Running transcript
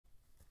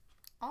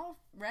All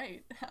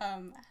right.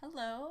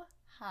 Hello.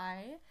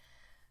 Hi.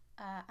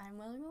 I'm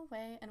William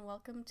Away, and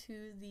welcome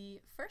to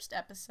the first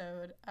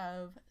episode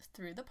of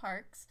Through the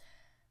Parks.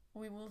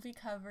 We will be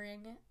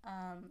covering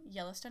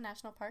Yellowstone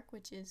National Park,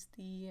 which is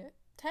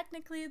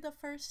technically the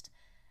first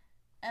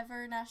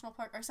ever national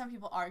park, or some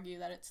people argue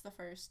that it's the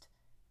first,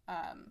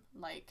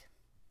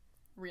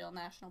 real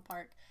national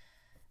park.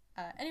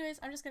 Anyways,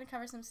 I'm just gonna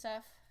cover some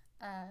stuff.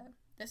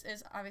 This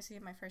is obviously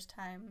my first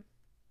time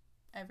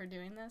ever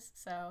doing this,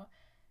 so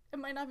it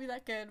might not be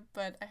that good,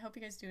 but I hope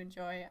you guys do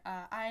enjoy.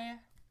 I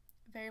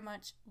very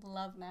much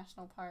love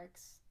national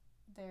parks.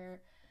 They're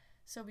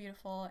so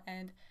beautiful,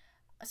 and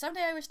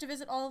someday I wish to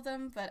visit all of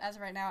them, but as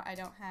of right now, I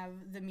don't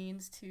have the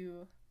means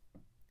to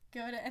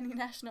go to any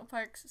national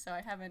parks, so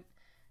I haven't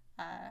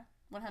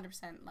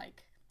 100%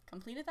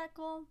 completed that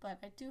goal, but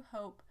I do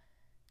hope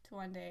to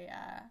one day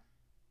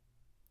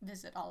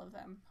visit all of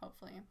them,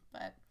 hopefully.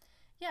 But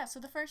yeah,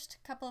 so the first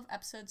couple of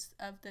episodes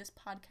of this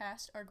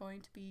podcast are going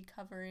to be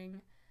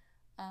covering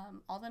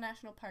all the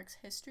national parks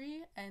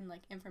history and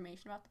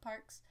information about the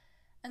parks,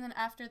 and then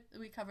after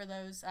we cover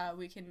those,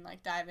 we can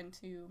dive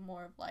into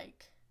more of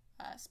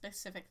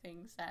specific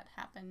things that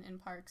happen in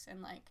parks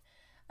and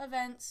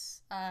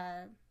events,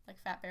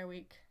 like Fat Bear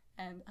Week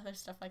and other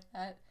stuff like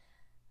that.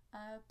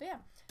 But yeah,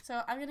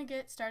 so I'm gonna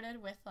get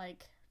started with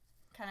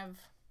kind of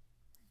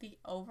the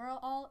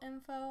overall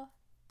info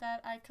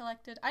that I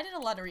collected. I did a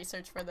lot of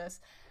research for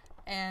this,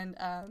 and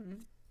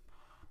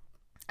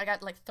I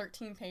got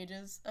 13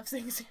 pages of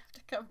things you have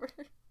to cover.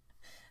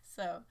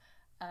 So,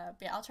 but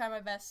yeah, I'll try my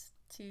best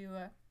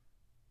to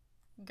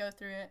go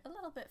through it a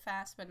little bit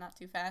fast, but not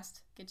too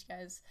fast. Get you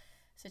guys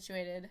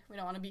situated. We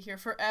don't want to be here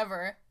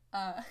forever.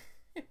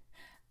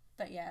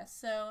 But yeah,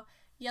 so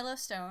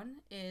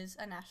Yellowstone is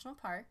a national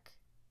park,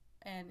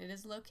 and it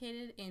is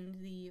located in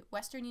the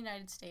western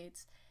United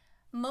States,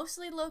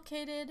 mostly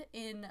located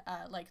in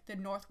the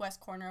northwest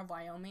corner of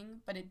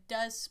Wyoming, but it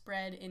does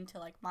spread into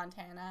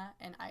Montana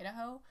and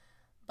Idaho,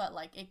 but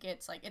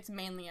it's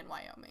mainly in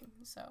Wyoming.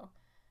 So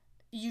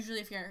usually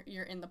if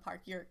you're in the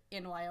park, you're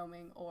in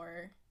Wyoming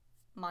or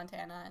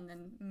Montana, and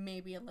then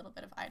maybe a little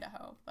bit of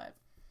Idaho, but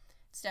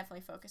it's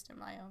definitely focused in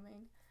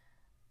Wyoming.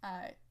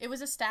 It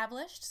was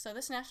established, so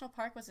this national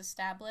park was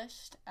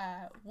established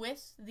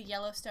with the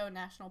Yellowstone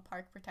National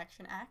Park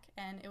Protection Act,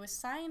 and it was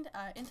signed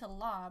into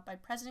law by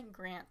President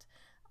Grant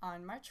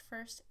on March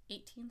 1st,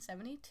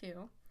 1872.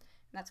 And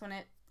that's when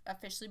it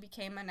officially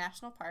became a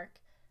national park,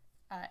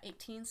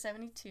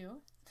 1872.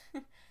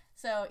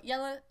 So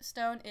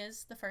Yellowstone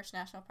is the first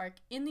national park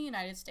in the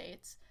United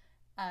States,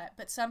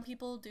 but some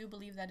people do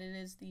believe that it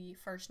is the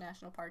first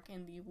national park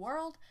in the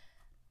world.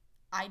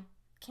 I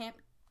can't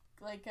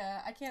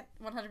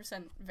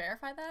 100%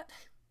 verify that,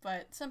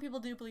 but some people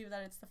do believe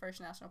that it's the first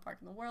national park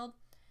in the world.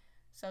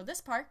 So this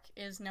park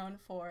is known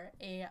for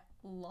a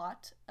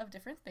lot of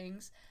different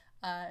things.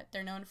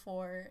 They're known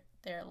for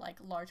their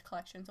large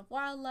collections of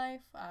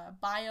wildlife,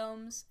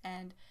 biomes,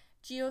 and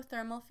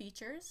geothermal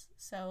features,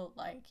 so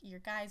your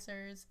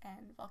geysers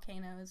and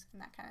volcanoes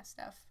and that kind of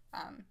stuff.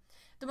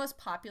 The most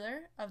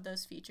popular of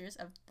those features,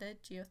 of the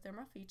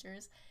geothermal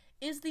features,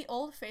 is the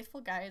Old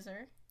Faithful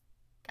Geyser.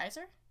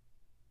 Geyser?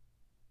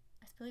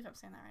 I believe I'm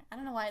saying that right. I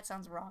don't know why it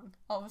sounds wrong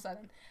all of a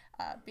sudden.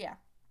 But yeah,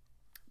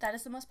 that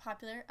is the most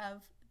popular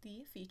of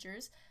the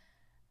features.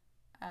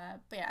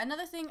 But yeah,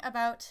 another thing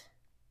about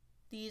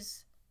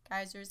these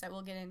geysers that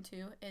we'll get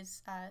into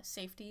is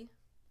safety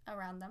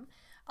around them.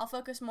 I'll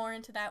focus more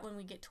into that when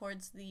we get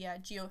towards the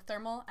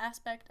geothermal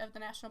aspect of the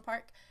national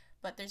park,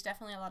 but there's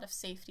definitely a lot of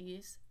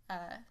safeties,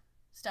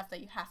 stuff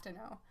that you have to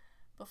know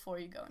before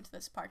you go into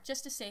this park,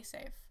 just to stay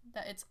safe.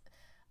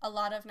 A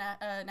lot of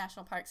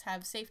national parks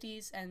have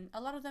safeties, and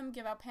a lot of them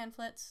give out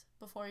pamphlets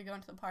before you go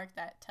into the park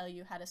that tell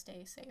you how to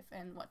stay safe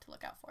and what to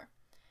look out for.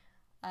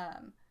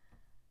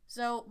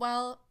 So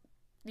while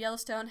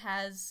Yellowstone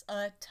has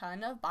a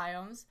ton of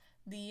biomes,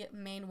 the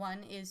main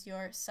one is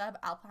your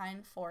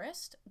subalpine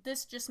forest.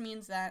 This just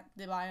means that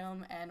the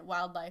biome and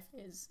wildlife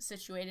is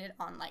situated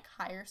on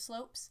higher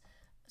slopes,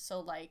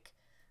 so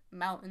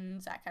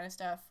mountains, that kind of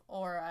stuff,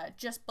 or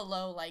just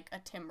below a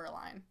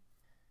timberline.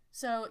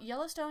 So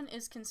Yellowstone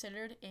is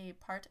considered a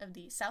part of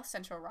the South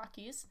Central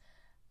Rockies.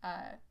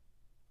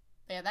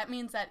 Yeah, that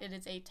means that it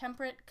is a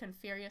temperate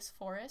coniferous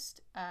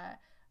forest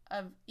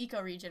of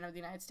ecoregion of the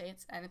United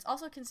States, and it's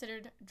also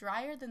considered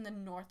drier than the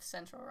North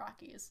Central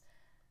Rockies.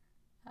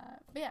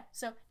 But yeah,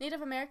 so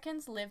Native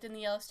Americans lived in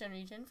the Yellowstone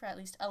region for at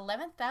least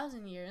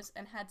 11,000 years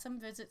and had some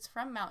visits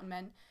from mountain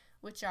men,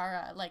 which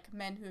are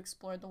men who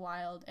explored the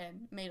wild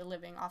and made a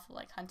living off of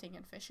hunting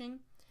and fishing.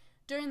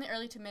 During the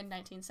early to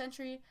mid-19th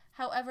century,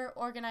 however,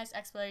 organized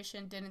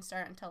exploration didn't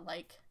start until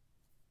the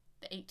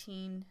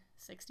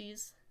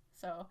 1860s,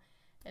 so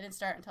it didn't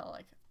start until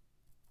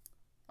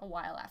a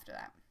while after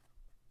that.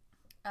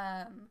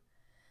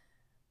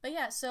 But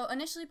yeah, so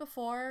initially,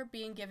 before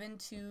being given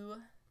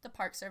to the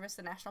Park Service,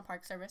 the National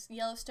Park Service,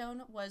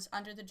 Yellowstone was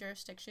under the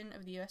jurisdiction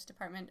of the U.S.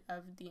 Department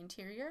of the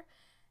Interior,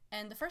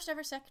 and the first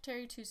ever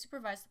secretary to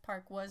supervise the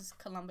park was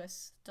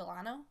Columbus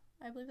Delano.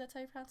 I believe that's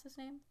how you pronounce his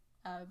name.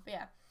 But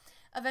yeah,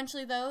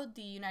 Eventually, though,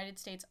 the United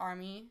States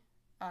Army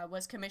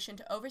was commissioned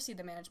to oversee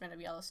the management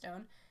of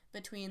Yellowstone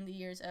between the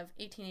years of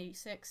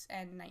 1886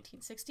 and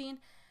 1916. And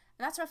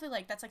that's roughly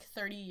that's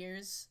 30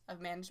 years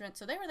of management.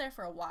 So they were there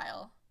for a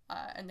while,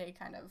 and they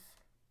kind of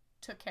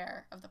took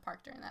care of the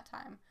park during that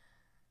time.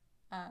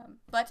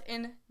 But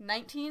in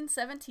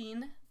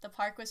 1917, the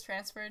park was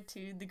transferred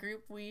to the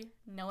group we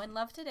know and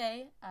love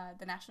today,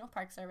 the National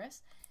Park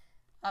Service,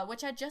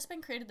 which had just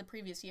been created the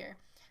previous year.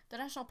 The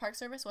National Park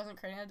Service wasn't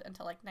created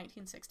until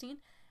 1916,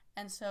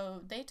 and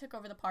so they took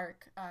over the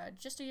park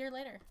just a year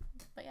later.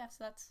 But yeah,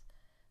 so that's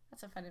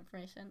some fun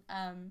information.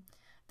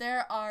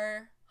 There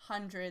are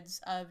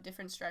hundreds of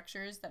different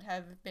structures that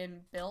have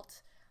been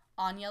built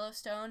on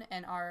Yellowstone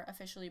and are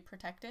officially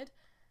protected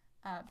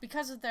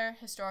because of their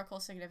historical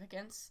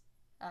significance.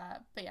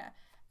 But yeah,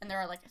 and there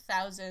are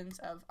thousands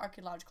of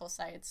archaeological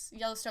sites.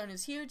 Yellowstone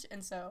is huge,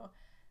 and so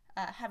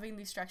having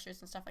these structures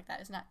and stuff like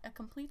that is not a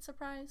complete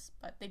surprise,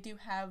 but they do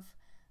have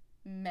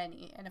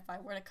many, and if I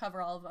were to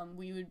cover all of them,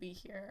 we would be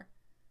here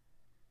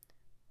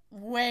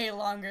way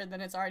longer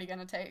than it's already going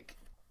to take.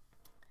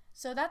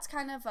 So that's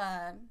kind of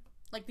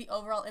the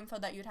overall info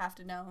that you'd have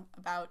to know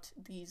about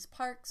these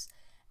parks,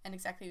 and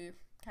exactly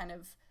kind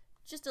of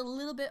just a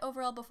little bit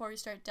overall before we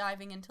start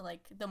diving into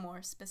the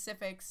more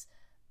specifics.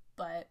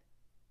 But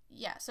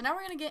yeah, so now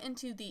we're going to get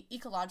into the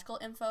ecological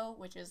info,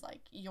 which is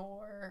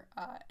your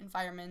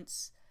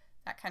environments,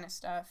 that kind of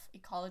stuff.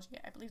 Ecology,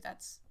 I believe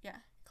that's, yeah,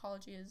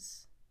 ecology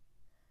is,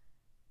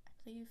 I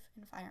believe,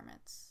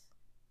 environments.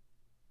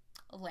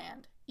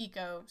 Land,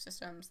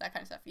 ecosystems, that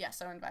kind of stuff. Yeah,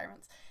 so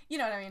environments. You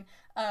know what I mean?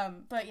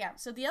 But yeah,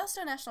 so the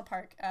Yellowstone National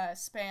Park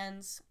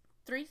spans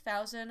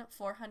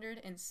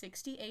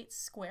 3,468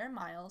 square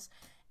miles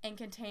and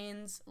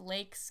contains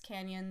lakes,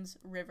 canyons,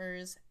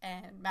 rivers,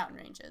 and mountain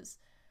ranges.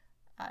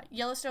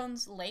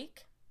 Yellowstone's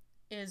lake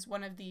is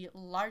one of the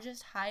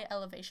largest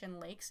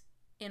high-elevation lakes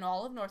in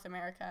all of North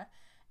America,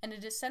 and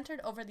it is centered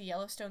over the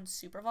Yellowstone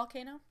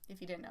supervolcano. If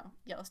you didn't know,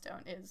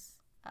 Yellowstone is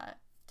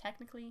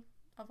technically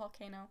a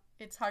volcano.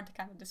 It's hard to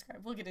kind of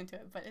describe. We'll get into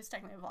it, but it's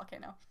technically a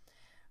volcano.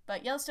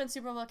 But Yellowstone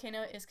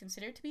supervolcano is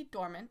considered to be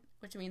dormant,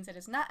 which means it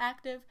is not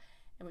active,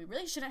 and we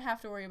really shouldn't have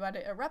to worry about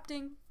it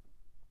erupting.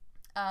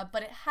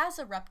 But it has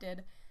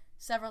erupted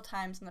several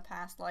times in the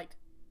past,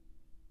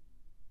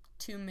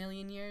 2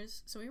 million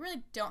years, so we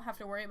really don't have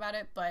to worry about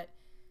it, but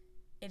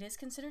it is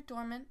considered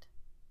dormant,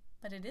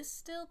 but it is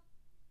still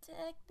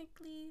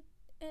technically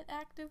an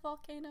active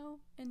volcano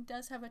and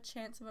does have a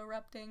chance of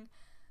erupting,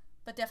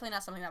 but definitely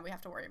not something that we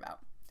have to worry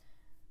about.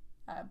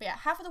 But yeah,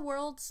 half of the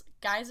world's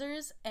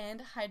geysers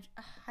and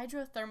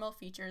hydrothermal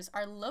features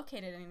are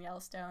located in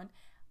Yellowstone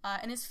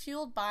and is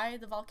fueled by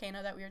the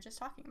volcano that we were just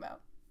talking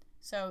about.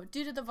 So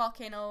due to the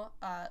volcano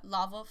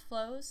lava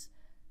flows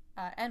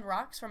and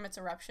rocks from its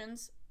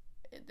eruptions,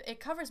 it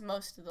covers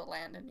most of the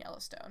land in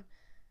Yellowstone.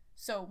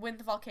 So when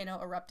the volcano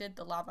erupted,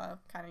 the lava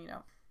kind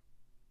of,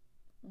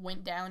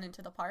 went down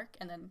into the park,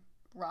 and then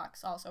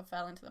rocks also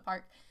fell into the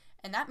park.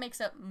 And that makes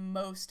up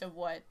most of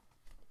what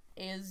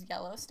is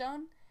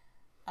Yellowstone.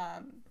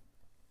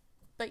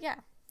 But yeah.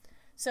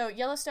 So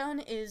Yellowstone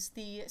is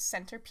the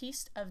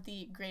centerpiece of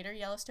the greater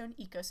Yellowstone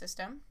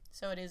ecosystem.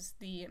 So it is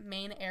the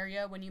main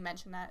area. When you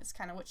mention that, it's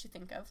kind of what you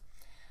think of.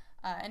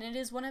 And it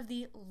is one of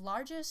the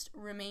largest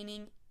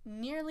remaining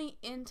nearly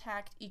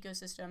intact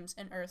ecosystems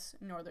in Earth's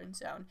northern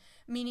zone,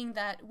 meaning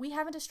that we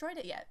haven't destroyed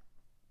it yet.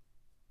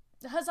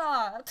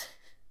 Huzzah!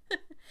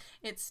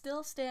 It's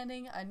still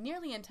standing,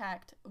 nearly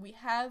intact. We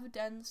have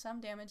done some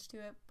damage to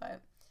it,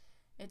 but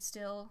it's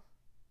still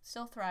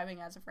thriving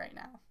as of right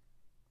now.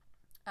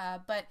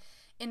 But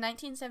in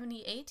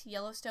 1978,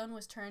 Yellowstone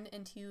was turned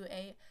into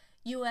a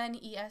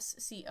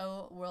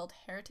UNESCO World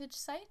Heritage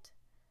Site.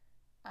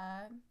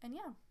 And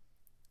yeah.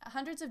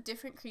 Hundreds of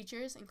different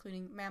creatures,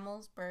 including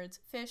mammals,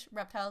 birds, fish,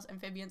 reptiles,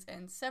 amphibians,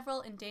 and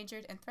several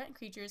endangered and threatened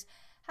creatures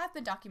have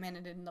been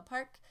documented in the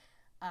park.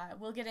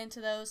 We'll get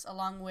into those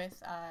along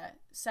with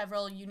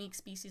several unique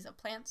species of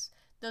plants.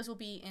 Those will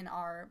be in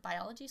our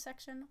biology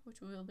section,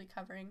 which we will be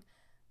covering.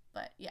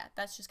 But yeah,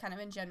 that's just kind of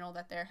in general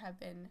that there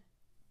have been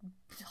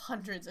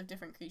hundreds of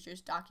different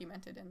creatures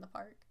documented in the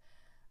park.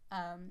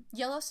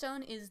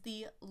 Yellowstone is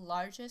the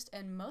largest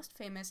and most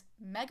famous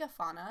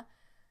megafauna.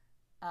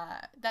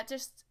 That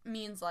just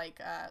means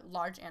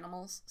large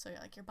animals, so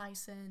your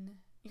bison,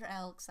 your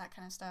elks, that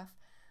kind of stuff.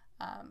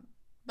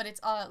 But it's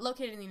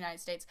located in the United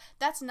States.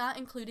 That's not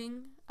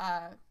including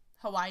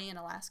Hawaii and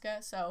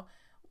Alaska. So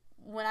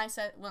when I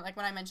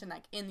mentioned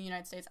in the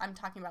United States, I'm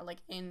talking about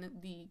in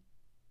the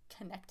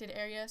connected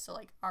area. So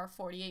our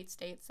 48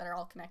 states that are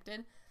all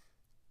connected.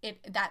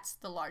 That's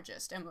the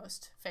largest and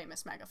most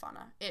famous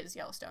megafauna is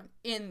Yellowstone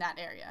in that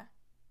area.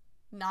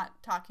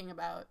 Not talking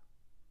about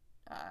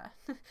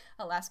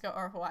Alaska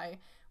or Hawaii,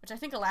 which I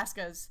think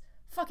Alaska is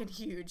fucking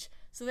huge,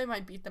 so they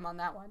might beat them on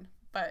that one,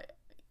 but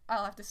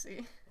I'll have to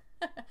see.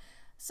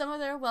 Some of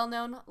their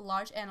well-known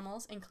large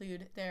animals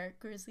include their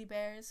grizzly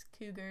bears,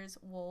 cougars,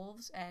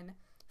 wolves, and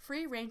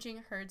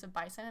free-ranging herds of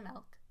bison and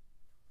elk.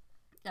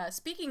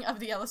 Speaking of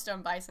the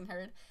Yellowstone bison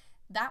herd,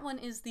 that one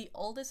is the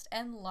oldest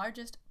and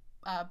largest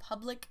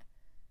public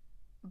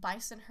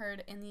bison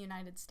herd in the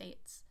United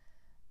States.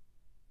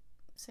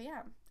 So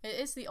yeah, it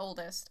is the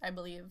oldest, I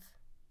believe.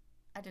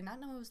 I did not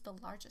know it was the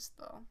largest,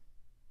 though.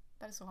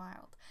 That is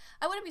wild.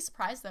 I wouldn't be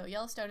surprised, though.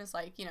 Yellowstone is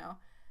like, you know,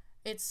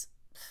 it's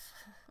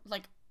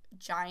like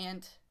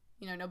giant.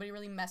 You know, nobody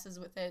really messes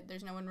with it.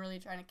 There's no one really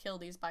trying to kill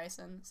these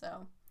bison,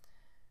 so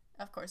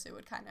of course it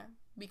would kind of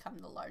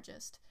become the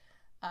largest.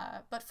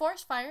 But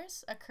forest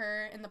fires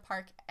occur in the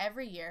park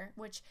every year,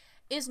 which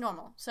is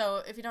normal.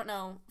 So if you don't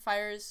know,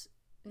 fires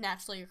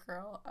naturally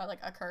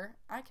occur.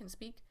 I can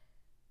speak.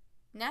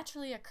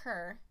 Naturally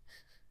occur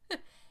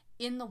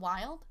in the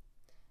wild,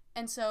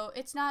 and so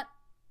it's not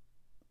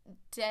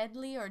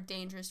deadly or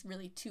dangerous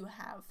really to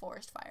have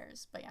forest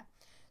fires. But yeah,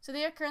 so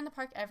they occur in the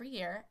park every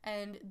year,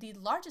 and the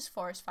largest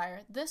forest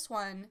fire, this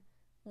one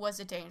was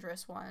a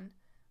dangerous one,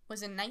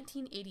 was in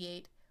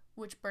 1988,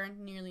 which burned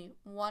nearly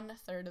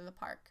 1/3 of the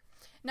park.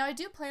 Now I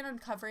do plan on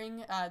covering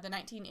the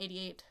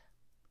 1988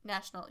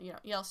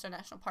 Yellowstone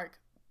National Park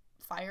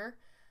fire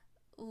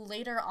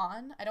later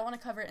on. I don't want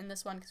to cover it in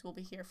this one because we'll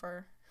be here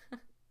for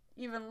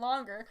even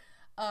longer,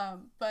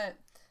 but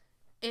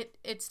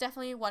it's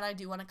definitely one I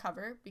do want to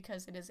cover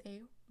because it is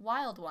a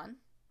wild one,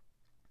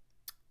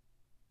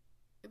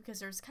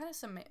 because there's kind of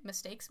some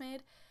mistakes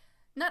made.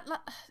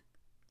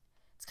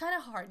 It's kind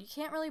of hard. You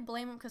can't really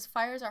blame them because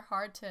fires are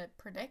hard to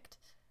predict.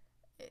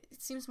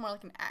 It seems more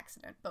like an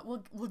accident, but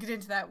we'll get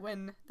into that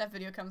when that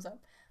video comes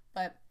up.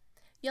 But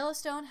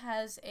Yellowstone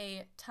has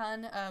a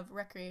ton of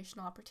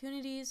recreational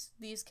opportunities.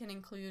 These can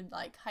include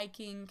like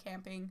hiking,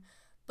 camping,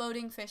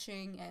 boating,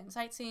 fishing, and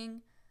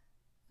sightseeing.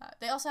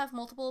 They also have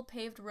multiple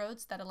paved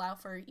roads that allow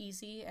for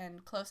easy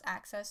and close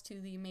access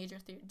to the major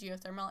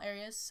geothermal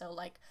areas. So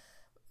like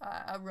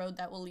a road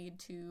that will lead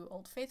to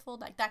Old Faithful,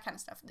 like that kind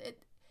of stuff.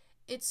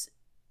 It's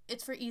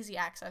for easy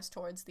access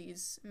towards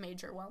these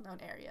major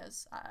well-known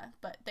areas.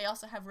 But they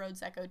also have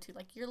roads that go to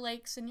like your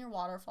lakes and your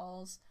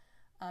waterfalls.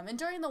 And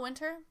during the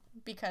winter,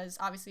 because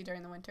obviously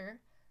during the winter,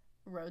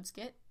 roads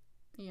get,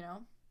 you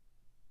know,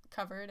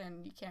 covered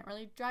and you can't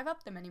really drive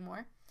up them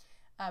anymore.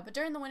 But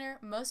during the winter,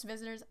 most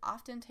visitors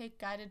often take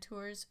guided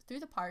tours through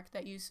the park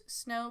that use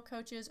snow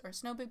coaches or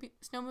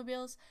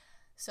snowmobiles.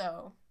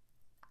 So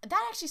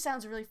that actually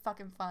sounds really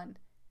fucking fun.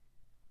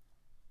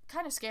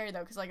 Kind of scary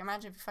though, because like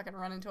imagine if you fucking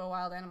run into a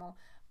wild animal.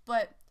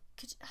 But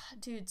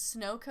dude,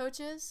 snow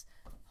coaches.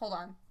 Hold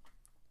on,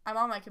 I'm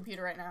on my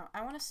computer right now.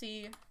 I want to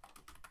see.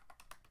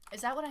 Is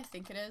that what I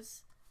think it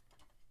is?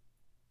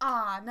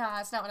 No,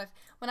 that's not what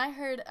when I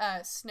heard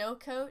snow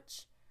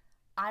coach,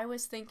 I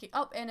was thinking.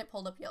 Oh, and it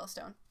pulled up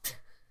Yellowstone.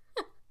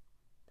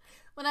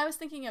 When I was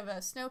thinking of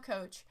a snow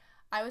coach,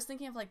 I was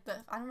thinking of like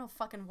I don't know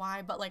fucking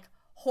why, but like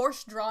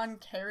horse-drawn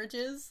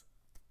carriages.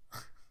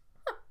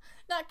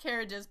 Not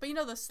carriages, but you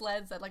know the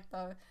sleds that like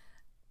the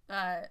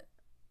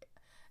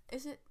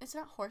it's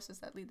not horses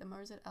that lead them,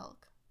 or is it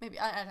elk? Maybe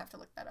I'd have to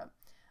look that up.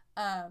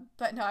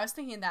 But no, I was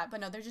thinking that,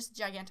 but no, they're just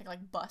gigantic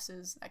like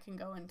buses that can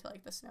go into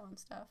like the snow and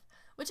stuff,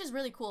 which is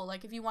really cool.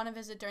 Like if you want to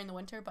visit during the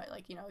winter, but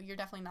like, you know, you're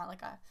definitely not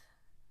like a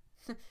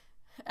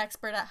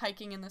expert at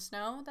hiking in the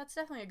snow, that's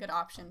definitely a good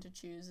option to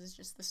choose, is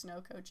just the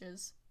snow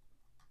coaches.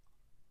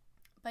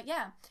 But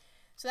yeah,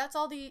 so that's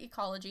all the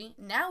ecology.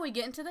 Now we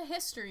get into the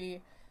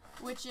history,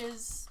 which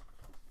is,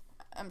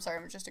 I'm sorry,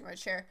 I'm adjusting my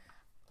chair,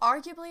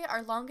 arguably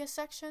our longest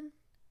section.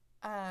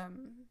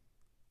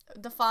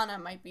 The fauna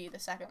might be the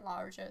second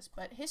largest,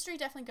 but history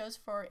definitely goes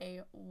for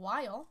a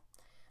while.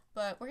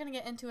 But we're gonna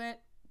get into it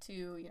to,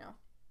 you know,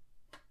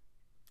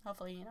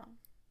 hopefully, you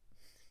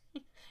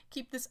know,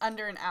 keep this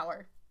under an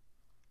hour.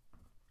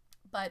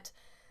 But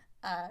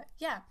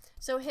yeah,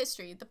 so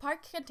history. The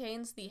park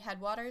contains the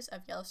headwaters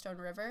of Yellowstone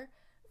River,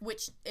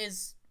 which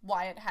is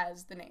why it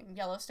has the name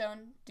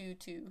Yellowstone, due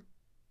to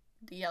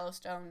the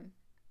Yellowstone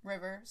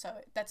River.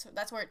 So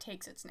that's where it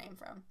takes its name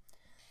from.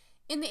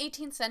 In the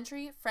 18th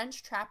century,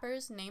 French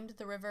trappers named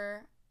the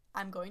river,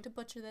 I'm going to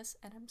butcher this,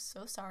 and I'm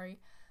so sorry,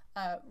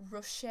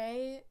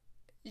 Rocher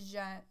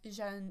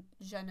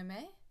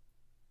Jeanneret.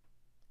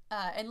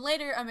 And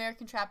later,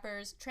 American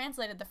trappers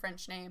translated the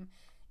French name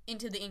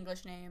into the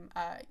English name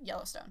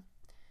Yellowstone.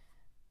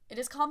 It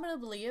is commonly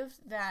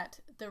believed that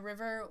the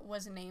river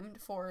was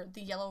named for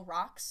the yellow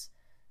rocks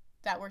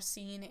that were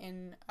seen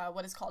in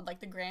what is called like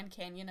the Grand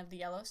Canyon of the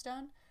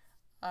Yellowstone.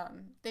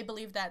 They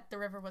believe that the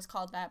river was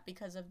called that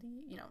because of the,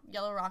 you know,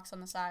 yellow rocks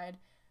on the side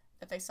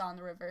that they saw in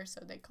the river,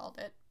 so they called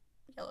it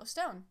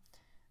Yellowstone.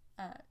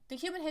 The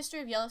human history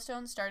of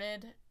Yellowstone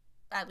started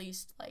at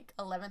least like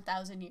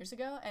 11,000 years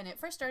ago, and it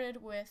first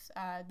started with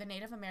the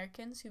Native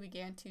Americans who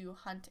began to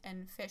hunt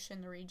and fish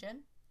in the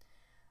region.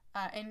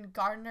 In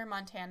Gardner,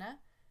 Montana,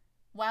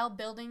 while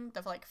building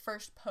the like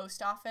first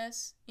post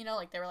office, you know,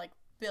 like they were like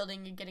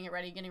building and getting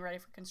ready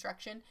for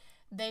construction,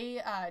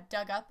 they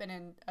dug up in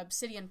an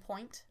obsidian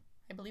point.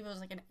 I believe it was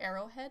like an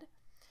arrowhead,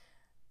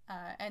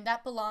 and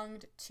that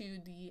belonged to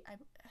the,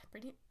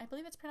 I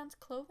believe it's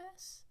pronounced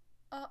Clovis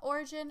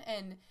origin,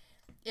 and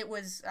it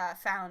was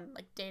found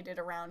like dated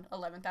around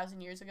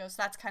 11,000 years ago. So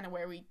that's kind of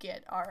where we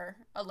get our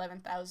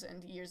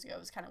 11,000 years ago,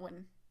 is kind of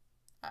when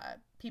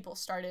people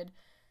started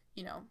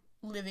you know,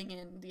 living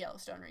in the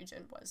Yellowstone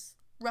region was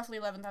roughly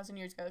 11,000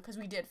 years ago, because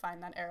we did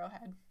find that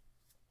arrowhead.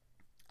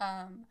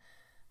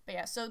 But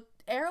yeah, so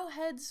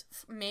arrowheads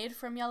made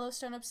from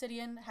Yellowstone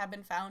obsidian have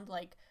been found,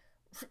 like,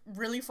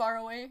 really far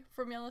away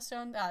from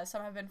Yellowstone.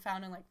 Some have been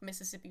found in, like,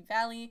 Mississippi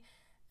Valley,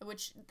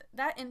 which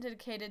that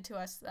indicated to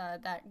us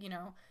that, you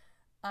know,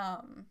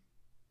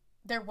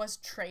 there was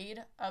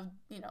trade of,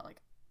 you know,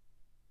 like,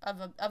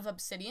 of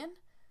obsidian,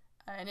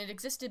 and it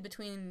existed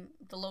between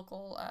the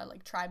local,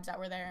 like, tribes that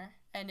were there,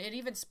 and it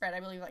even spread, I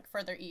believe, like,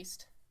 further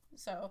east.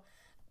 So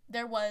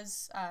there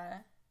was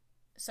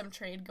some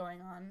trade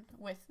going on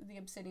with the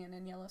obsidian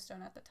in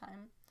Yellowstone at the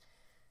time.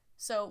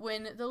 So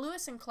when the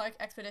Lewis and Clark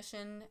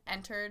expedition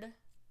entered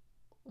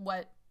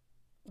what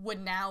would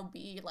now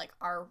be, like,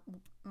 our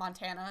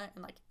Montana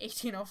in, like,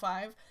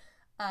 1805,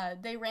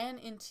 they ran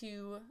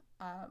into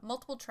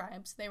multiple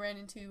tribes. They ran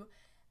into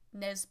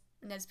Nez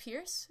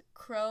Perce,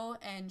 Crow,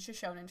 and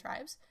Shoshonen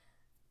tribes.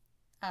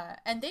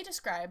 And they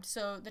described,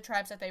 so the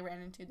tribes that they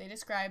ran into, they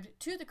described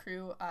to the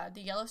crew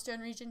the Yellowstone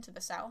region to the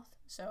south,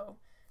 so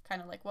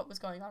kind of like what was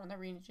going on in the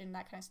region,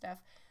 that kind of stuff.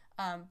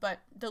 But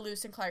the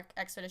Lewis and Clark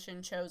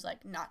expedition chose,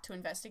 like, not to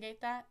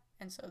investigate that,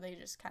 and so they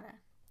just kind of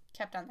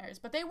kept on theirs.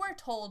 But they were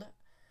told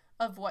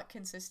of what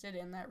consisted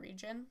in that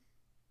region.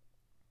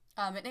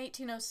 In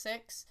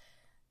 1806,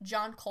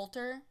 John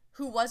Coulter,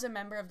 who was a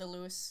member of the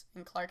Lewis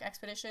and Clark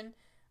expedition,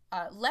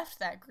 left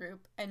that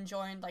group and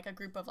joined, like, a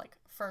group of, like,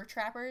 fur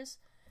trappers.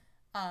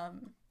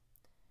 And,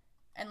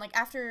 like,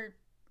 after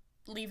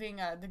leaving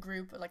the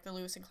group, like, the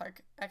Lewis and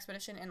Clark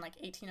expedition in, like,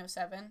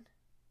 1807,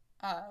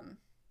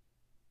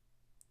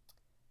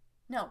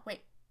 no,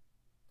 wait.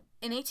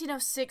 In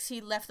 1806,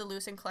 he left the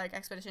Lewis and Clark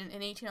expedition.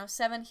 In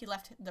 1807, he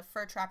left the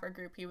fur trapper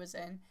group he was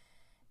in.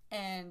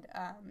 And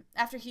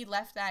after he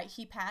left that,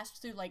 he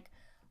passed through, like,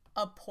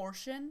 a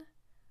portion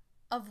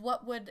of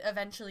what would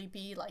eventually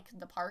be, like,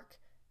 the park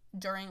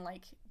during,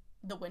 like,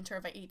 the winter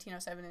of, like,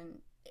 1807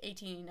 and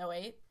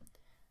 1808.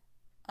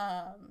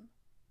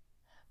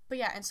 But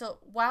yeah, and so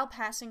while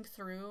passing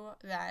through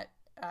that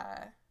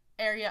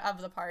area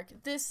of the park,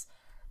 this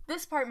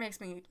part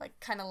makes me, like,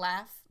 kind of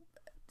laugh.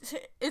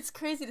 It's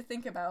crazy to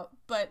think about,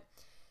 but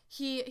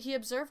he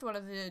observed one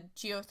of the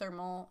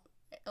geothermal,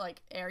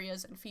 like,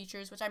 areas and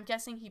features, which I'm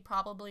guessing he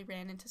probably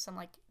ran into some,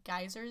 like,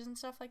 geysers and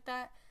stuff like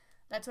that.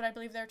 That's what I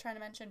believe they were trying to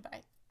mention, but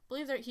I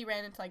believe that he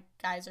ran into, like,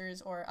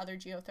 geysers or other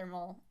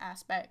geothermal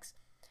aspects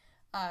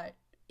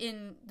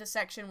in the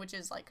section which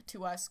is, like,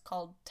 to us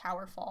called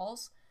Tower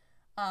Falls.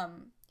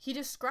 He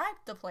described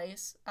the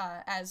place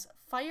as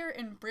fire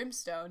and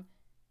brimstone.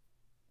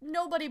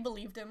 Nobody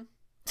believed him.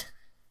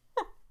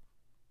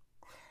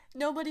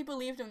 Nobody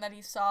believed him that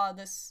he saw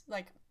this,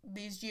 like,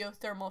 these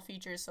geothermal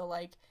features, so,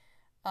 like,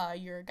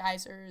 your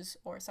geysers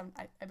or some,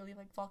 I believe,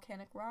 like,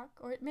 volcanic rock,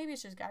 or maybe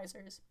it's just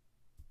geysers.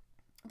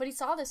 But he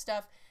saw this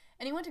stuff,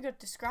 and he went to go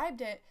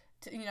describe it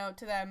to, you know,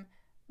 to them,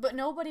 but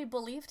nobody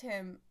believed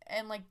him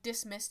and, like,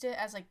 dismissed it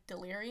as, like,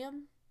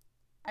 delirium.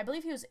 I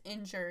believe he was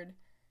injured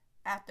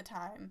at the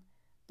time,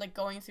 like,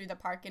 going through the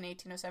park in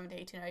 1807 to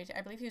 1808.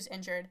 I believe he was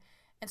injured,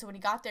 and so when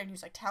he got there and he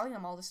was, like, telling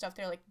them all this stuff,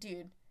 they're like,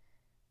 dude,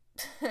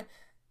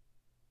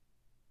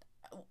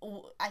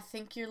 I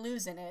think you're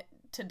losing it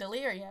to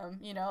delirium,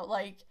 you know,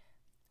 like,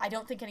 I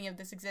don't think any of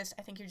this exists.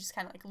 I think you're just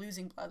kind of, like,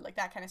 losing blood, like,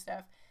 that kind of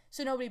stuff.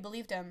 So nobody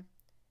believed him.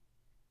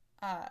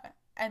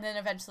 And then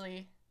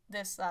eventually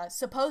this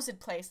supposed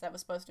place that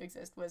was supposed to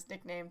exist was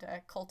nicknamed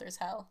Coulter's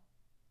Hell,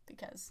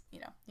 because, you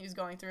know, he was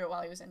going through it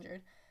while he was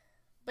injured.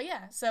 But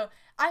yeah, so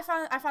I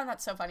found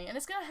that so funny, and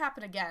it's gonna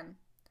happen again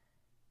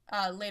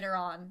later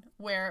on,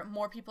 where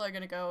more people are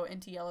gonna go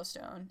into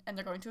Yellowstone and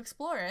they're going to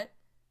explore it,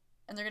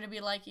 and they're gonna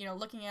be, like, you know,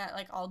 looking at,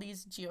 like, all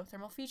these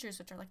geothermal features,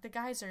 which are, like, the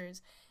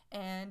geysers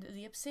and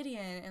the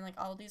obsidian and, like,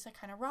 all these, like,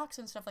 kind of rocks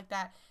and stuff like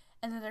that,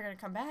 and then they're gonna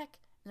come back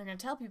and they're gonna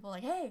tell people,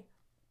 like, hey,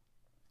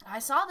 I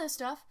saw this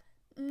stuff.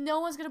 No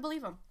one's gonna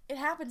believe them. It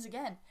happens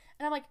again.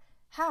 And I'm like,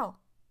 how?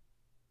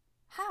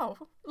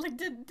 Like,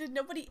 did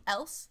nobody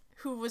else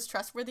who was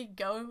trustworthy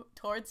go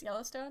towards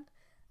Yellowstone?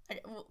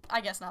 I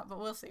guess not, but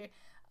we'll see.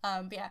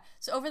 But yeah,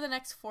 so over the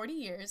next 40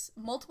 years,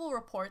 multiple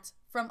reports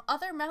from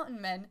other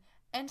mountain men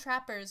and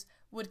trappers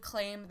would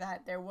claim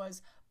that there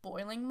was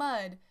boiling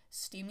mud,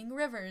 steaming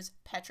rivers,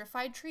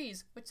 petrified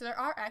trees, which there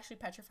are actually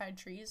petrified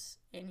trees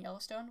in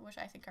Yellowstone, which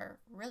I think are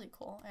really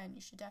cool, and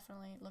you should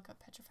definitely look up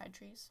petrified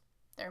trees.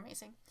 They're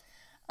amazing.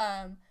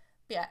 But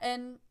yeah,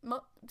 and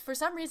for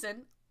some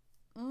reason,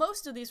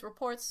 most of these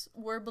reports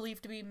were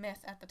believed to be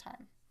myth at the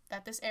time,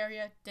 that this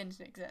area didn't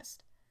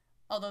exist.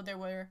 Although there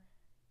were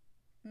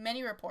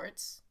many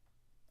reports,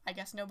 I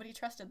guess nobody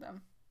trusted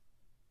them.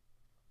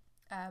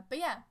 But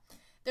yeah,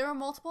 there were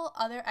multiple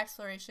other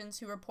explorations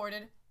who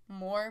reported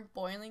more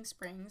boiling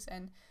springs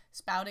and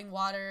spouting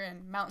water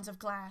and mountains of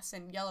glass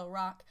and yellow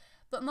rock,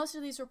 but most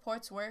of these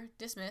reports were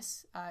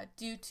dismissed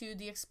due to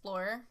the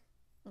explorer,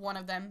 one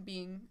of them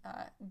being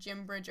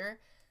Jim Bridger,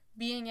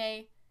 being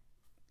a,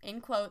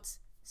 in quotes,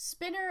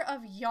 spinner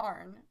of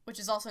yarn, which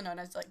is also known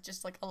as, like,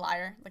 just, like, a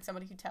liar, like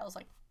somebody who tells,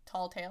 like,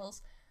 tall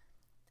tales.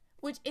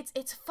 Which,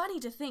 it's funny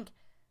to think,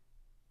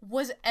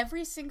 Was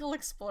every single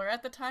explorer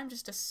at the time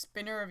just a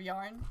spinner of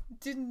yarn?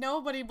 Did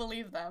nobody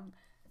believe them?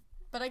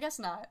 But I guess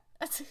not.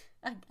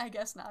 I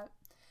guess not.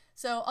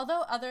 So,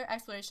 although other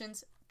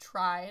explorations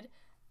tried,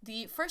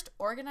 the first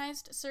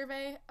organized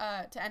survey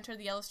to enter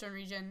the Yellowstone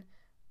region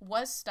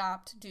was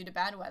stopped due to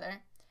bad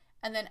weather.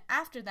 And then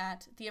after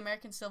that, the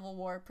American Civil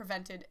War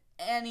prevented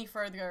any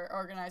further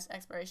organized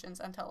explorations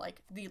until,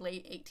 like, the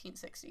late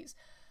 1860s.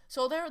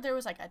 So there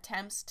was, like,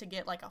 attempts to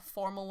get, like, a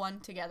formal one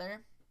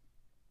together.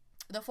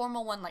 The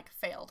formal one, like,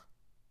 failed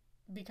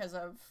because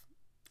of,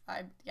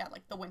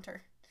 like, the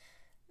winter.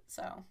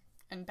 So,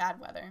 and bad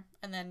weather.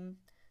 And then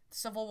the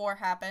Civil War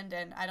happened,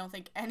 and I don't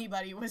think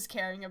anybody was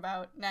caring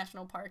about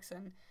national parks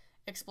and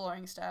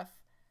exploring stuff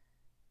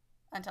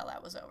until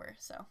that was over,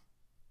 so.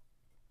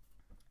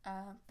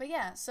 But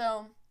yeah,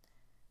 so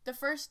the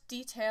first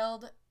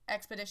detailed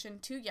expedition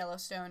to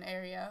Yellowstone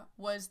area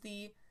was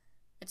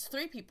it's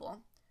 3 people,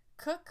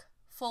 Cook,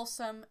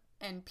 Folsom,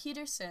 and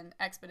Peterson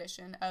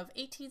expedition of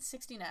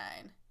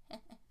 1869.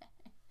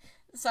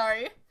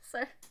 Sorry.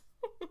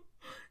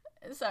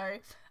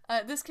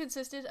 This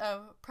consisted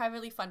of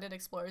privately funded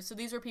explorers. So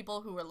these were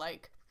people who were,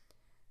 like,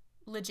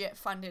 legit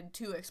funded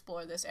to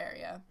explore this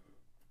area.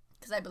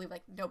 Because I believe,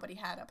 like, nobody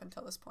had up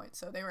until this point.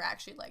 So they were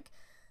actually, like,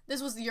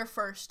 this was your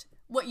first,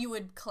 what you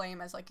would claim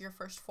as, like, your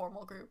first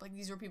formal group. Like,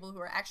 these were people who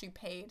were actually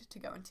paid to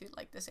go into,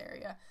 like, this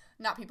area.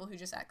 Not people who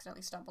just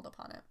accidentally stumbled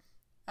upon it.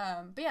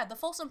 But yeah, the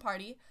Folsom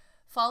party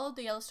followed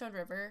the Yellowstone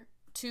River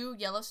to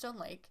Yellowstone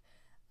Lake.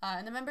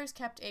 And the members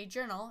kept a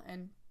journal,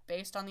 and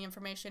based on the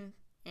information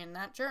in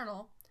that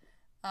journal,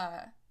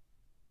 the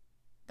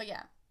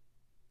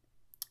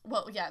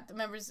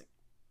members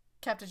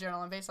kept a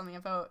journal, and based on the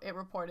info, it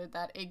reported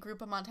that a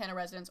group of Montana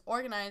residents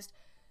organized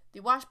the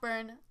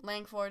Washburn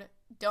Langford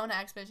Donah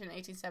Expedition in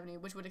 1870,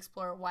 which would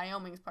explore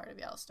Wyoming's part of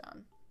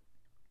Yellowstone.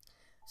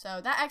 So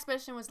that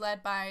expedition was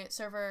led by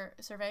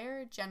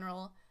Surveyor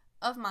General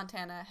of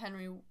Montana,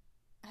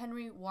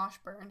 Henry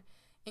Washburn,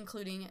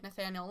 including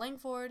Nathaniel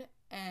Langford,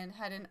 and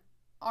had an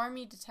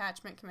Army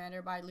detachment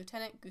commander by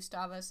Lieutenant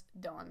Gustavus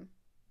Doan.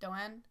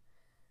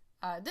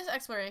 This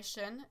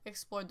exploration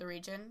explored the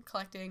region,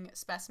 collecting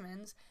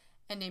specimens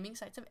and naming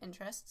sites of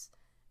interests,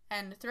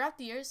 and throughout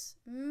the years,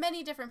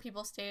 many different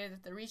people stated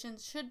that the region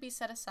should be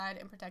set aside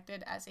and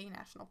protected as a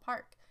national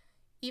park.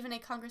 Even a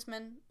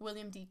Congressman,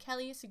 William D.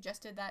 Kelly,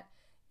 suggested that,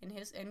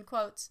 in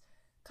quotes,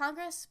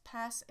 Congress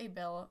pass a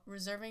bill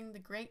reserving the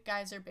Great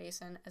Geyser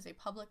Basin as a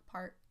public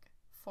park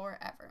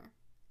forever.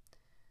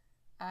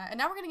 And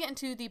now we're going to get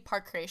into the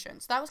park creation.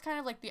 So that was kind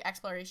of like the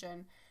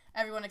exploration.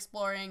 Everyone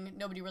exploring,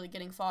 nobody really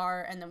getting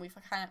far, and then we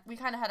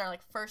kind of had our,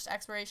 like, first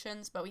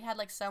explorations, but we had,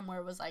 like, some where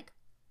it was, like,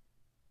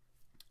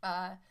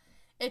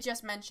 it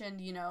just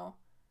mentioned, you know,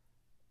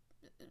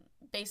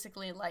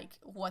 basically, like,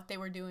 what they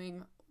were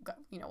doing,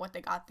 you know, what they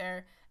got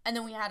there, and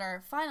then we had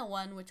our final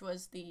one, which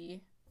was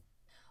the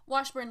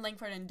Washburn,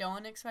 Langford, and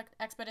Doan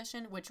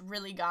expedition, which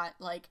really got,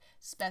 like,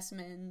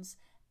 specimens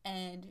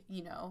and,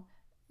 you know,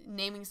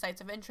 naming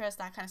sites of interest,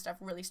 that kind of stuff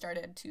really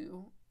started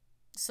to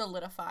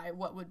solidify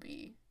what would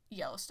be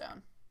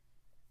Yellowstone.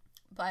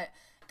 But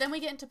then we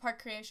get into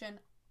park creation,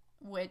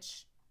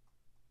 which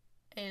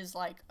is,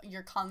 like,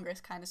 your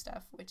Congress kind of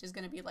stuff, which is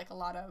going to be, like, a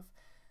lot of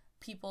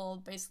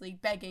people basically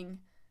begging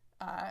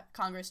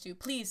Congress to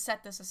please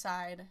set this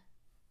aside,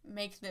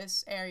 make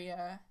this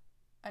area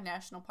a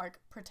national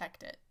park,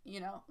 protect it, you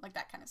know, like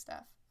that kind of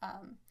stuff.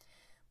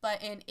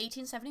 But in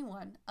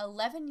 1871,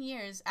 11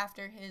 years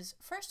after his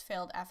first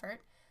failed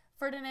effort,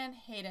 Ferdinand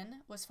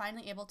Hayden was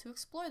finally able to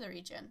explore the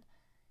region.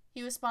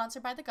 He was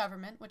sponsored by the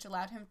government, which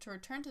allowed him to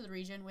return to the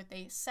region with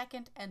a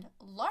second and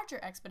larger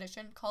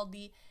expedition called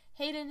the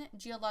Hayden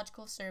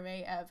Geological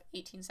Survey of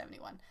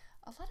 1871.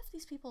 A lot of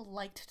these people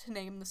liked to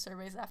name the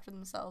surveys after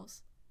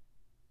themselves.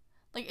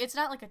 Like, it's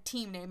not like a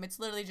team name, it's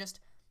literally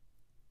just,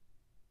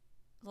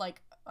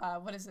 like,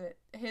 what is it?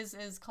 His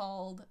is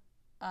called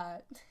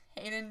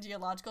Hayden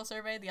Geological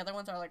Survey. The other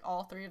ones are, like,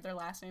 all 3 of their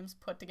last names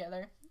put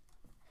together.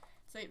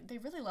 So they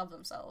really love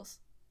themselves.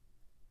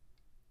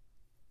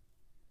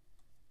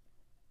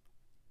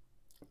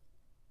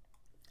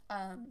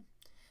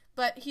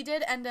 But he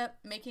did end up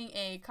making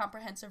a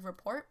comprehensive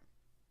report,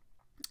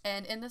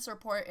 and in this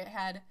report it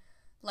had,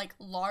 like,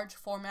 large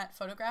format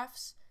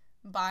photographs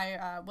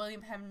by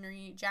William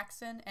Henry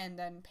Jackson, and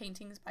then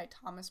paintings by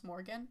Thomas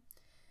Morgan.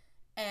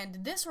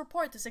 And this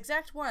report, this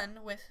exact one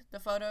with the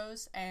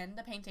photos and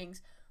the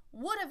paintings,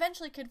 would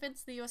eventually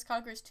convince the U.S.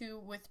 Congress to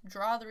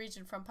withdraw the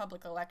region from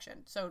public election,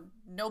 so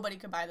nobody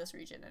could buy this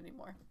region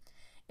anymore.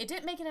 It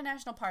didn't make it a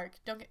national park.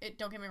 Don't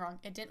get me wrong.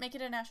 It didn't make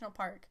it a national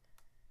park.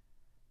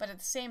 But at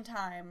the same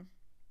time,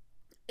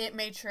 it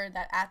made sure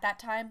that at that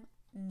time,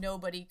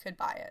 nobody could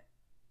buy it.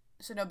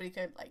 So nobody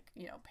could, like,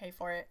 you know, pay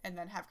for it and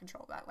then have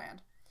control of that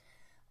land.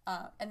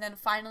 And then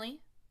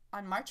finally,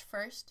 on March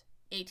 1st,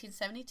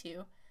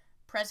 1872,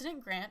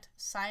 President Grant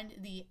signed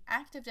the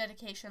Act of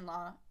Dedication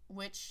Law,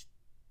 which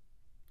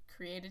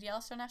created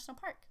Yellowstone National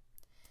Park.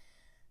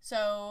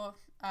 So,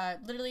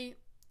 literally,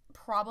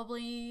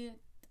 probably,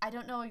 I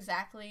don't know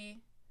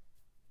exactly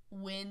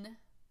when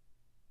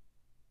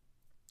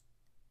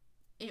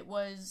it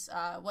was,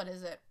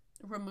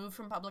 removed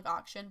from public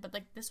auction. But,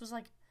 like, this was,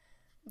 like,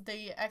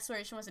 the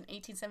exploration was in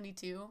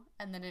 1872,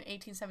 and then in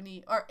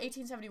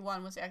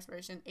 1871 was the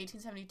exploration.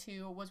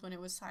 1872 was when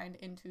it was signed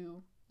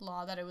into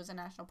law that it was a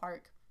national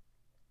park.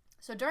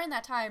 So during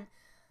that time,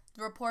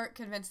 the report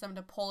convinced them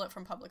to pull it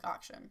from public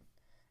auction,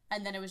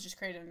 and then it was just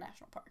created a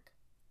national park.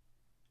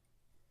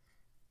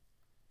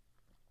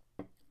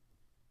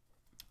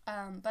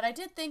 But I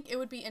did think it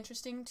would be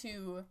interesting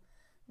to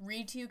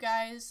read to you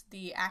guys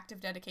the act of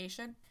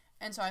dedication,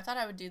 and so I thought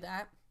I would do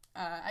that.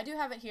 I do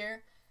have it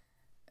here.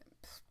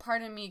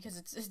 Pardon me, because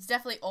it's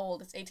definitely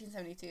old. It's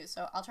 1872,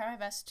 so I'll try my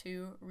best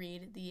to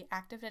read the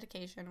act of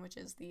dedication, which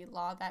is the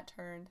law that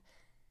turned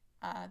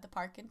the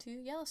park into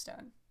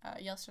Yellowstone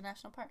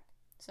National Park.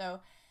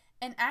 So,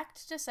 an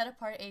act to set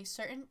apart a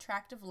certain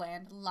tract of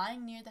land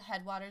lying near the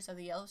headwaters of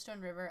the Yellowstone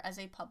River as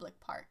a public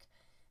park,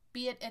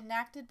 be it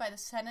enacted by the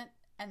Senate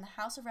and the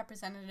House of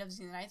Representatives of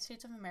the United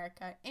States of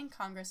America in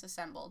Congress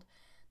assembled,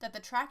 that the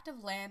tract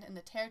of land in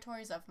the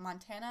territories of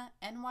Montana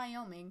and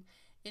Wyoming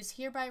is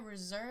hereby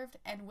reserved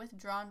and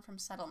withdrawn from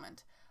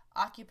settlement,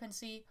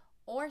 occupancy,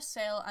 or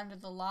sale under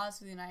the laws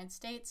of the United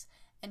States,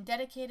 and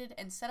dedicated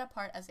and set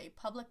apart as a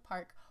public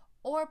park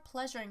or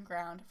pleasuring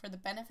ground for the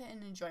benefit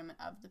and enjoyment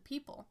of the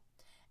people,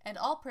 and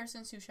all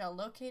persons who shall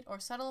locate or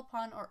settle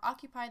upon or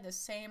occupy the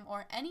same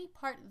or any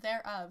part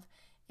thereof,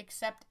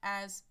 except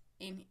as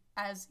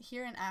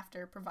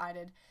hereinafter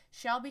provided,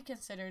 shall be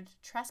considered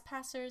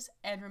trespassers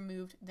and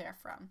removed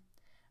therefrom.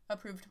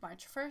 Approved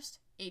March 1st,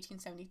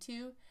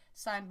 1872,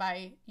 signed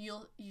by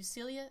Ulysses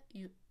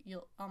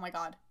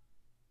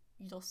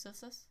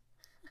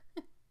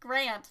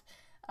Grant,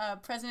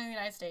 President of the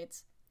United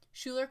States,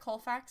 Schuyler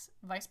Colfax,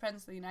 Vice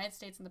President of the United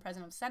States and the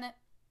President of the Senate,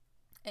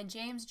 and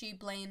James G.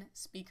 Blaine,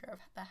 Speaker of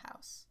the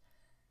House.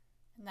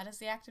 And that is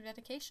the act of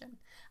dedication.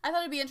 I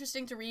thought it'd be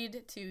interesting to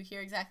read, to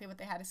hear exactly what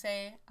they had to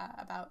say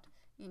about,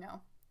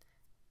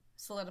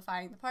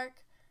 solidifying the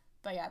park.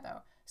 But yeah,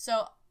 though.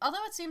 So,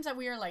 although it seems that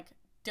we are, like,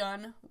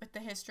 done with the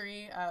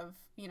history of,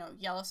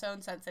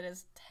 Yellowstone, since it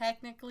is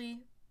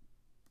technically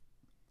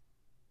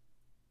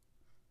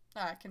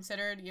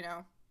considered,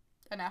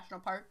 a national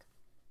park,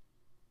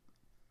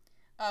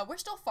 we're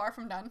still far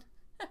from done.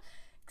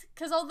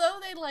 Because although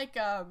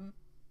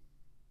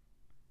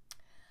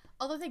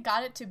they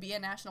got it to be a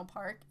national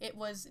park, it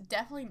was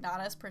definitely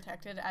not as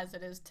protected as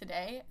it is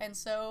today, and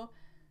so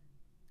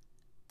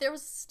there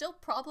was still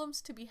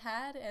problems to be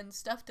had and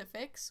stuff to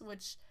fix,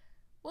 which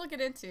we'll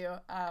get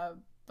into,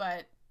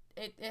 but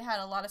it had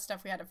a lot of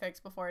stuff we had to fix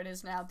before it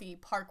is now the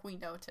park we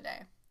know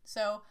today.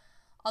 So,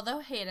 although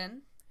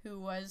Hayden, who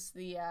was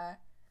the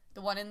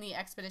one in the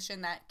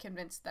expedition that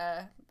convinced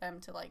them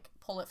to, like,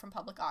 pull it from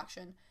public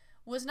auction,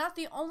 was not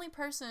the only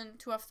person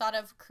to have thought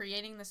of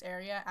creating this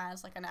area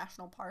as, like, a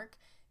national park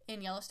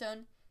in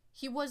Yellowstone,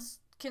 he was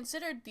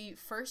considered the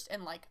first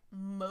and, like,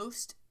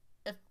 most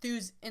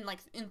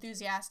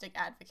enthusiastic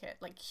advocate.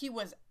 Like, he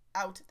was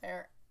out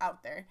there.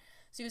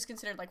 So he was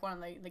considered, like, one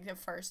of the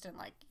first and,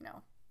 like,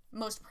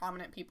 most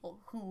prominent people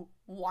who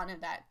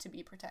wanted that to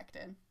be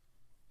protected.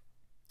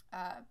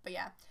 But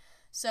yeah.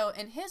 So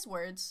in his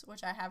words,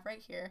 which I have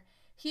right here,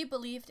 he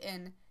believed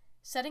in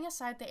setting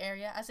aside the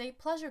area as a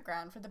pleasure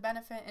ground for the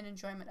benefit and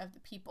enjoyment of the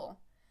people.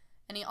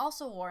 And he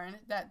also warned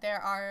that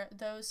there are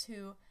those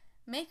who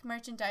make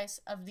merchandise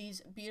of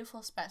these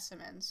beautiful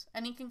specimens,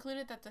 and he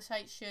concluded that the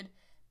site should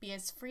be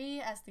as free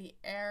as the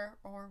air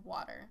or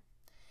water.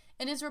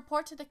 In his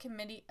report to the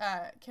Committee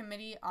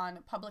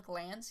on Public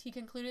Lands, he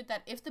concluded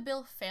that if the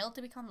bill failed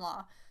to become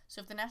law,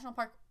 so if the national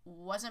park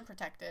wasn't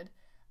protected,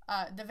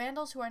 the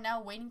vandals who are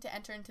now waiting to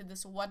enter into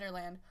this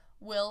wonderland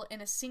will,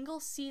 in a single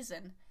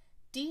season,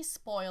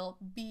 despoil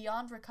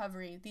beyond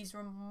recovery these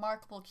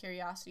remarkable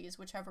curiosities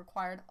which have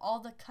required all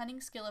the cunning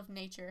skill of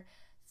nature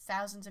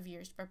thousands of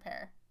years to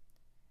prepare.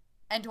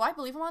 And do I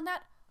believe him on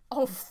that?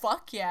 Oh,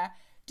 fuck yeah.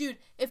 Dude,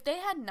 if they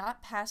had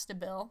not passed a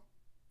bill,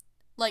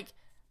 like,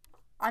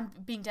 I'm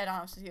being dead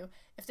honest with you,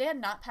 if they had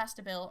not passed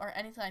a bill or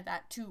anything like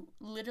that to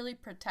literally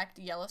protect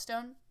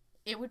Yellowstone,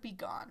 it would be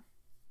gone.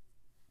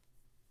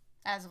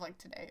 As of, like,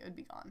 today, it would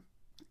be gone.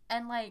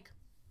 And, like,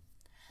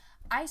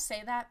 I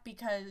say that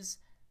because,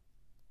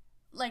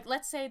 like,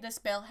 let's say this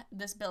bill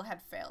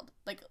had failed.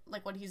 Like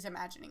what he's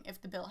imagining, if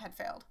the bill had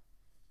failed.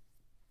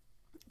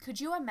 Could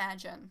you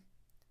imagine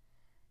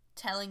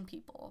telling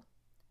people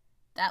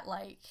that,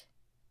 like,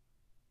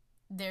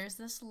 there's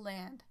this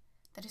land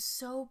that is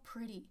so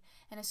pretty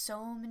and has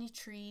so many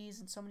trees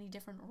and so many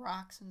different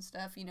rocks and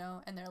stuff,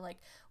 and they're like,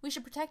 we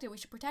should protect it,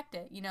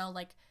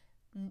 like,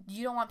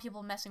 you don't want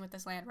people messing with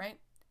this land, right?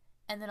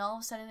 And then all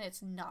of a sudden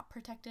it's not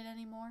protected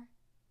anymore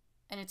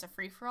and it's a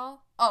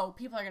free-for-all? Oh,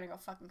 people are gonna go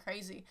fucking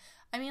crazy.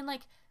 I mean,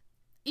 like,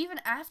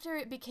 even after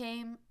it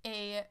became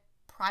a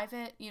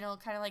private,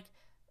 kind of like,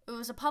 it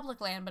was a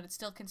public land, but it's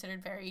still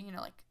considered very,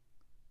 like,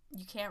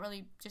 you can't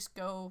really just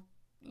go,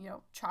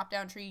 chop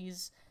down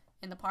trees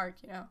in the park,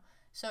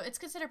 So it's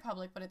considered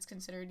public, but it's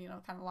considered,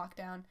 kind of locked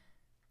down.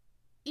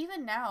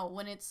 Even now,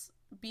 when it's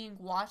being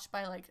watched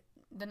by, like,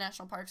 the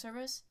National Park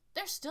Service,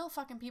 there's still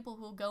fucking people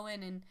who go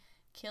in and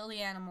kill the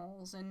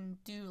animals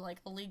and do like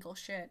illegal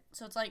shit.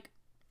 So it's like,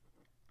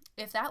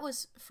 if that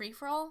was free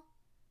for all,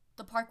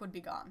 the park would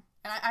be gone.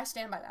 And I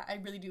stand by that. I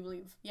really do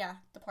believe, yeah,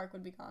 the park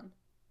would be gone.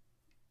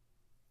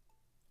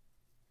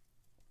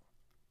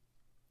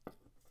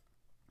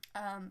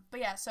 But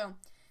yeah, so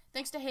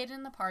thanks to Hayden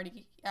and the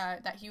party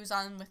that he was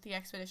on with the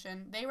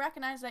expedition, they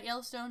recognized that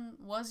Yellowstone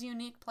was a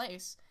unique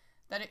place,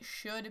 that it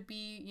should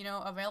be, you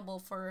know, available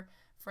for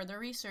further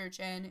research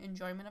and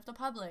enjoyment of the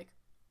public.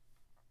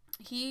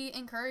 He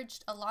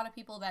encouraged a lot of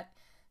people that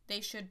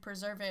they should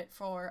preserve it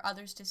for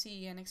others to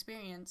see and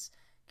experience,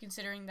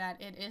 considering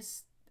that it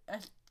is a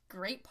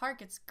great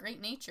park, it's great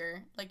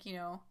nature. Like, you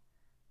know,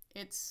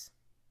 it's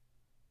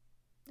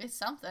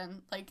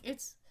something. Like,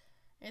 it's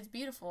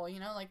beautiful, you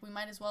know, like, we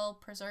might as well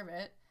preserve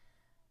it.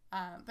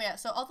 But yeah,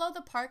 so although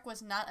the park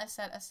was not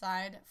set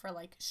aside for,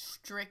 like,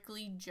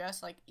 strictly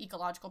just, like,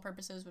 ecological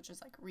purposes, which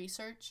is, like,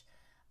 research,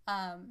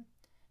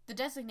 the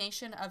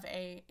designation of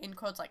a, in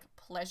quotes, like,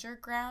 pleasure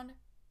ground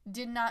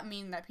did not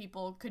mean that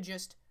people could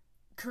just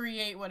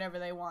create whatever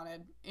they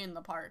wanted in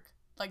the park.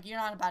 Like, you're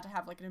not about to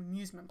have, like, an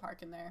amusement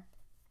park in there.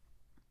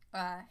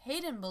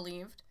 Hayden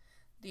believed,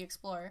 the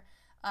explorer,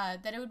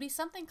 that it would be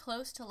something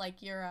close to,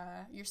 like,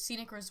 your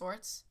scenic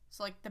resorts.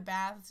 So, like, the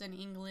baths in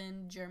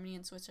England, Germany,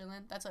 and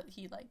Switzerland. That's what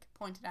he, like,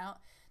 pointed out.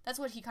 That's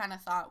what he kind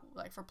of thought,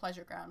 like, for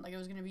pleasure ground. Like, it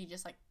was going to be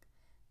just, like,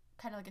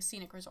 kind of like a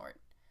scenic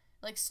resort.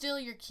 Like, still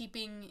you're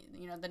keeping,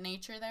 you know, the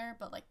nature there,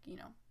 but, like, you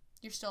know,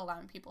 you're still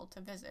allowing people to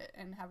visit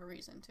and have a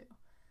reason to.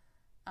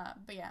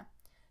 But yeah.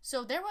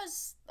 So there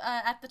was,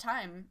 at the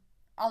time,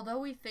 although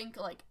we think,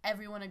 like,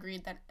 everyone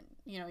agreed that,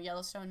 you know,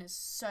 Yellowstone is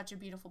such a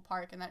beautiful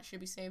park and that it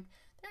should be saved,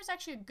 there's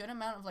actually a good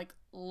amount of, like,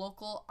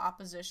 local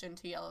opposition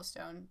to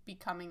Yellowstone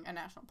becoming a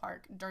national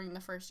park during the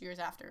first years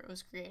after it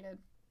was created.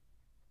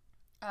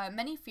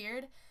 Many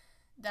feared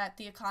that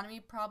the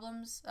economy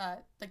problems,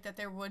 like, that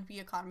there would be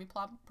economy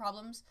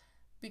problems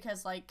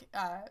because, like,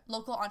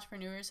 local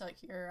entrepreneurs,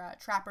 like your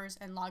trappers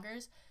and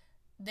loggers,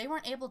 they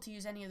weren't able to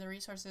use any of the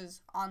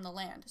resources on the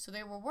land. So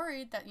they were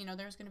worried that, you know,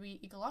 there was going to be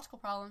ecological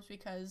problems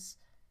because,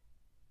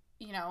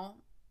 you know,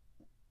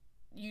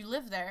 you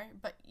live there,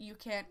 but you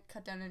can't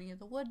cut down any of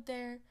the wood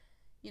there.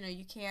 You know,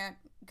 you can't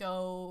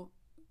go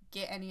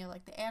get any of,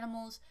 like, the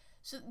animals.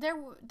 So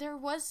there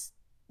was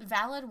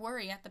valid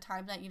worry at the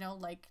time that, you know,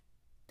 like,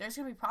 there's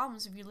going to be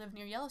problems if you live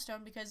near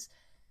Yellowstone because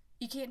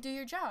you can't do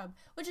your job,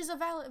 which is a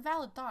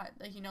valid thought.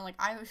 Like, you know, like,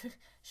 I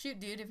shoot,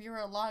 dude, if you were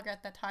a logger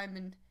at that time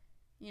and,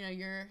 you know,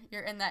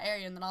 you're in that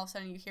area and then all of a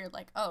sudden you hear,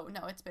 like, oh,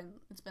 no, it's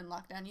been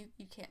locked down, you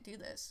can't do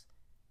this.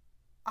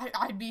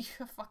 I'd be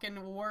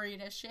fucking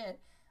worried as shit.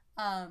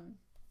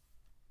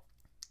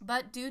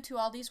 But due to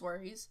all these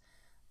worries,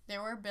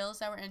 there were bills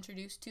that were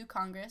introduced to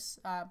Congress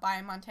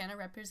by Montana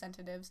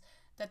representatives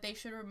that they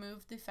should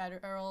remove the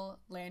federal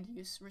land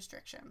use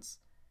restrictions.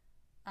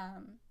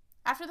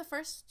 After the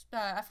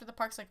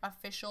park's, like,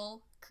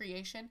 official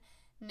creation,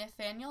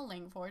 Nathaniel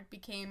Langford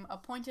became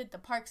appointed the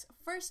park's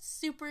first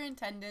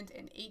superintendent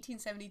in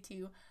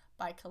 1872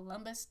 by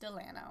Columbus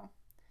Delano.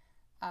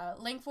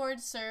 Langford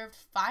served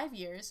 5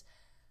 years,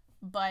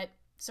 but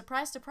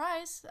surprise,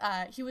 surprise,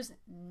 he was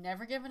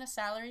never given a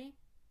salary,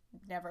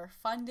 never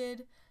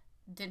funded,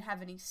 didn't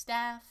have any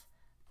staff,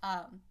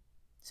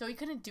 so he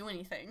couldn't do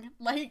anything.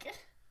 Like,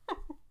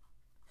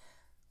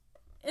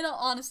 in all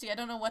honesty, I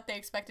don't know what they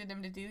expected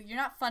him to do. You're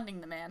not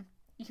funding the man.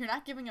 You're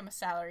not giving him a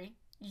salary.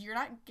 You're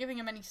not giving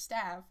him any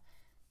staff.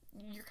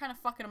 You're kind of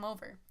fucking him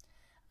over.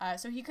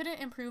 So he couldn't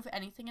improve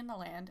anything in the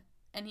land,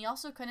 and he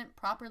also couldn't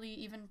properly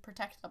even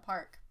protect the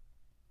park.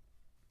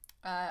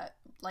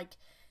 Like,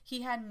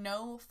 he had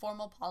no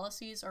formal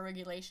policies or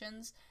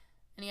regulations,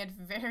 and he had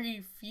very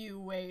few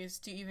ways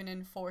to even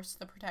enforce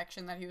the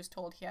protection that he was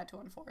told he had to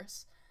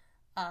enforce.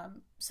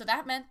 So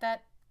that meant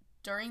that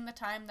during the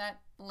time that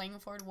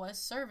Langford was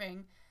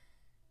serving,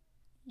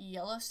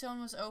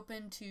 Yellowstone was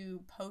open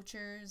to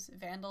poachers,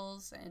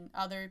 vandals, and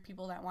other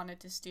people that wanted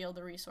to steal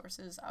the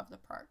resources of the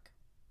park.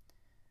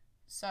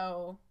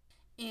 So,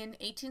 in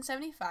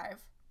 1875,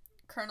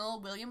 Colonel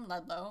William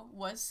Ludlow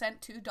was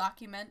sent to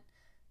document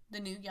the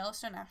new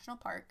Yellowstone National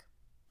Park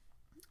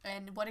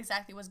and what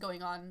exactly was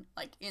going on,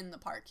 like, in the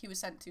park. He was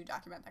sent to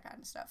document that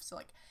kind of stuff. So,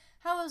 like,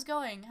 how is it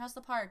going? How's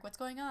the park? What's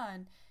going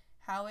on?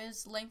 How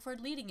is Langford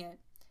leading it?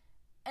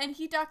 And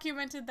he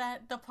documented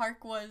that the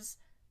park was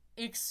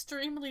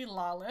extremely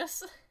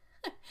lawless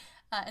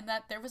and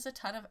that there was a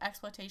ton of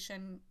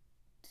exploitation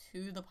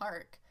to the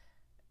park.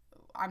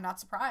 I'm not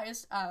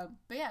surprised, but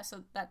yeah,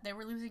 so that they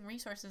were losing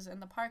resources in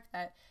the park,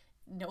 that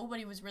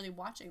nobody was really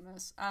watching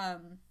this.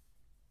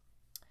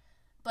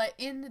 But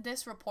in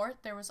this report,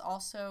 there was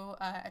also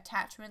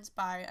attachments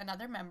by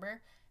another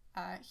member.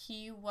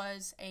 He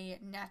was a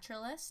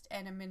naturalist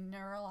and a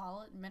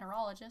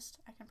mineralogist,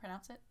 I can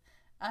pronounce it,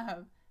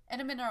 and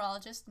a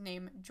mineralogist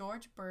named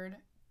George Bird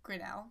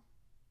Grinnell.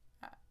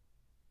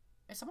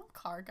 Is someone's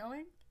car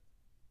going?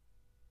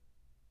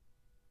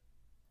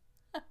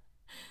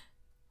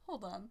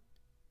 Hold on.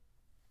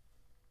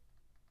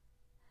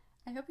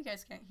 I hope you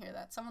guys can't hear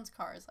that. Someone's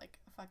car is, like,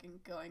 fucking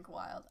going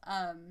wild.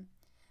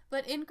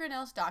 But in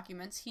Grinnell's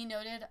documents, he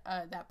noted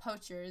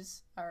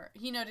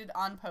he noted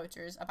on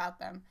poachers about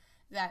them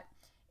that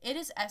it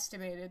is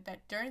estimated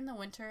that during the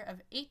winter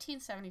of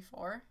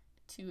 1874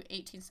 to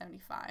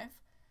 1875,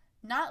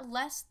 not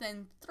less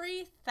than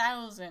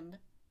 3,000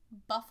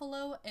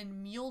 buffalo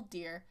and mule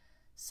deer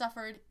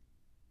suffered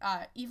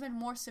even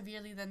more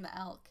severely than the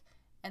elk,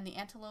 and the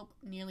antelope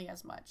nearly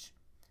as much.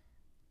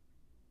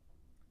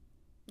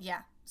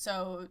 Yeah,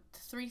 so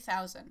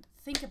 3,000.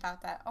 Think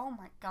about that. Oh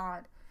my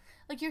god.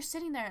 Like, you're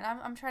sitting there, and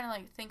I'm trying to,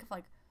 like, think of,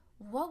 like,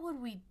 what would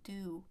we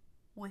do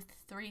with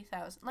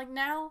 3,000? Like,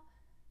 now,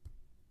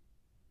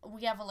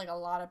 we have, like, a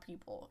lot of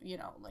people, you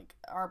know, like,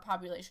 our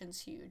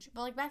population's huge.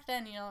 But, like, back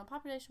then, you know, the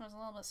population was a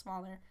little bit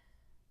smaller.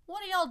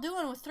 What are y'all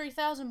doing with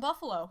 3,000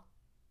 buffalo?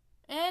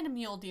 And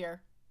mule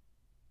deer?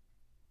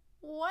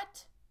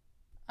 What?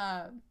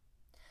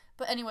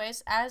 But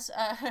anyways, as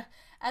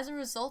a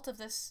result of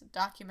this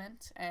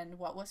document and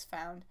what was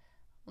found,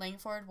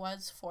 Langford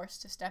was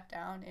forced to step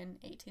down in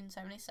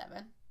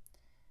 1877.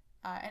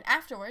 And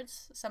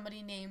afterwards,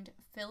 somebody named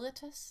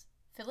Philetus,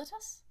 I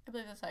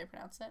believe that's how you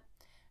pronounce it,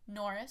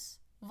 Norris,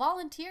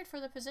 volunteered for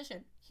the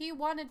position. He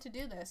wanted to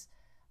do this.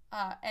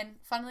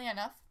 And funnily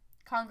enough,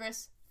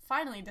 Congress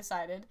finally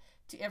decided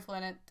to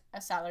implement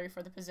a salary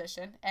for the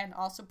position and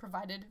also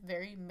provided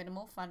very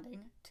minimal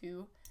funding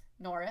to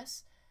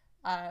Norris.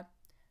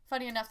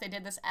 Funny enough, they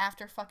did this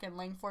after fucking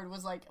Langford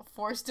was, like,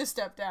 forced to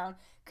step down.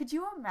 Could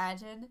you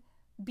imagine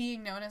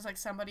being known as, like,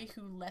 somebody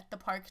who let the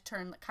park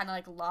turn kind of,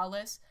 like,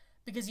 lawless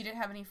because you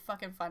didn't have any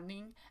fucking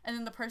funding, and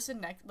then the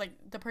person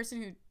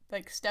who,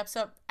 like, steps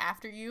up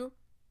after you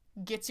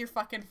gets your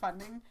fucking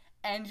funding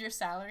and your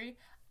salary?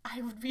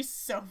 I would be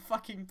so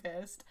fucking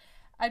pissed.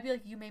 I'd be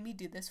like, you made me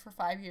do this for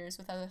 5 years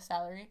without a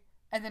salary,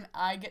 and then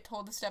I get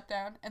told to step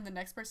down, and the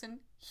next person,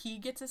 he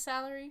gets a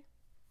salary?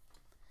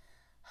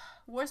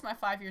 Where's my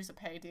 5 years of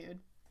pay, dude?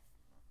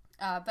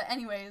 But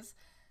anyways,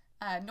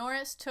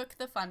 Norris took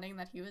the funding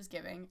that he was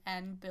giving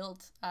and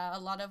built a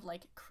lot of,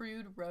 like,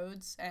 crude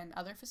roads and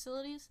other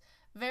facilities.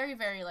 Very,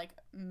 very, like,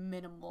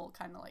 minimal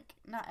kind of, like,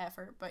 not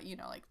effort, but, you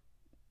know, like,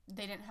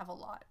 they didn't have a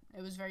lot.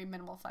 It was very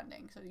minimal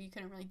funding, so you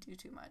couldn't really do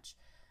too much.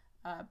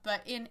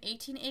 But in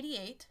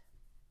 1888,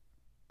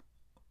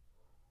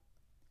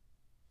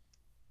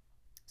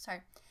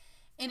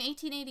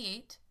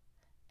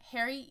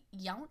 Harry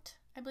Yount,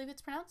 I believe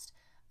it's pronounced,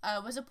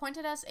 was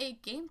appointed as a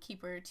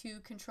gamekeeper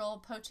to control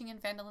poaching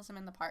and vandalism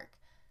in the park.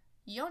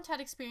 Yount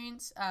had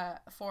experience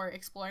for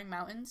exploring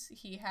mountains.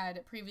 He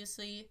had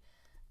previously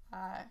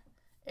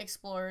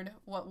explored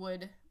what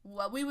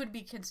we would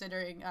be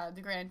considering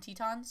the Grand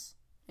Tetons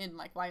in,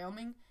 like,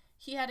 Wyoming.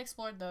 He had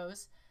explored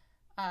those.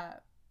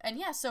 And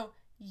yeah, so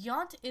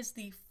Yount is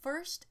the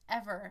first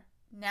ever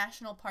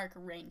national park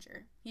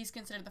ranger. He's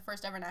considered the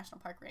first ever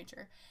national park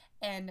ranger.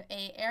 And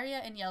a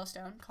area in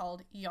Yellowstone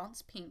called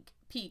Yount's Peak,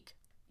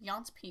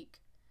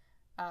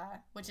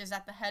 which is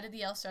at the head of the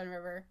Yellowstone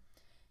River,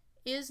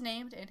 is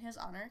named in his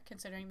honor,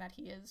 considering that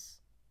he is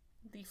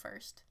the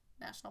first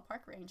national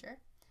park ranger.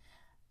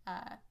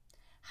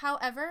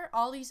 However,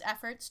 all these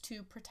efforts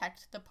to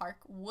protect the park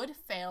would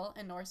fail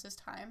in Norris's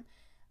time,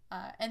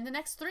 and the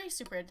next 3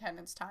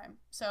 superintendents' time.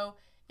 So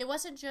it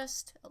wasn't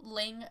just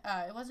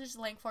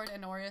Langford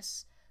and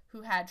Norris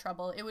who had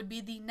trouble. It would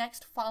be the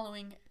next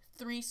following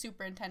 3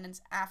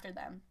 superintendents after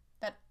them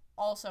that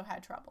also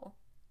had trouble.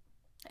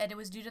 And it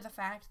was due to the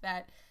fact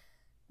that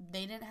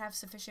they didn't have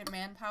sufficient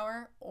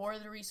manpower or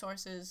the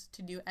resources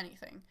to do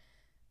anything.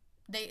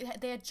 They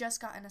had just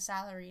gotten a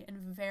salary and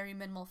very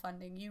minimal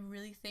funding. You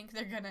really think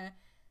they're gonna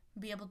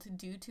be able to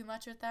do too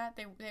much with that?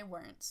 They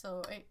weren't.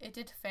 So it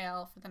did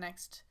fail for the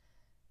next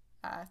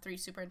 3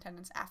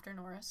 superintendents after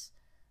Norris.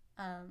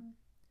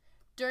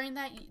 During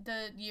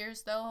the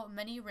years, though,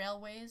 many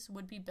railways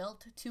would be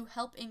built to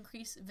help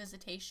increase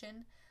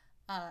visitation,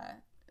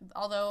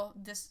 although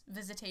this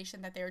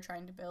visitation that they were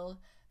trying to build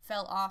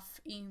fell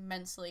off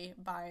immensely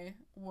by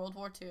World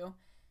War II.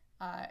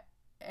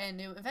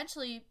 And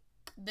eventually,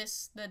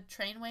 the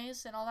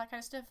trainways and all that kind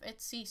of stuff, it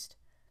ceased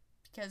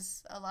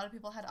because a lot of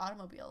people had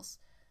automobiles.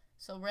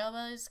 So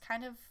railways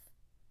kind of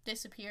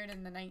disappeared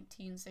in the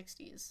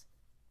 1960s.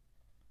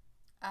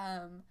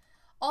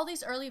 All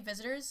these early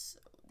visitors,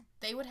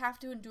 they would have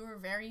to endure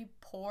very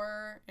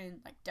poor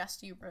and, like,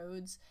 dusty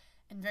roads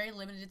and very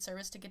limited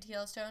service to get to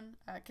Yellowstone,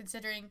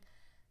 considering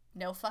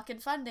no fucking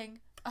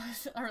funding,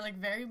 or, like,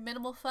 very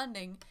minimal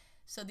funding.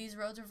 So these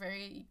roads were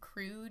very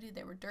crude.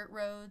 They were dirt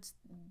roads,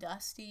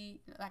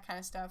 dusty, that kind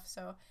of stuff.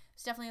 So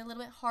it's definitely a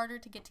little bit harder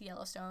to get to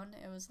Yellowstone.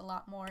 It was a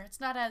lot more, it's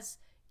not as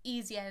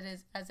easy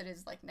as it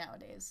is like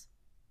nowadays.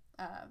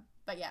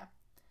 But yeah.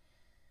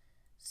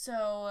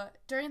 So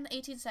during the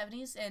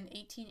 1870s and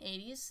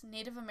 1880s,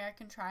 Native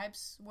American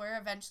tribes were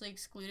eventually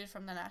excluded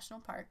from the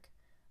national park.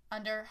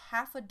 Under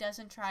half a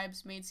dozen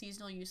tribes made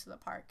seasonal use of the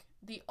park.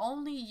 The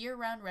only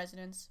year-round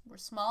residents were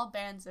small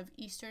bands of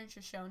Eastern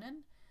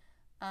Shoshonen.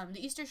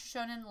 The Eastern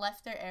Shoshonen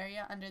left their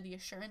area under the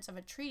assurance of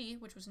a treaty,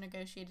 which was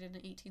negotiated in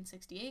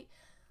 1868,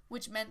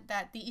 which meant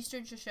that the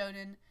Eastern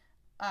Shoshonen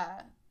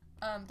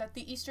that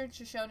the Eastern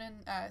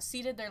Shoshone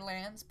ceded their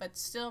lands but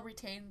still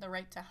retained the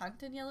right to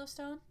hunt in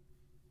Yellowstone.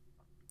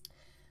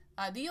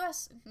 The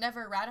U.S.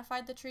 never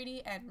ratified the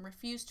treaty and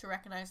refused to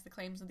recognize the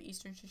claims of the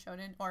Eastern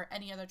Shoshone or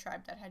any other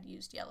tribe that had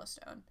used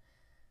Yellowstone.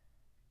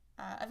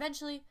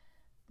 Eventually,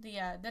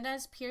 the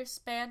Nez Perce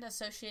band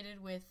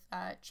associated with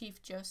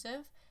Chief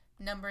Joseph,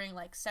 numbering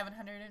like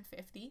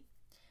 750,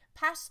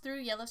 passed through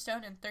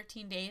Yellowstone in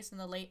 13 days in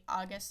the late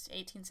August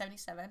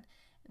 1877.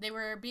 They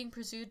were being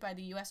pursued by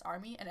the U.S.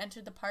 Army and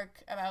entered the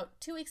park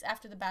about 2 weeks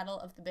after the Battle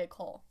of the Big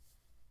Hole.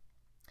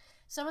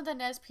 Some of the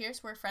Nez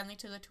Perce were friendly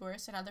to the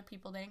tourists and other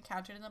people they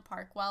encountered in the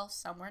park, while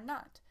some were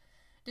not.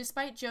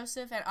 Despite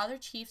Joseph and other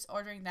chiefs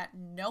ordering that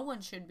no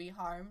one should be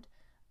harmed,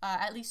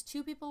 at least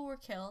 2 people were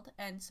killed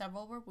and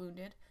several were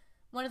wounded.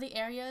 One of the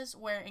areas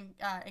where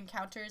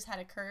encounters had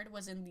occurred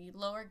was in the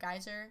Lower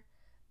Geyser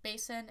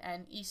Basin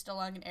and east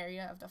along an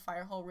area of the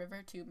Firehole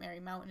River to Mary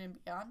Mountain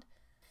and beyond.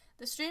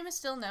 The stream is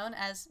still known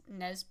as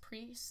Nez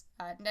Perce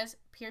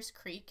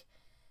Creek,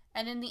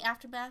 and in the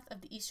aftermath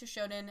of the East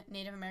Shoshone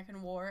Native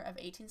American War of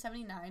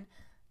 1879,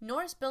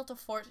 Norris built a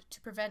fort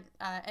to prevent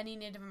any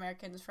Native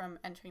Americans from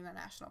entering the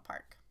national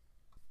park.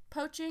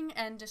 Poaching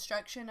and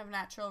destruction of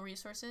natural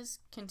resources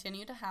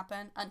continued to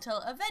happen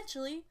until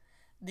eventually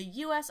the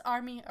U.S.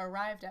 Army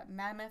arrived at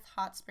Mammoth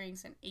Hot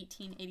Springs in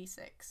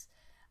 1886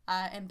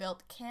 and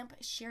built Camp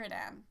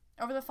Sheridan.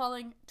 Over the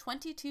following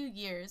 22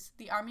 years,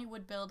 the Army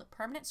would build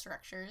permanent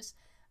structures,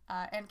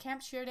 and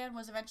Camp Sheridan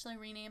was eventually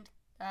renamed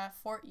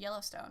Fort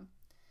Yellowstone.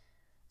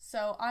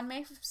 So, on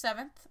May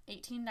 7th,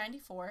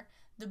 1894,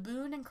 the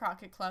Boone and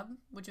Crockett Club,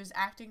 which was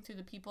acting through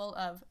the people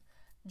of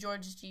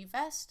George G.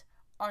 Vest,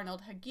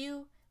 Arnold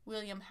Hague,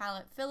 William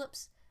Hallett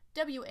Phillips,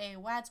 W.A.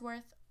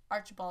 Wadsworth,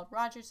 Archibald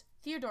Rogers,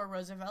 Theodore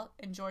Roosevelt,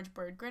 and George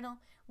Bird Grinnell,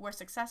 were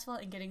successful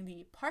in getting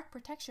the Park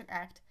Protection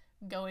Act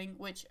going,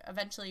 which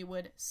eventually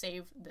would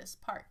save this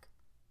park.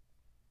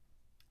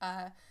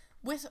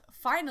 With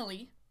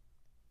finally,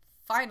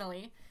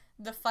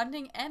 the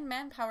funding and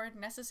manpower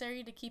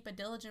necessary to keep a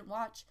diligent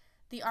watch,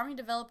 the Army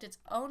developed its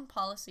own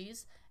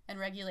policies and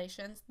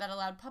regulations that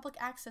allowed public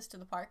access to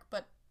the park,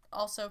 but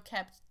also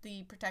kept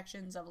the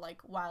protections of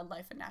like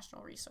wildlife and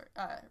natural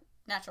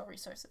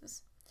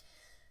resources.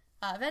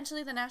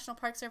 Eventually, the National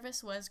Park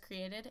Service was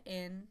created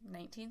in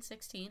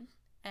 1916,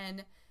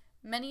 and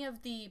many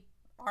of the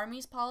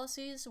Army's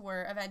policies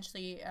were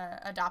eventually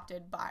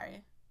adopted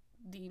by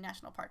the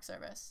National Park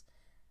Service.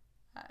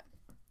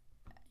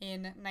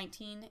 In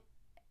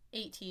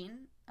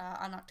 1918,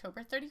 on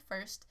October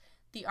 31st,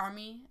 the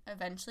Army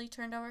eventually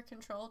turned over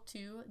control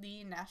to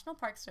the National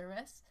Park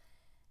Service,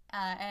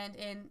 and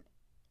in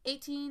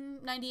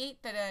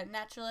 1898, the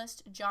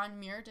naturalist John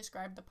Muir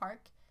described the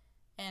park,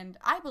 and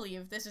I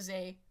believe this is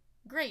a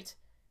great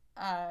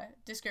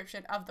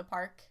description of the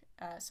park,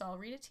 so I'll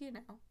read it to you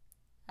now.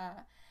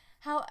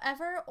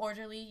 However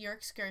orderly your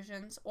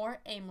excursions or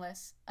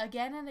aimless,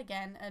 again and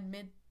again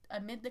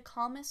amid the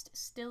calmest,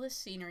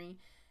 stillest scenery,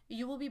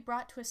 you will be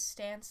brought to a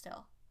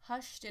standstill,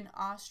 hushed and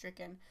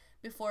awe-stricken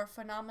before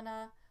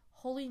phenomena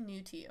wholly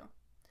new to you.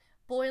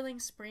 Boiling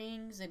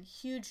springs and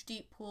huge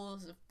deep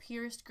pools of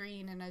purest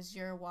green and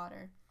azure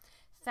water.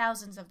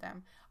 Thousands of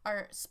them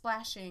are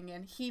splashing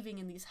and heaving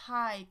in these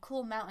high,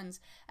 cool mountains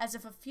as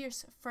if a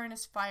fierce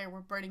furnace fire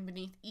were burning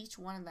beneath each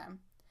one of them.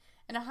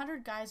 And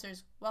 100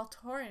 geysers, white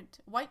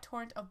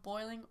torrent of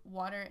boiling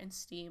water and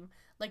steam,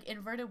 like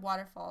inverted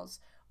waterfalls,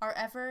 are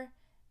ever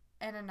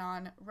and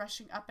anon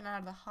rushing up and out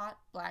of the hot,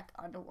 black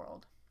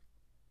underworld.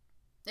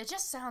 It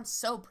just sounds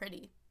so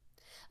pretty.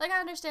 Like,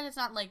 I understand it's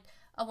not like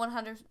a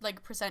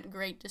 100%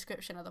 great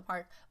description of the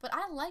park, but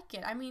I like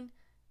it. I mean,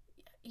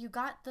 you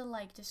got the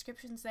like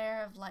descriptions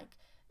there of like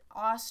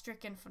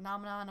awe-stricken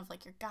phenomenon of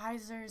like your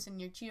geysers and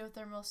your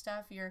geothermal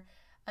stuff, your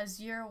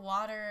azure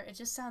water. It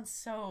just sounds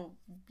so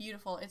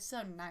beautiful. It's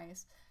so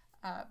nice.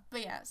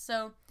 But yeah,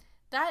 so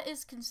that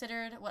is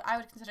considered what I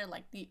would consider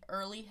like the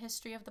early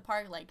history of the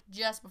park, like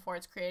just before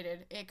it's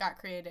created. It got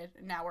created,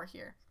 now we're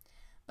here.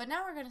 But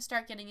now we're going to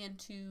start getting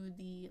into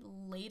the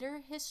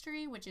later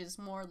history, which is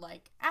more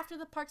like after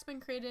the park's been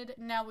created,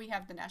 now we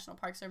have the National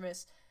Park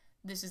Service.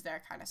 This is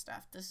their kind of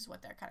stuff. This is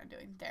what they're kind of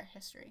doing, their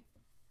history.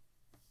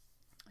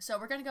 So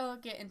we're going to go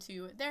get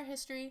into their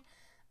history.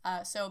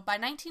 So by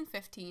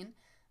 1915,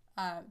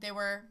 there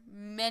were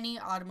many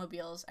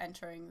automobiles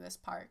entering this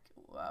park,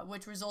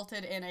 which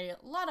resulted in a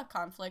lot of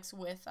conflicts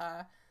with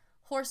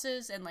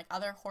horses and like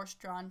other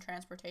horse-drawn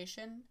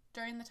transportation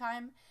during the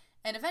time.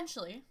 And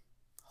eventually,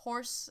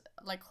 horse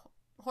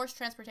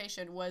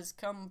transportation was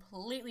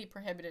completely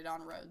prohibited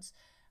on roads,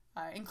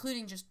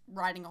 including just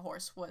riding a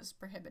horse was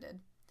prohibited.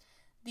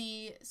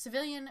 The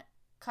Civilian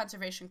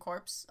Conservation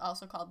Corps,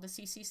 also called the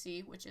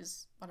CCC, which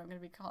is what I'm going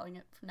to be calling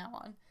it from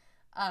now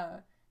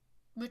on,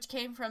 which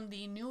came from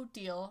the New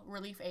Deal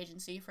Relief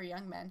Agency for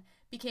Young Men,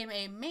 became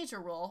a major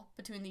role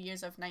between the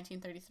years of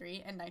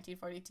 1933 and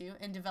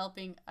 1942 in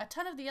developing a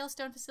ton of the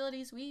Yellowstone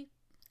facilities we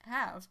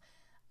have.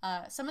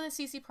 Some of the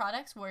CC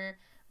products were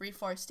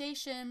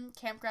reforestation,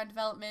 campground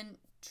development,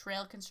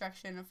 trail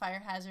construction,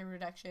 fire hazard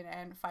reduction,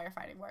 and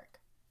firefighting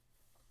work.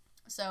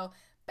 So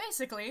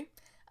Basically,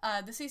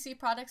 the CC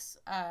products,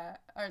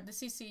 or the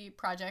CC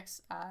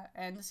projects,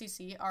 and the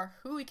CC are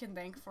who we can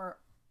thank for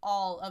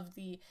all of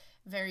the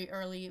very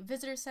early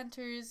visitor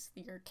centers,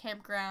 your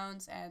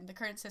campgrounds, and the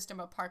current system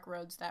of park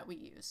roads that we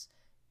use.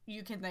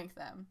 You can thank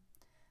them.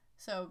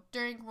 So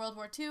during World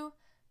War II,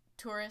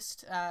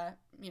 tourist,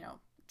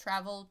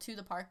 travel to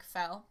the park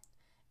fell,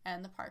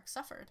 and the park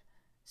suffered.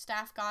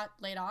 Staff got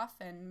laid off,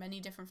 and many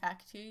different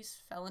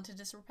faculties fell into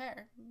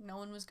disrepair. No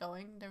one was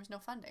going, there was no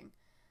funding.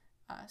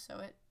 So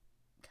it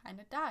kind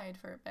of died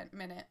for a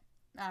minute.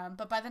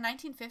 But by the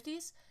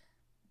 1950s,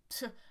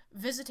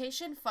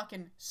 visitation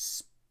fucking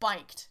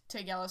spiked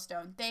to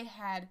Yellowstone. They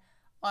had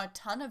a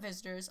ton of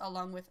visitors,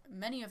 along with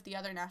many of the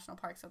other national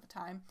parks at the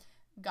time,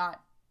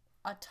 got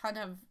a ton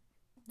of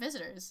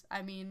visitors.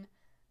 I mean,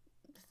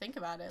 think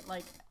about it.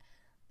 Like,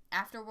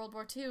 after World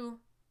War II,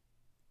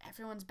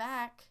 everyone's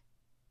back.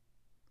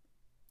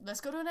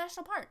 Let's go to a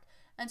national park.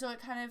 And so they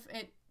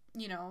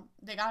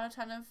got a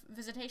ton of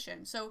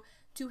visitation. So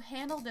to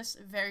handle this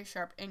very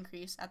sharp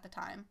increase at the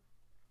time,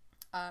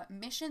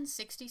 Mission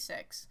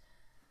 66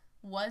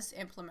 was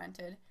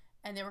implemented,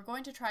 and they were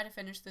going to try to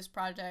finish this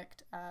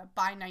project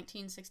by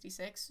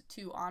 1966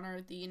 to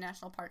honor the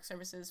National Park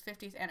Service's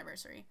 50th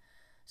anniversary.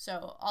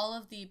 So all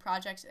of the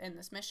projects in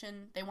this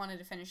mission, they wanted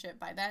to finish it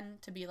by then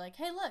to be like,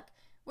 hey, look,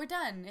 we're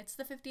done. It's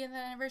the 50th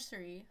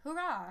anniversary.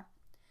 Hurrah!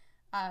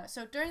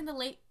 So during the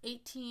late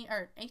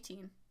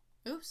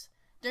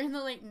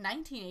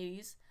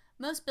 1980s,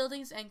 most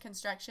buildings and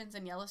constructions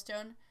in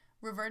Yellowstone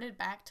reverted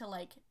back to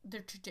like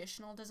their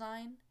traditional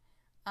design.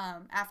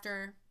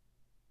 After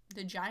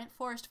the giant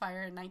forest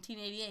fire in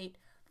 1988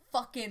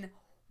 fucking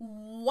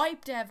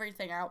wiped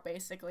everything out,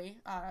 basically.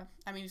 I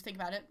mean, just think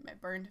about it.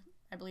 It burned,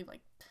 I believe,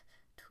 like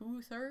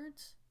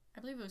 2/3?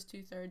 I believe it was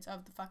 2/3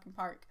 of the fucking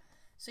park.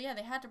 So yeah,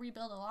 they had to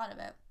rebuild a lot of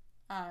it.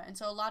 And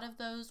so a lot of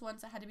those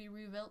ones that had to be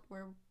rebuilt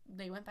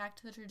they went back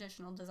to the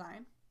traditional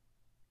design.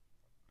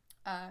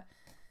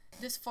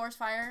 This forest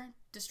fire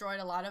destroyed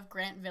a lot of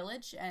Grant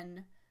Village,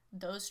 and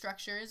those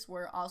structures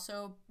were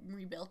also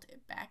rebuilt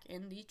back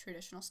in the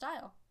traditional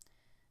style.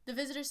 The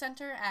visitor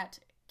center at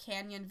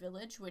Canyon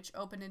Village, which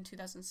opened in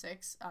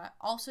 2006,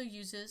 also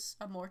uses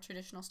a more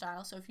traditional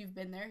style, so if you've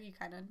been there, you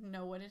kind of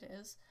know what it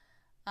is.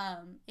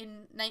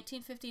 In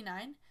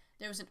 1959,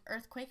 there was an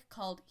earthquake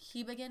called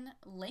Hibagan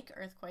Lake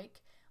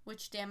Earthquake,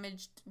 which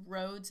damaged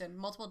roads and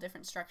multiple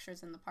different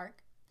structures in the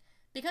park.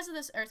 Because of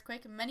this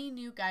earthquake, many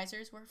new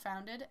geysers were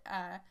founded,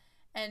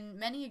 and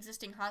many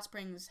existing hot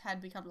springs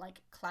had become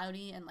like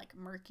cloudy and like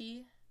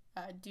murky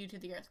due to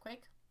the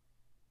earthquake.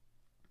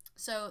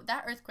 So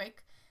that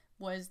earthquake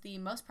was the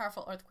most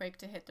powerful earthquake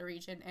to hit the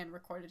region in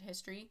recorded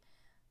history.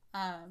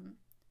 And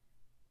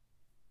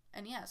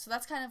yeah, so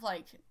that's kind of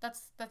like,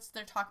 that's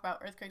their talk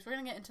about earthquakes. We're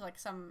going to get into like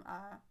some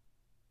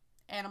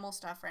animal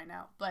stuff right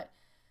now. But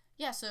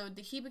yeah, so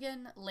the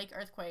Hibagan Lake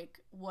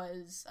earthquake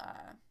was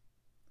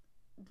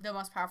the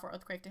most powerful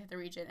earthquake to hit the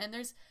region. And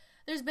there's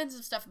been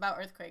some stuff about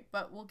earthquake,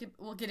 but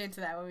we'll get into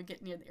that when we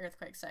get near the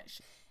earthquake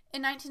section.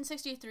 In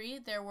 1963,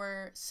 there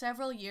were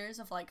several years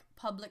of like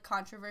public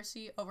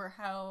controversy over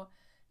how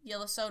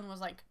Yellowstone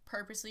was like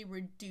purposely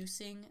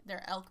reducing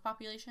their elk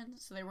population.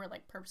 So they were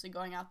like purposely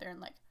going out there and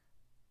like,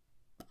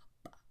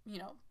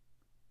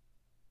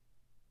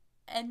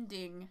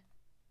 ending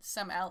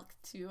some elk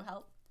to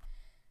help,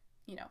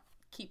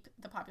 keep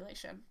the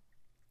population.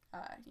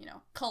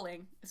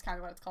 Culling is kind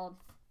of what it's called.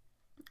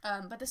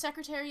 But the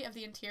Secretary of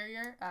the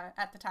Interior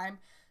at the time,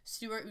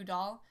 Stuart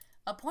Udall,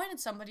 appointed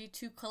somebody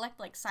to collect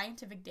like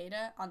scientific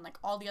data on like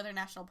all the other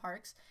national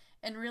parks,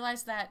 and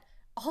realized that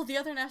all the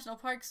other national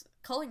parks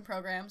culling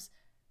programs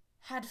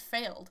had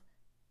failed,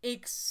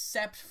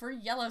 except for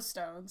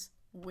Yellowstone's,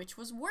 which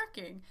was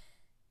working.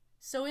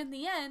 So in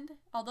the end,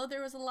 although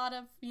there was a lot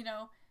of,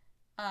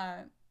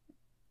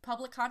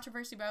 public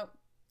controversy about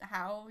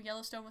how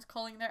Yellowstone was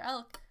culling their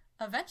elk,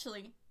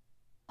 eventually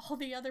all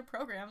the other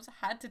programs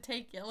had to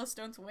take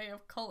Yellowstone's way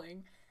of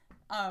culling,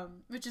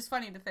 which is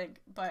funny to think,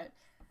 but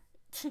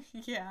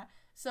yeah.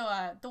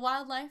 So the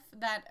wildlife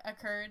that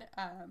occurred,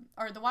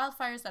 or the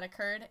wildfires that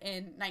occurred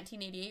in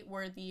 1988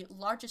 were the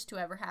largest to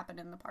ever happen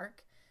in the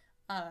park.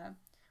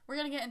 We're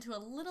going to get into a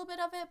little bit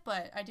of it,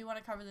 but I do want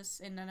to cover this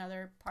in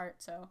another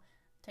part, so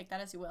take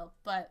that as you will.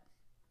 But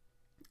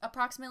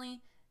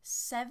approximately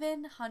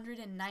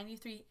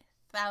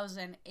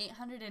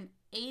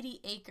 793,880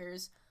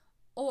 acres,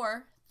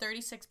 or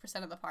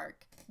 36% of the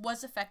park,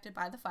 was affected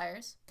by the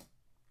fires.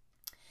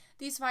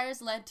 These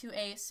fires led to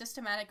a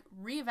systematic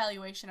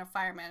reevaluation of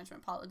fire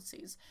management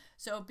policies.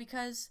 So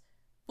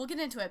we'll get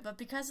into it, but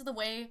because of the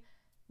way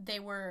they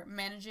were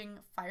managing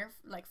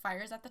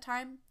fires at the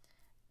time,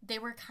 they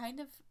were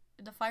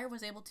the fire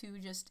was able to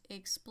just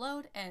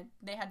explode, and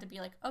they had to be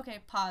like, okay,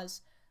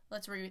 pause,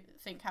 let's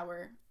rethink how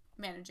we're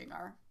managing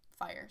our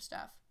fire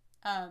stuff.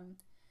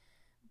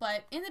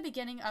 But in the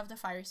beginning of the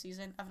fire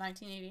season of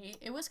 1988,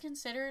 it was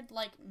considered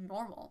like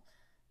normal.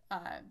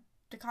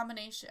 The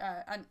combination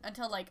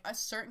until like a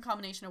certain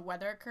combination of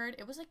weather occurred,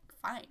 it was like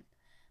fine.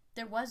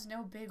 There was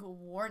no big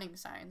warning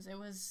signs. It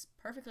was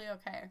perfectly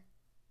okay.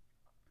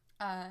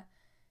 Uh,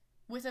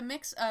 with a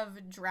mix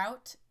of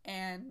drought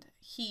and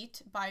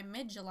heat by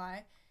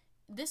mid-July,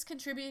 this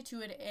contributed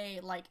to a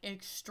like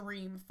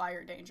extreme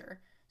fire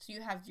danger. So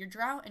you have your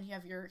drought and you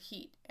have your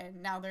heat,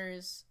 and now there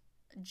is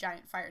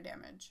giant fire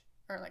damage,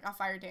 or like a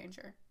fire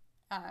danger.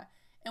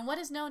 And what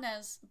is known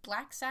as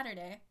Black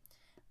Saturday,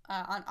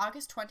 on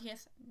August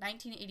 20th,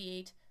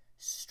 1988,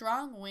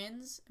 strong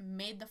winds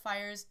made the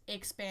fires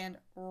expand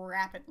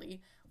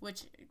rapidly,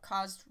 which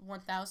caused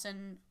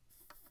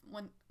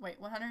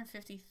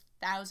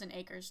 150,000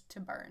 acres to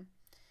burn.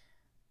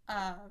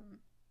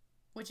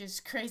 Which is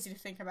crazy to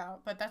think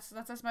about, but that's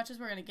as much as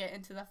we're going to get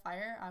into the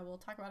fire. I will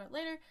talk about it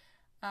later,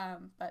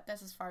 but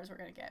that's as far as we're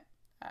going to get.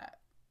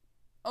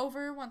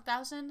 Over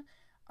 1,000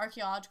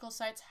 archaeological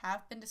sites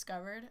have been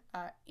discovered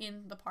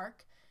in the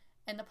park,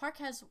 and the park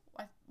has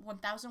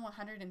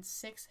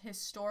 1,106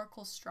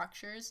 historical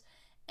structures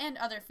and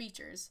other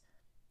features.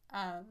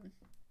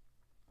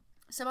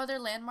 Some other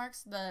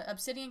landmarks, the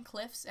Obsidian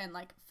Cliffs and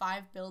like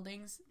 5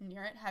 buildings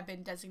near it have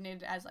been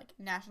designated as like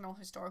National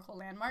Historical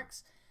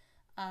Landmarks.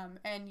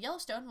 And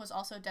Yellowstone was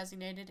also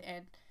designated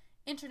an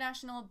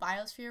International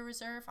Biosphere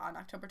Reserve on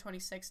October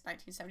 26,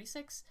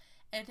 1976,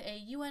 and a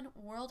UN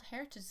World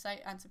Heritage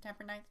Site on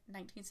September 9,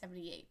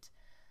 1978.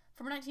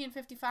 From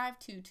 1955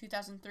 to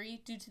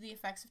 2003, due to the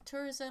effects of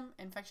tourism,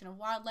 infection of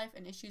wildlife,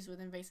 and issues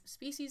with invasive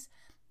species,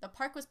 the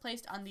park was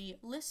placed on the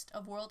list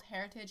of World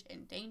Heritage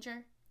in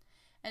Danger.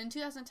 And in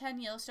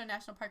 2010, Yellowstone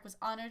National Park was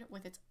honored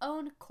with its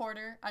own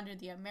quarter under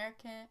the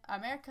America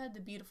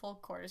the Beautiful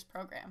Quarters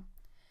program.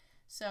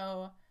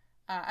 So,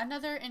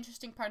 another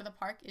interesting part of the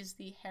park is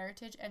the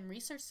Heritage and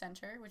Research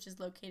Center, which is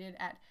located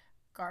at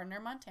Gardner,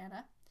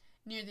 Montana,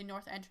 near the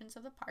north entrance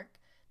of the park.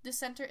 This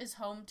center is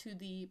home to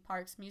the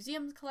park's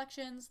museum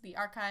collections, the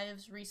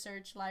archives,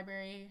 research,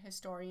 library,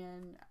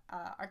 historian,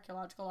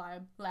 archaeological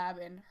lab,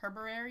 and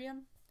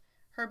herbarium.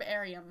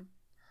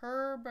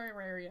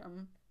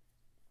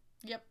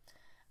 Yep.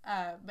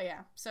 But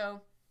yeah,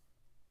 so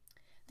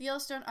the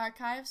Yellowstone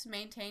Archives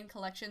maintain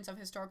collections of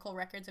historical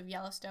records of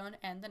Yellowstone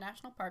and the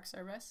National Park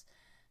Service.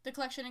 The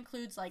collection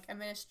includes like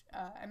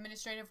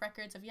administrative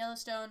records of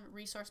Yellowstone,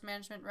 resource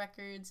management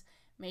records,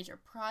 major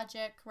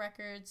project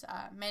records,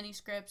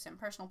 manuscripts, and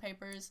personal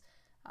papers.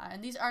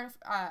 And these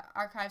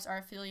archives are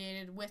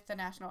affiliated with the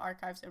National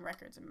Archives and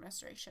Records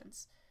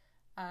Administrations.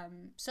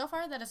 So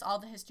far, that is all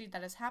the history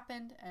that has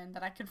happened and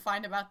that I can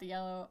find about the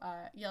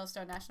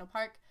Yellowstone National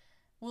Park.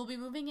 We'll be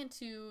moving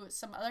into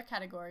some other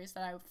categories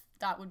that I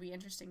thought would be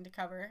interesting to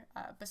cover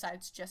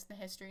besides just the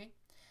history.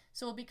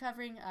 So we'll be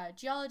covering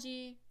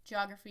geology,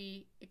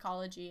 geography,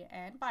 ecology,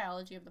 and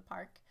biology of the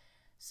park.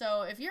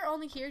 So if you're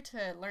only here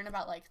to learn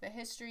about like the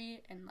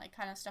history and like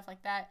kind of stuff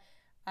like that,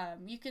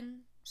 you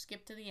can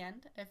skip to the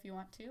end if you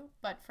want to.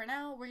 But for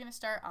now, we're going to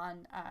start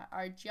on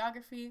our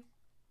geography,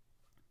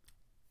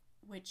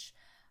 which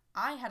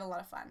I had a lot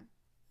of fun.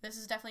 This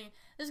is going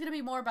to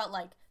be more about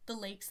like the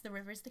lakes, the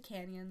rivers, the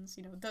canyons,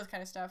 you know, those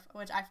kind of stuff,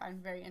 which I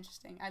find very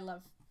interesting. I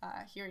love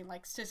hearing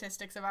like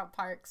statistics about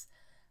parks.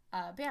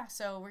 But yeah,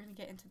 so we're going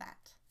to get into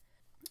that.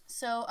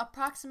 So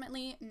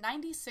approximately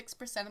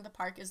 96% of the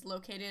park is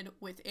located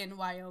within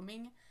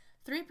Wyoming,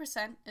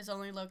 3% is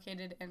only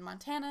located in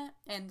Montana,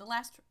 and the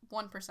last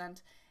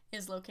 1%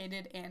 is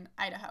located in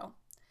Idaho.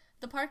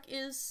 The park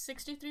is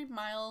 63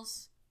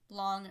 miles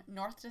long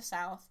north to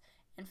south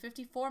and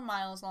 54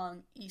 miles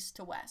long east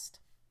to west.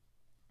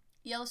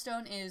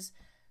 Yellowstone is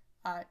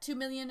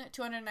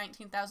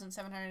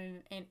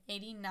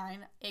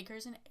 2,219,789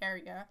 acres in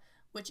area,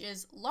 which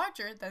is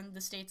larger than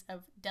the states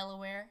of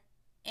Delaware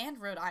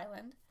and Rhode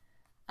Island.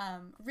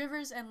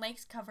 Rivers and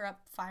lakes cover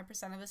up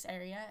 5% of this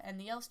area, and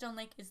the Yellowstone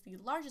Lake is the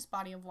largest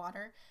body of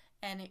water,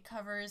 and it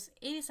covers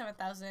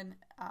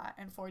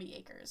 87,040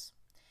 acres.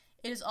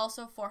 It is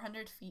also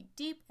 400 feet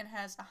deep and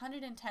has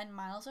 110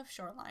 miles of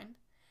shoreline.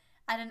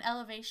 At an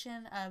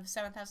elevation of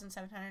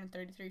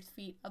 7,733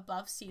 feet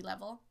above sea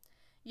level,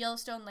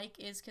 Yellowstone Lake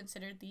is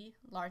considered the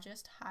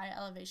largest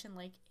high-elevation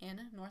lake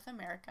in North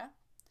America.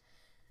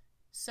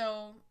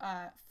 So,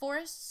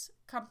 forests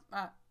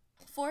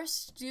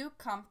do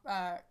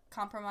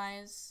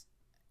comprise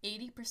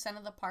 80%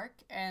 of the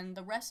park, and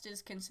the rest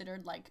is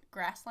considered like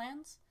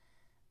grasslands.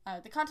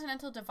 The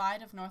continental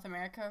divide of North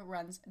America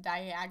runs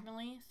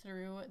diagonally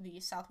through the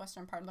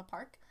southwestern part of the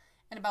park,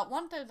 and about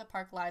 1/3 of the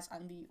park lies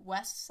on the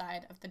west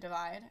side of the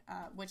divide,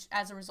 which,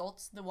 as a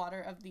result, the water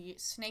of the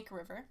Snake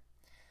River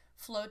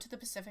flow to the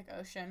Pacific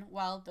Ocean,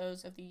 while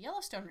those of the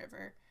Yellowstone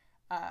River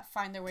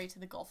find their way to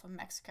the Gulf of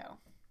Mexico.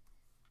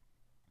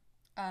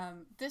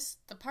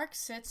 The park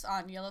sits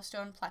on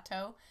Yellowstone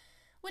Plateau,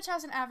 which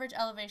has an average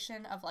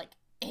elevation of like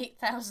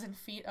 8,000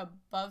 feet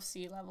above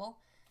sea level.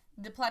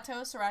 The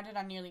plateau is surrounded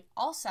on nearly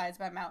all sides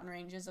by mountain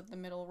ranges of the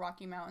Middle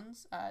Rocky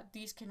Mountains.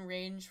 These can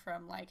range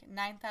from like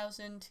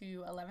 9,000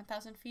 to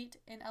 11,000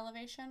 feet in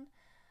elevation.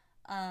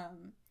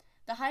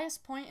 The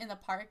highest point in the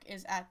park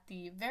is at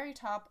the very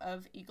top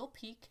of Eagle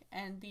Peak,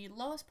 and the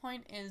lowest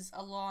point is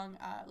along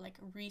like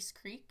Reese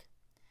Creek.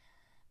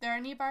 There are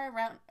nearby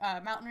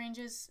mountain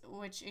ranges,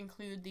 which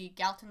include the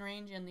Galton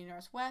Range in the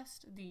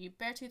northwest, the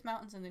Beartooth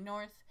Mountains in the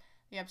north,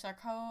 the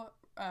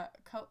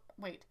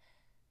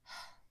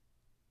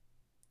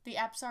the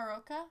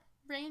Absaroka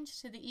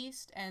Range to the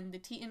east, and the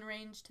Teton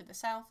Range to the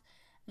south,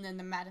 and then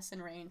the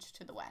Madison Range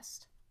to the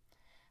west.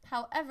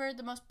 However,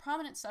 the most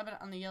prominent summit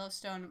on the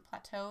Yellowstone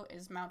Plateau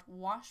is Mount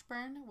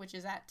Washburn, which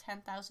is at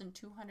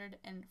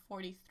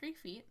 10,243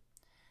 feet.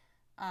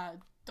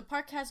 The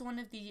park has one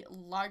of the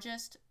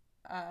largest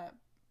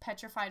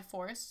petrified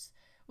forests,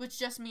 which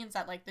just means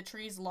that, like, the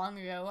trees long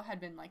ago had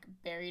been, like,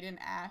 buried in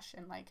ash,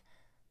 and, like,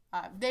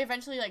 they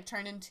eventually, like,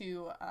 turned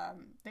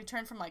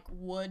from, like,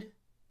 wood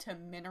to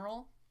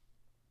mineral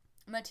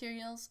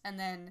materials, and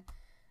then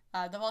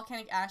the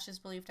volcanic ash is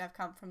believed to have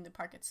come from the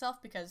park itself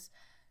because,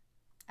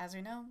 as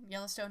we know,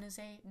 Yellowstone is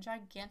a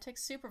gigantic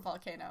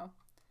supervolcano.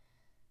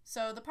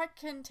 So the park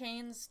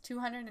contains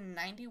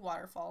 290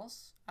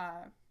 waterfalls,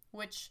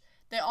 which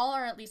they all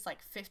are at least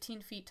like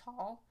 15 feet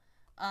tall,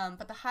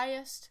 but the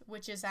highest,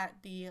 which is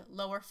at the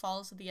lower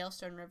falls of the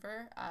Yellowstone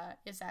River,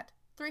 is at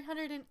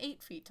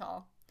 308 feet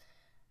tall.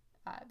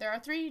 There are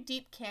 3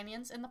 deep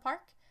canyons in the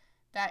park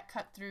that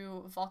cut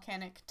through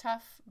volcanic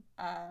tuff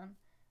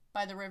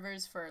by the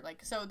rivers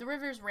so the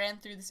rivers ran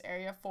through this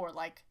area for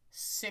like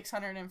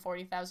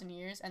 640,000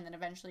 years and then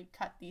eventually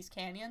cut these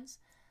canyons.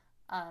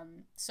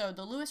 So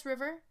the Lewis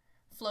River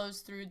flows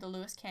through the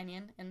Lewis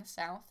Canyon in the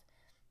south.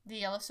 The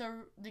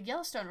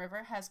Yellowstone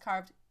River has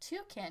carved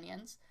 2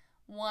 canyons,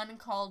 one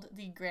called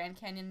the Grand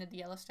Canyon of the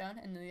Yellowstone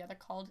and the other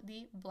called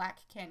the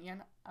Black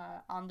Canyon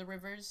on the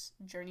river's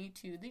journey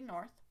to the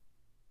north.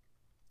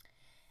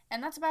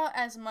 And that's about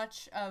as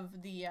much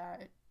of the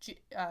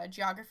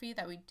geography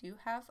that we do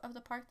have of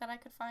the park that I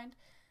could find.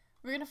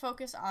 We're going to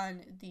focus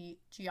on the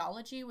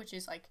geology, which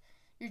is like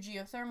your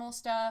geothermal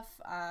stuff,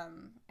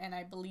 and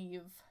I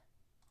believe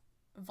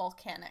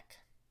volcanic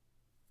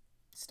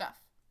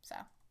stuff.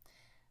 So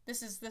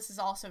this is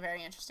also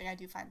very interesting. I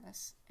do find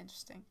this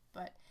interesting.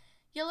 But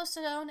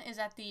Yellowstone is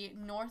at the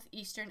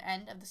northeastern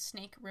end of the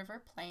Snake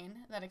River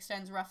Plain that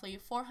extends roughly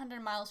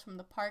 400 miles from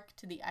the park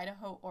to the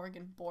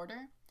Idaho-Oregon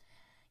border.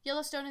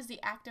 Yellowstone is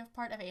the active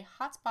part of a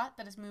hotspot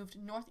that has moved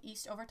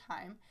northeast over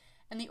time,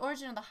 and the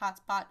origin of the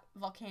hotspot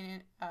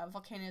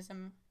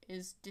volcanism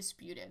is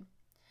disputed.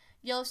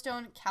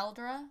 Yellowstone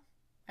caldera,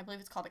 I believe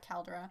it's called a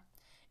caldera,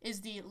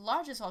 is the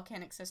largest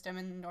volcanic system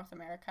in North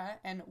America,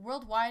 and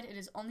worldwide it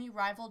is only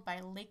rivaled by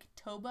Lake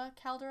Toba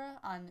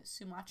caldera on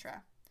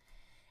Sumatra.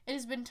 It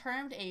has been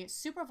termed a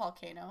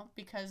supervolcano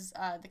because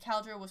the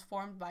caldera was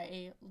formed by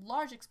a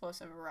large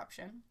explosive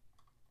eruption.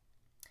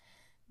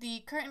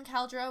 The current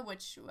caldera,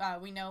 which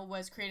we know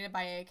was created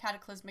by a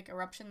cataclysmic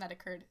eruption that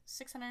occurred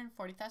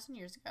 640,000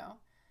 years ago,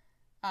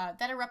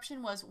 that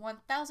eruption was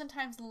 1,000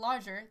 times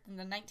larger than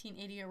the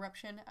 1980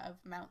 eruption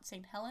of Mount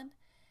St. Helens,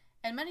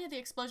 and many of the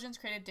explosions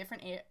created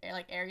different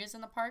areas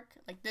in the park.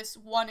 Like this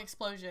one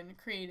explosion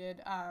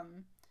created,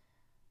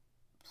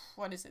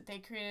 They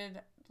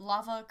created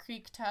Lava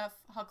Creek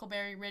Tuff,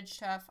 Huckleberry Ridge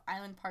Tuff,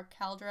 Island Park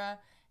Caldera,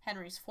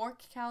 Henry's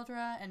Fork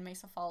Caldera, and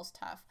Mesa Falls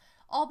Tuff.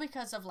 All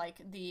because of, like,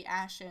 the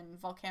ash and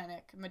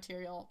volcanic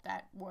material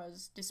that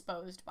was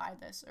disposed by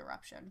this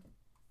eruption.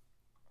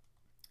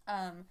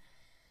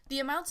 The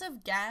amounts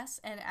of gas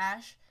and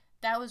ash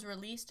that was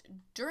released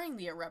during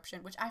the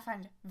eruption, which I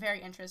find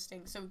very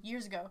interesting. So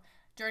years ago,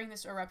 during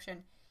this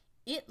eruption,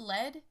 it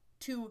led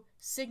to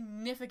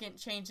significant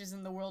changes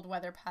in the world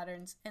weather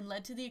patterns and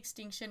led to the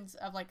extinctions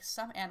of, like,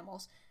 some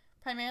animals,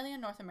 primarily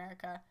in North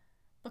America.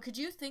 But could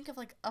you think of,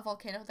 like, a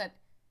volcano that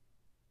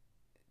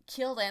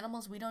killed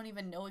animals we don't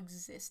even know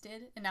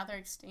existed and now they're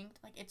extinct?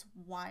 Like, it's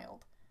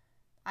wild.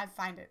 I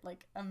find it,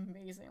 like,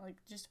 amazing.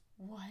 Like, just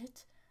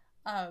what?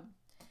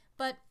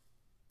 But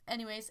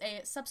anyways,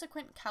 a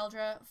subsequent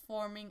caldera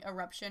forming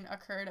eruption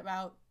occurred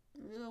about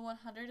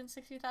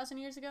 160,000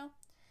 years ago.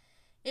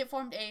 It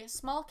formed a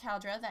small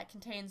caldera that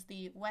contains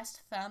the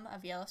west thumb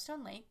of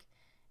Yellowstone Lake,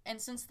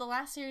 and since the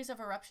last series of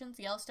eruptions,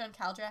 the Yellowstone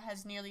caldera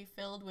has nearly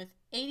filled with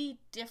 80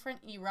 different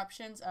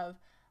eruptions of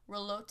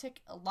rhyolitic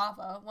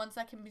lava, ones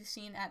that can be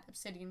seen at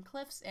Obsidian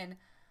Cliffs, and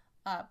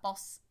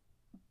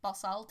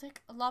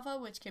basaltic lava,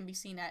 which can be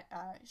seen at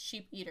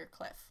Sheep Eater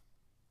Cliff.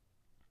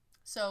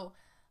 So,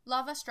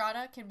 lava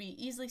strata can be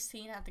easily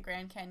seen at the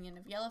Grand Canyon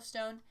of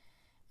Yellowstone,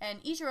 and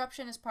each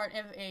eruption is part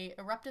of an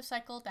eruptive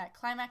cycle that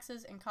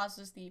climaxes and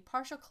causes the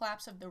partial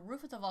collapse of the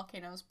roof of the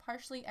volcano's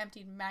partially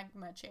emptied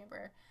magma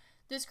chamber.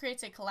 This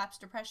creates a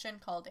collapsed depression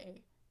called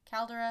a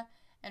caldera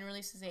and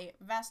releases a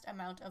vast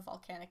amount of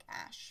volcanic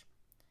ash.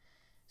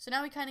 So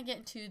now we kind of get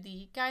into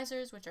the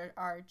geysers, which are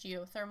our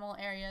geothermal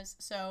areas.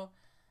 So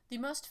the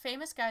most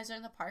famous geyser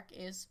in the park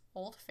is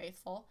Old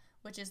Faithful,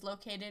 which is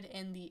located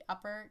in the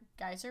upper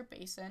geyser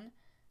basin.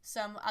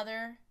 Some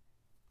other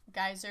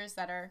geysers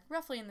that are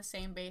roughly in the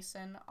same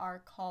basin are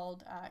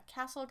called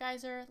Castle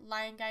Geyser,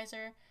 Lion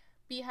Geyser,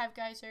 Beehive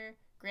Geyser,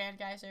 Grand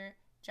Geyser,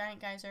 Giant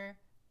Geyser,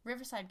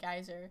 Riverside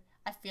Geyser.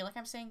 I feel like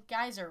I'm saying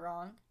geyser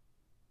wrong.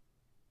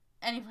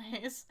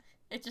 Anyways,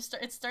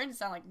 it's starting to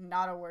sound like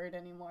not a word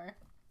anymore.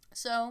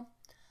 So,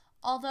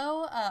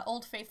 although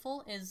Old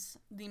Faithful is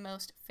the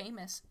most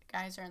famous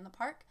geyser in the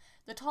park,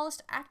 The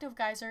tallest active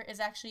geyser is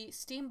actually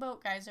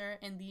Steamboat Geyser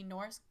in the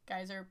North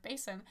Geyser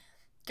Basin.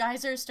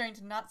 Geyser is starting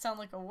to not sound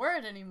like a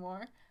word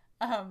anymore.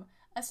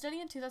 A study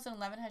in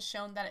 2011 has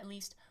shown that at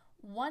least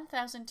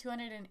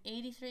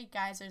 1,283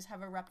 geysers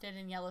have erupted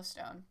in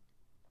Yellowstone.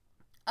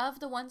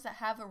 Of the ones that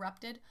have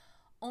erupted,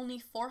 only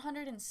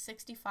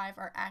 465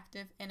 are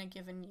active in a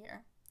given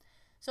year.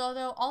 So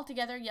although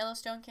altogether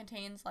Yellowstone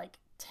contains like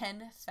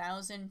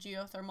 10,000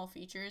 geothermal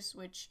features,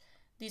 which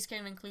these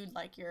can include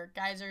like your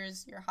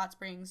geysers, your hot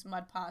springs,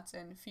 mud pots,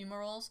 and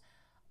fumaroles,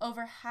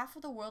 over half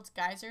of the world's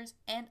geysers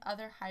and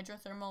other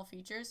hydrothermal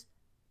features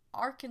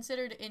are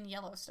considered in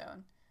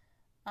Yellowstone.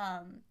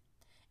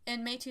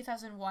 In May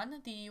 2001,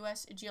 the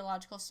U.S.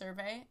 Geological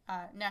Survey,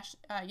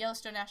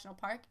 Yellowstone National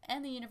Park,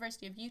 and the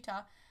University of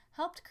Utah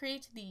helped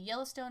create the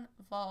Yellowstone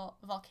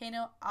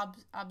Volcano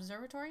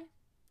Observatory,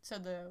 so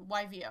the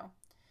YVO.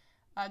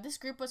 This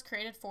group was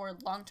created for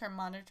long-term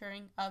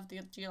monitoring of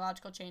the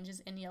geological changes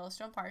in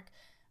Yellowstone Park.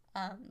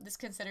 This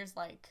considers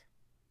like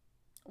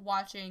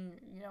watching,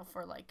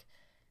 for like,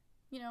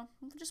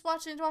 just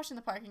watching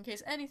the park in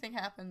case anything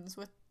happens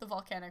with the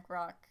volcanic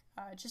rock,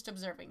 just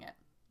observing it.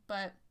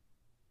 But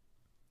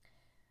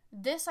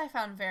this I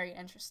found very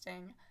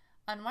interesting.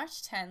 On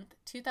March 10th,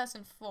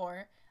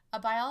 2004, a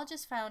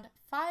biologist found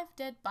 5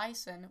 dead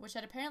bison which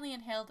had apparently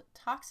inhaled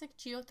toxic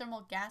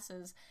geothermal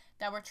gases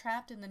that were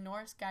trapped in the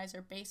North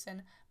Geyser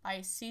Basin by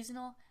a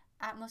seasonal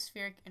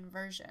atmospheric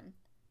inversion.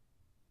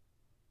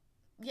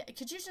 Yeah,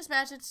 could you just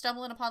imagine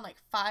stumbling upon like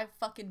 5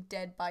 fucking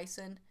dead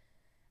bison?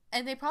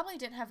 And they probably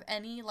didn't have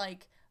any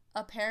like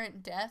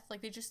apparent death.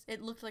 Like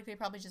it looked like they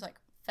probably just like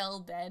fell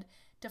dead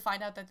to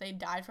find out that they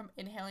died from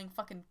inhaling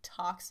fucking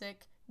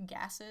toxic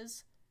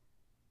gases.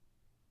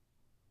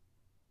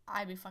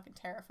 I'd be fucking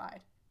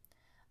terrified.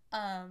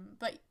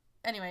 But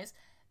anyways,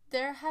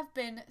 there have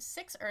been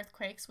 6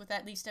 earthquakes with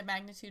at least a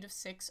magnitude of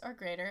 6 or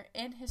greater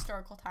in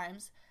historical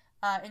times,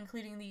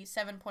 including the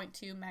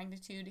 7.2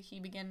 magnitude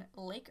Hibigan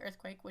Lake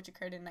earthquake, which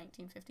occurred in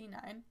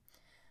 1959.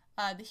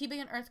 The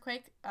Hibigan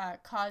earthquake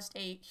caused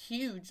a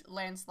huge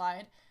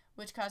landslide,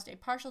 which caused a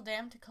partial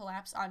dam to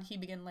collapse on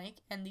Hibigan Lake,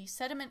 and the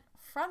sediment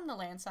from the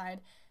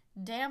landslide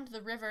dammed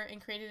the river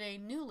and created a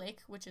new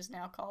lake, which is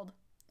now called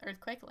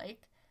Earthquake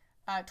Lake.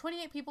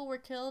 28 people were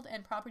killed,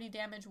 and property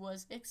damage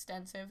was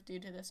extensive due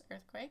to this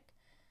earthquake.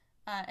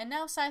 And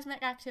now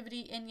seismic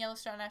activity in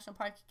Yellowstone National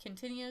Park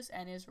continues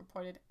and is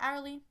reported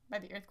hourly by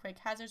the Earthquake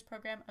Hazards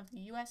Program of the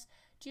U.S.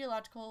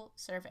 Geological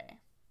Survey.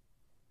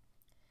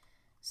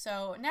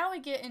 So now we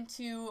get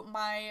into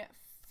my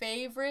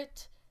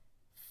favorite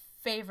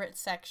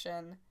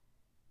section,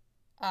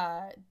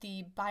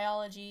 the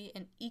biology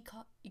and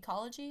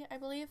ecology, I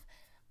believe.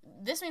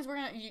 This means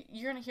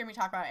you're gonna hear me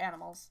talk about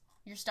animals.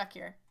 You're stuck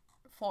here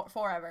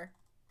forever.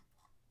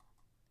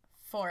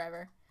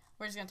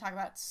 We're just gonna talk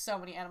about so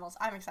many animals.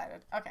 I'm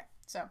excited. Okay,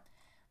 so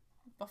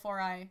before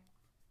I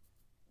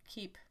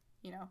keep,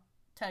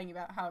 telling you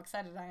about how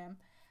excited I am,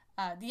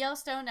 the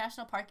Yellowstone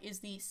National Park is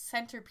the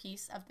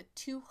centerpiece of the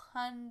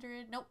 20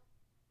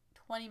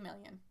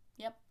 million.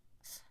 Yep,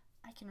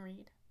 I can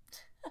read.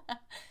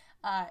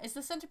 It's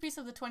the centerpiece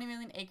of the 20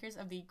 million acres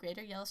of the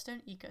Greater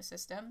Yellowstone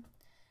ecosystem.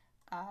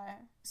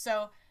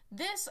 So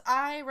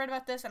I read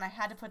about this and I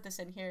had to put this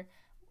in here.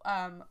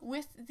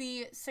 With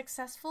the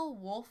successful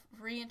wolf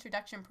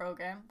reintroduction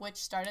program, which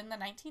started in the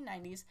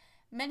 1990s,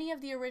 many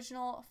of the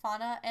original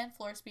fauna and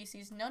flora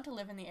species known to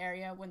live in the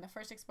area when the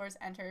first explorers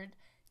entered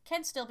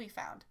can still be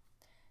found.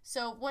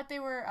 So what they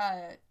were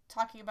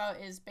talking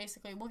about is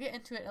basically, we'll get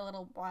into it a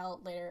little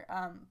while later,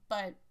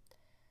 but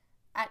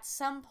at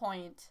some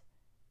point,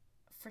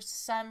 for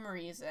some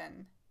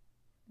reason,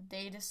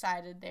 they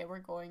decided they were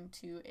going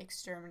to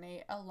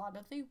exterminate a lot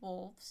of the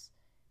wolves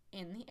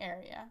in the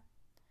area,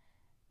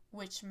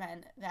 which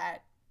meant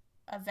that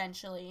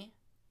eventually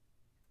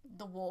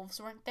the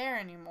wolves weren't there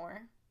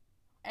anymore.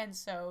 And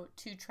so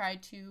to try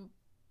to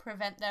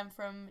prevent them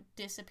from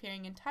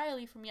disappearing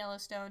entirely from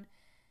Yellowstone,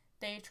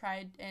 they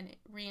tried a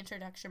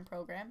reintroduction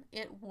program.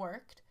 It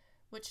worked,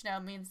 which now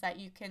means that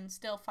you can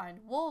still find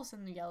wolves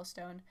in the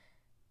Yellowstone,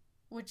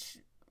 which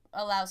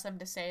allows them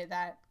to say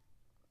that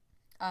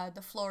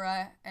the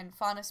flora and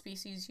fauna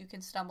species you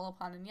can stumble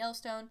upon in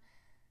Yellowstone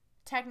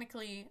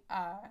technically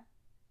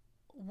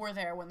were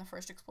there when the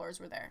first explorers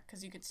were there,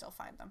 because you could still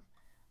find them.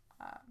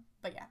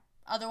 But yeah,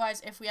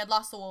 otherwise, if we had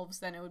lost the wolves,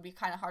 then it would be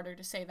kind of harder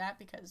to say that,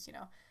 because,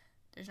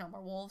 there's no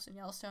more wolves in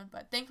Yellowstone.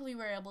 But thankfully,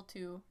 we were able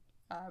to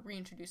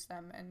reintroduce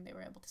them, and they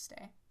were able to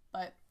stay.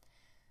 But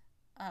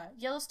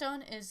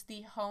Yellowstone is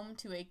the home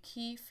to a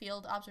key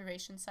field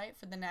observation site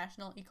for the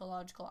National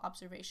Ecological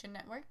Observation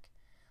Network.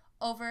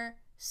 Over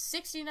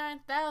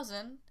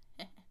 69,000...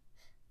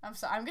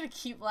 I'm going to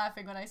keep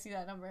laughing when I see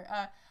that number.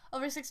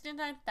 Over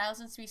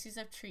 69,000 species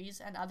of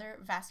trees and other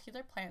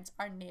vascular plants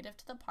are native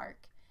to the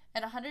park,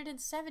 and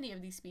 170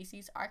 of these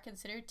species are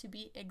considered to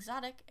be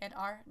exotic and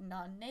are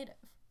non-native.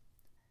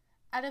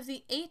 Out of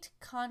the 8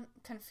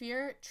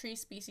 conifer tree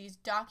species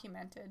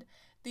documented,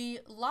 the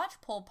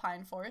lodgepole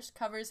pine forest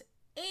covers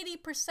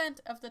 80%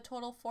 of the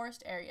total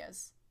forest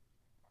areas.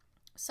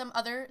 Some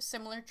other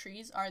similar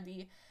trees are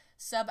the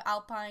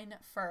subalpine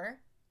fir,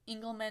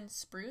 Engelmann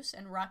spruce,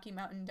 and Rocky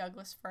Mountain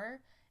Douglas fir,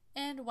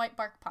 and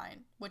whitebark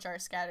pine, which are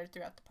scattered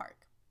throughout the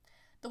park.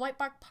 The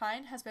whitebark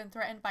pine has been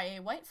threatened by a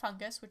white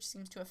fungus, which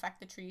seems to affect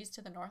the trees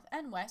to the north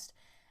and west,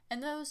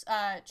 and those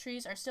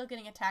trees are still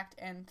getting attacked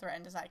and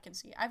threatened, as I can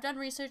see. I've done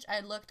research. I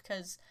looked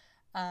because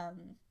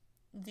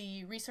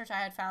the research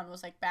I had found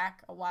was like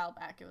back a while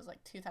back. It was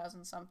like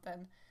 2000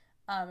 something.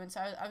 And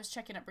so I was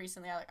checking up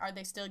recently, like, are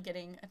they still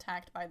getting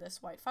attacked by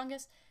this white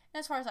fungus? And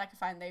as far as I could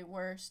find, they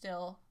were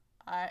still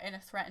in a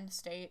threatened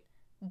state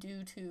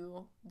due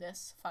to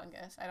this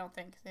fungus. I don't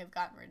think they've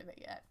gotten rid of it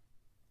yet.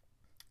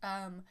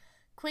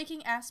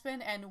 Quaking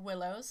aspen and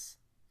willows,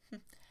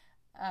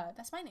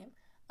 that's my name,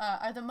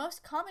 are the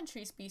most common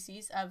tree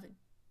species of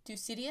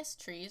deciduous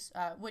trees,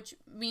 which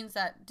means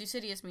that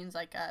deciduous means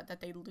like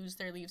that they lose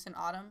their leaves in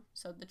autumn.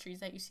 So the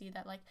trees that you see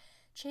that like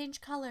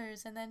change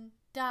colors and then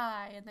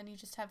die, and then you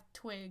just have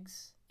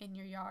twigs in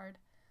your yard.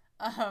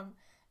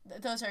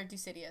 Those are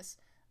deciduous.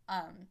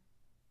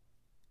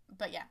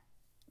 But yeah,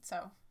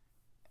 so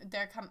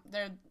they're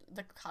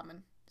the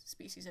common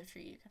species of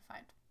tree you can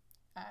find.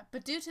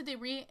 But due to the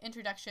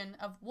reintroduction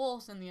of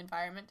wolves in the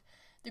environment,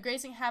 the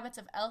grazing habits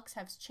of elks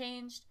have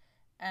changed,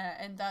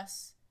 and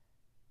thus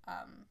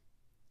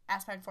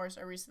aspen forests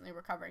are recently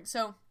recovering.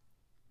 So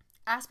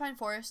aspen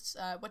forests,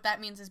 what that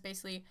means is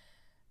basically,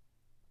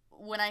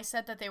 when I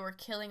said that they were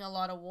killing a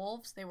lot of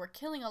wolves, they were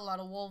killing a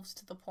lot of wolves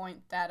to the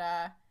point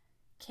that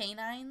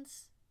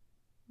canines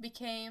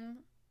became,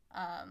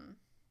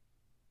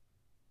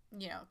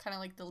 you know, kind of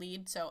like the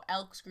lead. So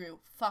elks grew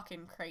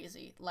fucking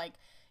crazy. Like,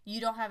 you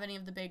don't have any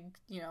of the big,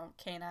 you know,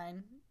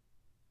 canine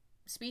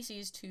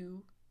species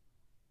to,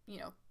 you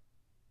know,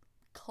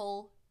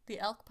 cull the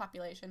elk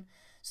population.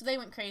 So they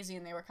went crazy,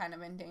 and they were kind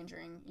of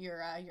endangering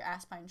your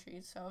aspen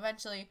trees. So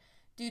eventually,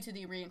 due to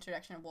the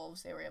reintroduction of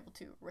wolves, they were able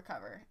to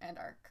recover and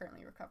are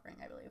currently recovering,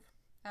 I believe.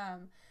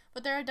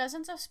 But there are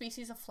dozens of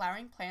species of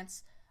flowering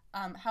plants.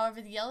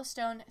 However, the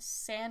Yellowstone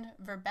sand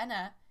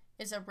verbena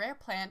is a rare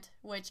plant,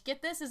 which,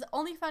 get this, is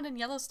only found in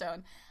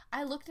Yellowstone.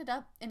 I looked it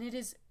up, and it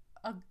is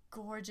a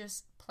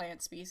gorgeous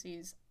plant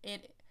species.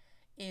 It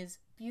is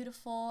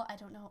beautiful. I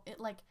don't know,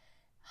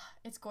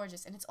 it's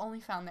gorgeous, and it's only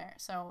found there.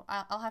 So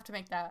I'll have to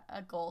make that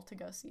a goal to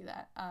go see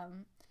that.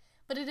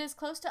 But it is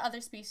close to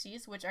other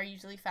species, which are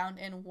usually found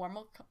in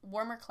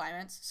warmer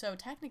climates. So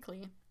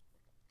technically,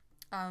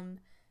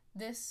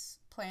 this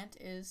plant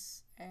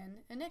is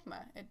an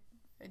enigma.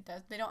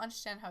 They don't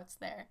understand how it's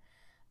there.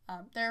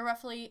 There are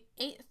roughly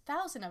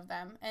 8,000 of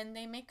them, and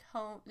they make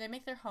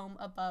their home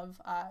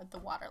above the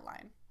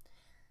waterline.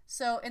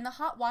 So in the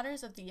hot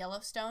waters of the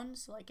Yellowstone,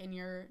 so like in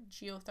your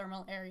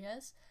geothermal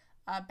areas,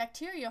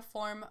 bacteria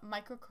form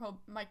microbial.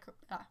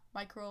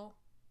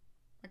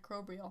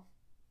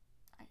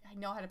 I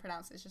know how to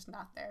pronounce it, it's just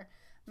not there.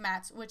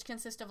 Mats, which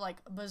consist of like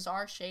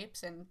bizarre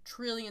shapes and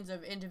trillions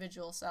of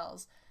individual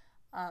cells.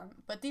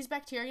 But these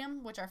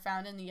bacterium, which are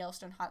found in the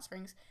Yellowstone hot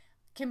springs,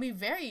 can be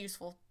very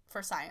useful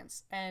for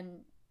science,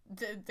 and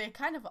they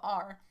kind of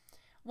are.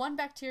 One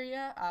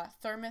bacteria,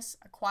 Thermus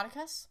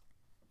aquaticus,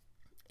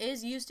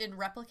 is used in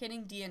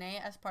replicating DNA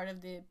as part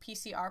of the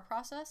PCR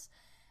process,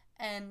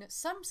 and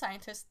some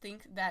scientists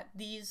think that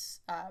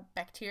these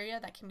bacteria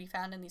that can be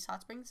found in these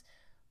hot springs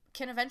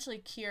can eventually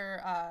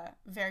cure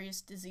various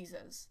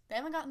diseases. They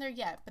haven't gotten there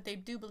yet, but they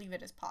do believe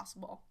it is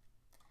possible.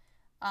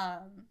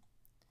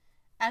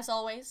 As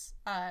always,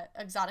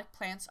 exotic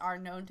plants are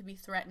known to be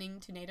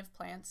threatening to native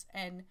plants,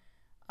 and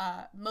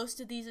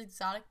most of these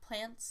exotic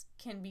plants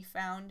can be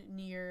found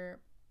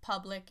near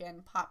public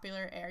and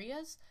popular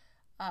areas,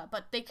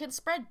 but they can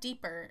spread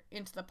deeper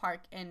into the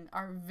park and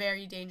are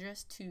very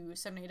dangerous to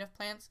some native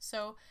plants.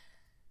 So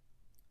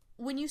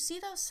when you see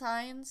those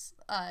signs,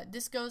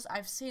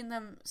 I've seen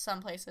them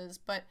some places,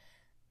 but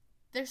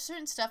there's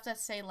certain stuff that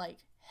say like,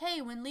 hey,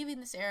 when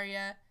leaving this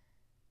area,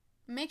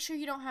 make sure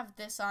you don't have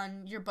this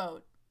on your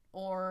boat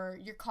or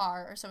your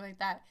car or something like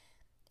that.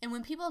 And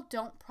when people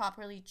don't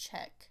properly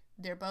check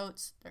their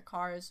boats, their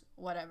cars,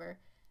 whatever,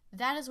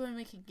 that is when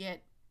we can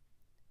get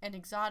an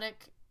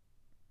exotic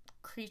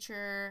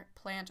creature,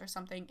 plant, or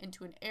something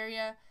into an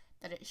area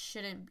that it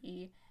shouldn't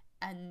be,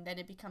 and then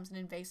it becomes an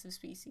invasive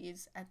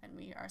species, and then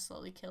we are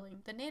slowly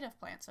killing the native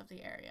plants of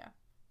the area.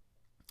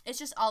 It's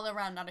just all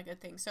around not a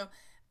good thing. So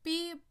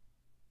be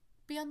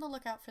on the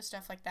lookout for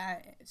stuff like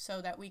that,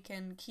 so that we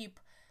can keep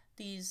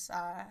these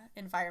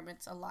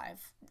environments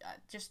alive.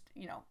 Just,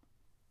 you know,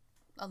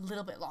 a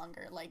little bit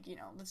longer. Like, you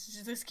know, let's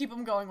just keep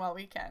them going while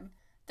we can.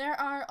 There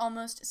are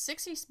almost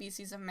 60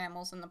 species of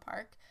mammals in the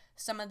park.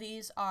 Some of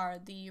these are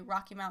the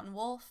Rocky Mountain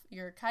wolf,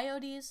 your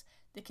coyotes,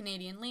 the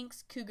Canadian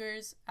lynx,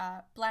 cougars,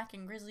 black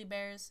and grizzly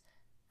bears.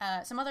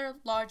 Some other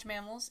large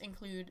mammals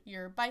include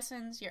your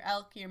bisons, your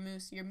elk, your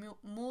moose, your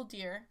mule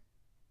deer,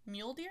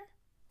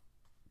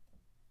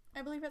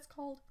 I believe it's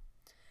called,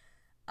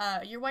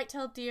 your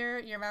white-tailed deer,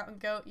 your mountain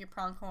goat, your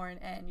pronghorn,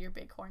 and your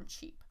bighorn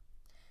sheep.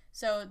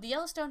 So the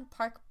Yellowstone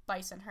Park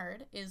bison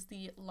herd is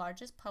the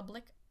largest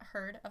public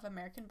herd of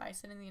American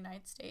bison in the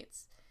United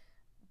States.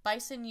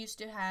 Bison used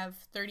to have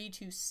 30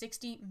 to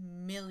 60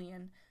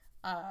 million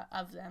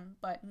of them,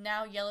 but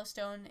now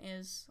Yellowstone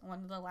is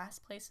one of the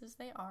last places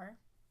they are.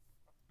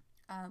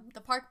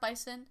 The park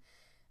bison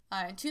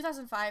in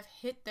 2005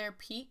 hit their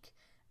peak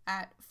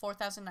at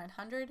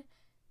 4,900,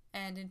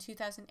 and in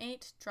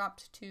 2008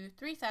 dropped to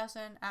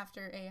 3,000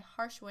 after a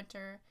harsh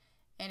winter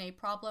and a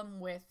problem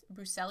with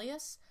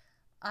brucellosis.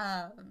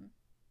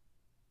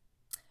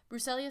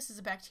 Brucellosis is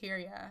a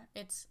bacteria.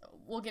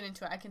 We'll get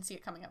into it. I can see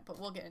it coming up, but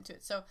we'll get into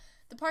it. So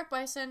the park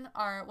bison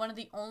are one of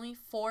the only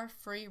 4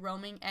 free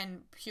roaming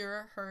and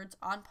pure herds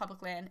on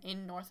public land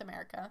in North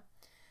America.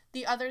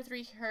 The other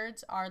 3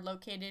 herds are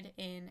located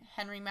in the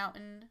Henry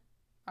Mountain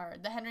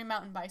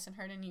Bison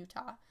Herd in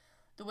Utah,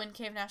 the Wind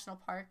Cave National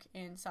Park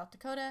in South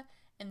Dakota,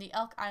 and the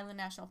Elk Island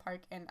National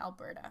Park in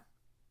Alberta.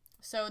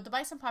 So the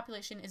bison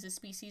population is a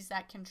species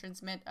that can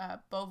transmit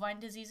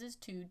bovine diseases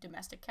to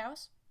domestic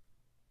cows.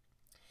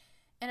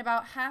 And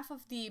about half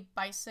of the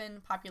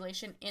bison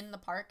population in the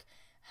park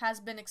has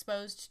been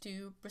exposed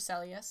to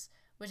brucellosis,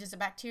 which is a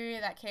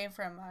bacteria that came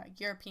from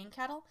European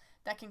cattle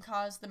that can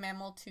cause the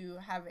mammal to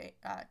have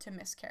to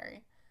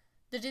miscarry.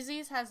 The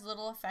disease has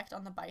little effect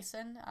on the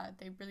bison.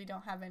 They really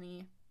don't have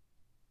any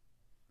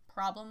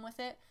problem with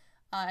it.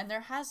 And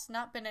there has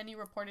not been any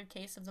reported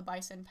case of the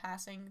bison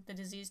passing the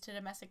disease to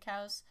domestic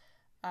cows,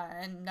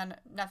 and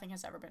nothing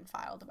has ever been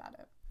filed about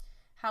it.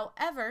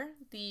 However,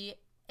 the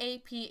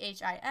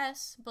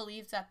APHIS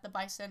believes that the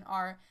bison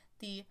are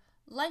the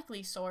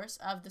likely source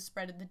of the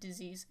spread of the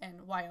disease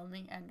in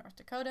Wyoming and North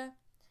Dakota.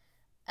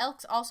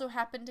 Elks also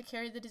happen to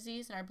carry the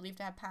disease and are believed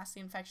to have passed the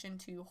infection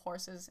to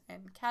horses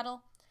and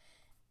cattle.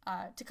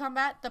 To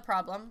combat the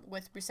problem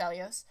with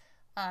brucellosis,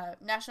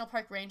 National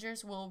Park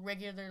rangers will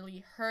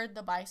regularly herd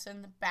the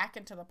bison back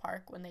into the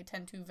park when they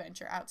tend to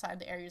venture outside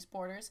the area's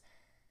borders.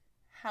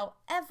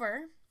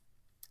 However,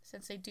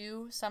 since they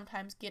do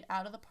sometimes get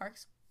out of the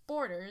park's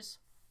borders,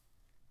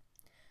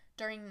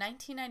 during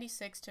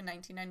 1996 to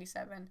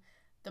 1997,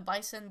 the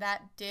bison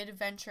that did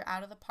venture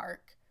out of the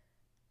park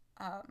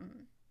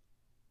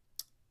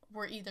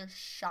were either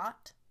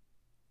shot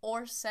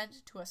or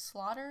sent to a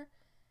slaughter,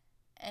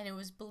 and it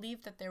was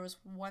believed that there was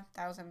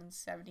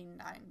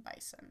 1,079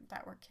 bison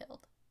that were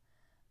killed.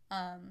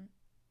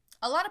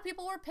 A lot of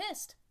people were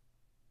pissed.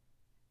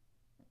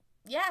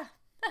 Yeah,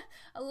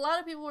 a lot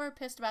of people were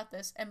pissed about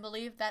this and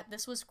believed that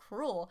this was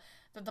cruel,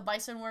 that the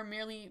bison were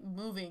merely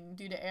moving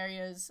due to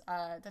areas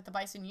that the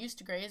bison used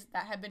to graze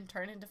that had been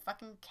turned into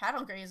fucking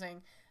cattle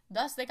grazing.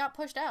 Thus, they got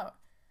pushed out.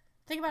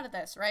 Think about it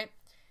this, right?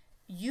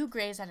 You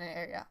graze at an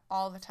area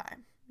all the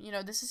time. You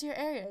know, this is your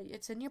area.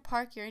 It's in your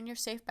park. You're in your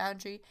safe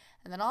boundary.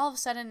 And then all of a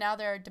sudden, now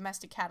there are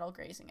domestic cattle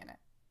grazing in it.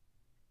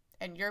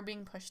 And you're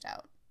being pushed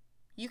out.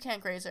 You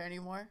can't graze there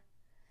anymore.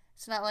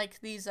 It's not like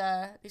these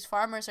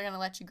farmers are going to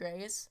let you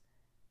graze.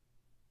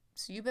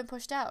 So you've been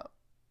pushed out.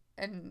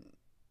 And,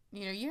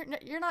 you know,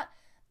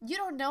 you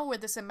don't know where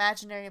this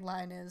imaginary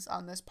line is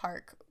on this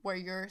park where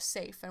you're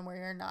safe and where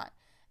you're not.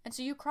 And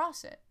so you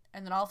cross it.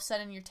 And then all of a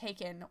sudden you're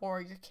taken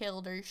or you're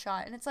killed or you're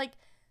shot. And it's like,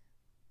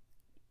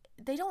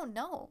 they don't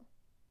know.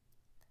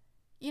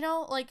 You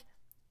know, like,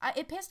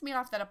 it pissed me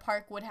off that a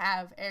park would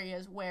have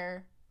areas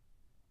where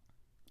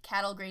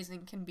cattle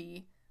grazing can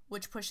be,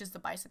 which pushes the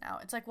bison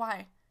out. It's like,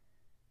 why?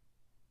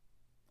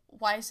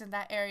 Why isn't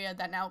that area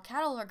that now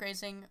cattle are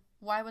grazing,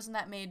 why wasn't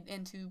that made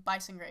into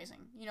bison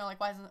grazing? You know, like,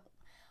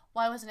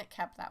 why wasn't it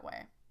kept that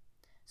way?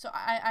 So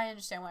I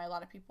understand why a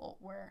lot of people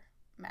were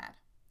mad.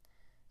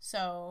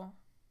 So,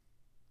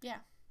 yeah,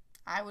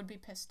 I would be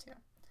pissed too.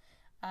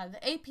 The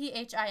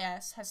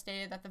APHIS has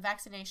stated that the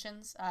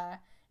vaccinations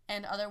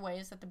and other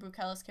ways that the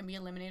brucellosis can be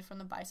eliminated from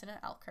the bison and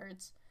elk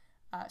herds.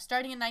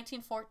 Starting in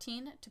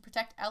 1914, to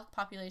protect elk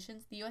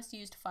populations, the U.S.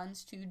 used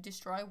funds to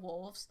destroy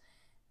wolves,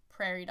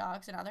 prairie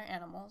dogs, and other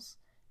animals.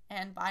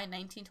 And by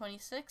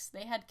 1926,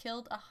 they had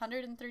killed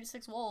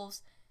 136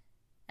 wolves,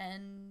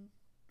 and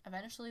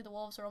eventually the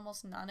wolves are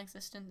almost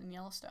non-existent in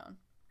Yellowstone.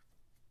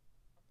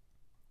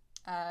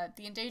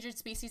 The Endangered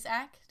Species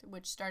Act,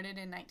 which started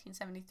in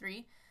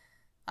 1973,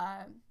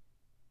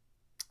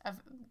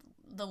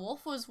 the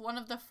wolf was one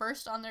of the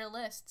first on their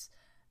lists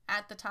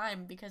at the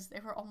time because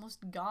they were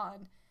almost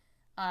gone.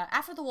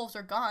 After the wolves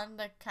were gone,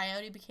 the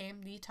coyote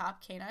became the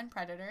top canine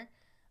predator,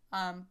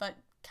 but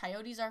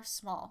coyotes are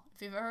small.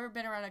 If you've ever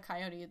been around a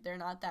coyote, they're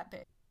not that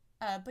big.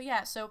 But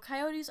yeah, so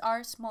coyotes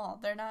are small.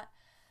 They're not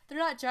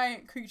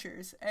giant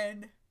creatures,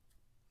 and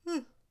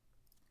they're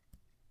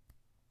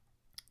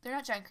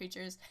not giant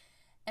creatures,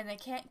 and they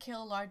can't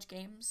kill large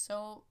game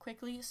so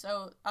quickly.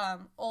 So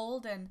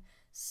old and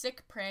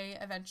sick prey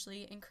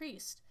eventually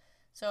increased.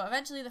 So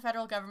eventually the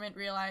federal government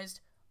realized,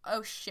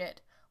 oh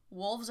shit,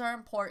 wolves are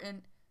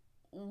important.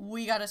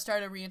 We gotta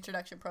start a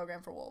reintroduction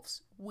program for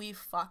wolves. We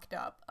fucked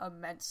up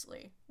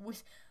immensely.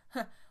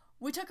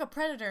 We took a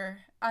predator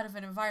out of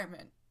an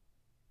environment.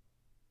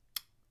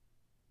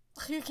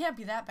 It can't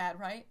be that bad,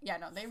 right? Yeah,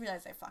 no, they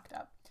realized they fucked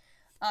up.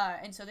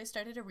 And so they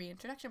started a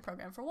reintroduction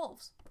program for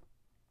wolves.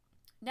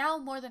 Now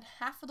more than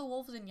half of the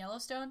wolves in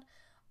Yellowstone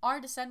are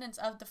descendants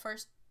of the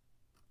first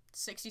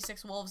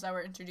 66 wolves that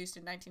were introduced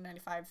in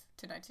 1995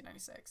 to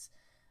 1996.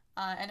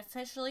 And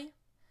officially,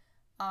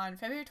 on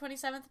February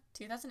 27th,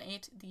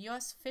 2008, the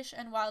U.S. Fish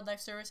and Wildlife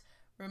Service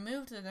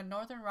removed the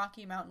northern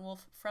Rocky Mountain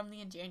wolf from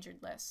the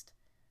endangered list.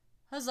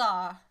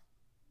 Huzzah!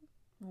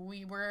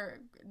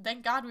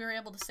 Thank God we were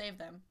able to save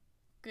them.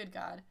 Good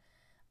God.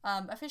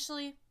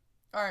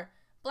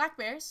 Black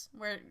bears,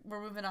 we're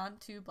moving on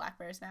to black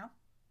bears now.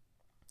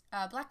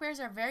 Black bears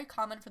are very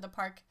common for the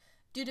park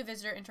due to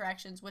visitor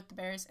interactions with the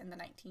bears in the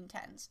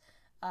 1910s.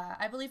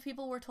 I believe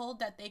people were told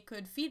that they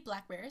could feed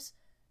black bears.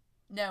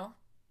 No,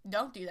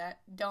 don't do that.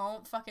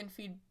 Don't fucking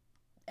feed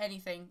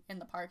anything in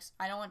the parks.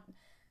 I don't want...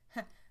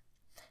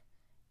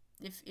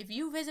 If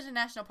you visit a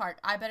national park,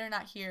 I better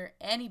not hear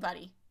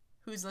anybody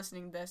who's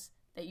listening to this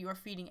that you are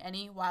feeding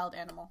any wild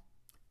animal.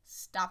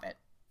 Stop it.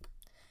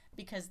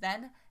 Because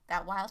then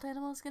that wild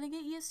animal is going to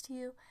get used to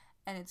you,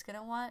 and it's going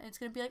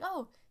to be like,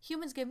 oh,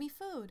 humans give me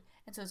food.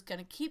 And so it's going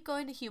to keep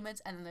going to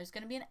humans, and then there's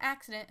going to be an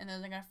accident, and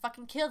then they're going to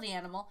fucking kill the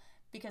animal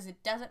because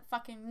it doesn't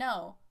fucking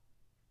know.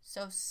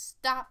 So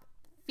stop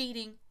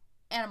feeding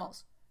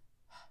animals.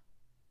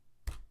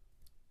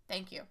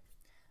 Thank you.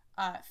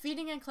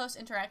 Feeding and close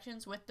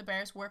interactions with the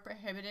bears were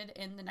prohibited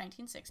in the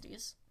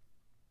 1960s.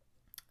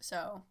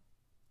 So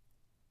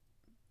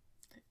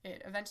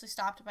it eventually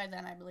stopped by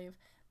then, I believe.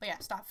 But yeah,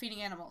 stop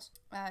feeding animals.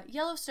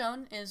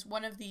 Yellowstone is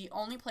one of the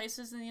only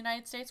places in the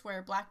United States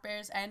where black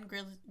bears and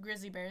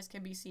grizzly bears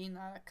can be seen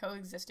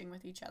coexisting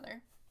with each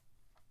other.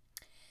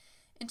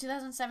 In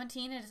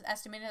 2017, it is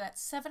estimated that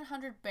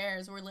 700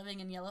 bears were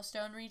living in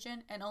Yellowstone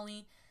region, and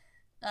only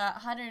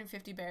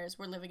 150 bears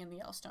were living in the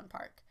Yellowstone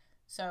Park.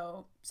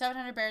 So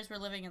 700 bears were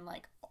living in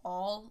like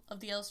all of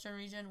the Yellowstone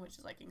region, which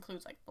is like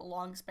includes like the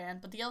long span,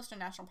 but the Yellowstone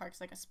National Park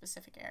is like a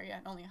specific area,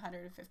 and only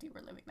 150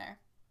 were living there.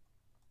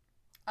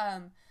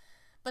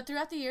 But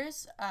throughout the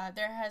years,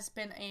 there has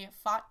been a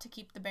fight to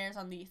keep the bears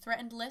on the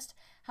threatened list.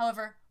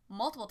 However,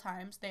 multiple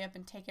times they have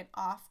been taken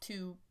off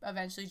to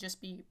eventually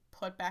just be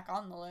put back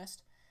on the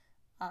list.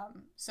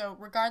 So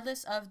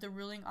regardless of the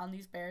ruling on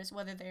these bears,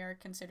 whether they are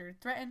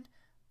considered threatened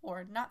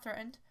or not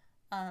threatened,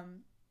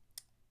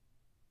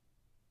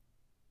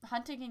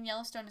 hunting in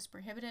Yellowstone is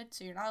prohibited,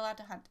 so you're not allowed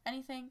to hunt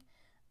anything.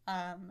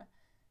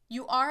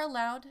 You are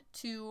allowed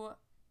to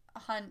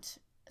hunt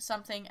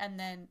something and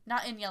then,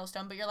 not in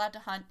Yellowstone, but you're allowed to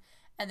hunt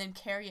and then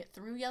carry it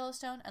through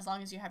Yellowstone as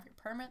long as you have your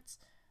permits.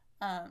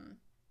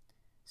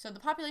 So the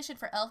population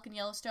for elk in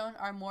Yellowstone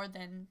are more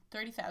than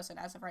 30,000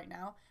 as of right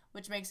now,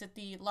 which makes it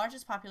the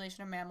largest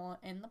population of mammal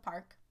in the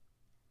park.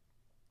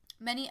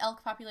 Many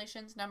elk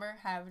populations number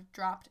have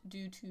dropped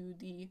due to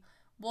the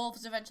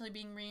wolves eventually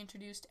being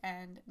reintroduced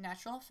and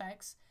natural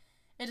effects.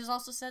 It is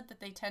also said that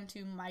they tend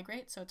to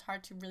migrate, so it's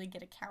hard to really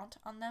get a count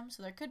on them.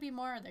 So there could be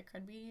more, or there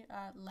could be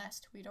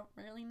less. We don't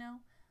really know.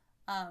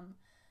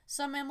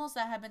 Some mammals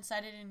that have been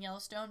sighted in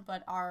Yellowstone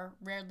but are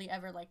rarely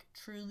ever like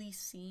truly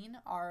seen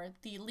are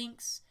the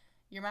lynx,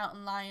 your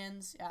mountain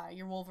lions,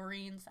 your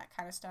wolverines, that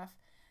kind of stuff.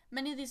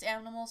 Many of these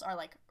animals are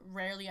like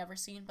rarely ever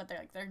seen, but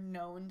they're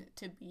known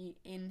to be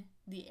in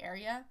the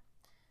area.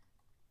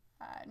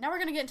 Now we're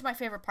gonna get into my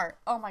favorite part.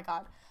 Oh my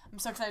god, I'm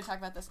so excited to talk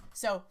about this.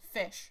 So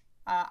fish.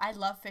 I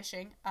love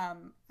fishing.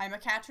 I'm a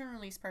catch and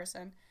release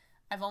person.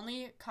 I've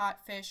only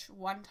caught fish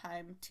one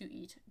time to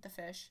eat the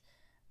fish.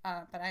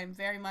 But I am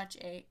very much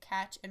a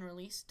catch and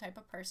release type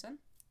of person.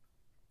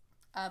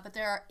 But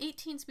there are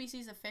 18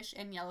 species of fish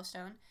in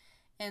Yellowstone,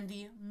 and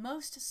the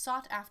most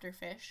sought after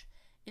fish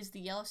is the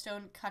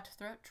Yellowstone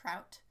cutthroat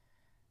trout.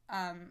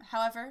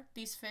 However,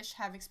 these fish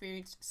have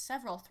experienced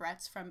several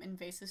threats from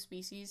invasive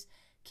species,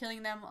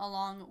 killing them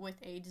along with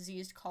a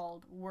disease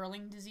called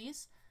whirling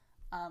disease.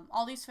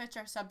 All these fish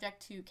are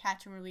subject to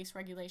catch and release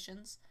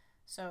regulations,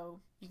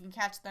 so you can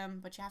catch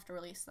them, but you have to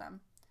release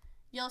them.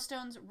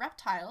 Yellowstone's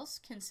reptiles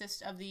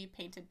consist of the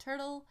painted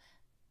turtle,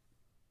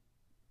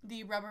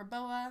 the rubber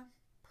boa,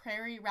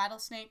 prairie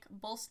rattlesnake,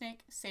 bull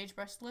snake,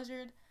 sagebrush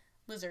lizard,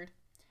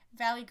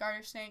 valley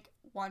garter snake,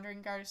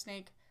 wandering garter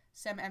snake.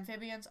 Some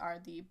amphibians are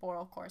the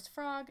boreal chorus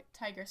frog,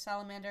 tiger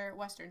salamander,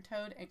 western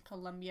toad, and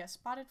Columbia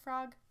spotted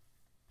frog.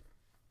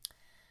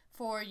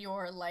 For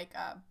your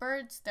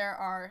birds, there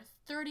are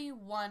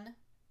 311.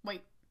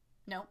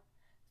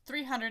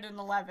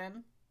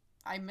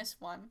 I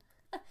missed one.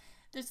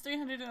 There's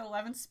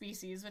 311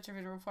 species which have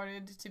been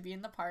reported to be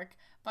in the park,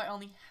 but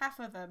only half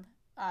of them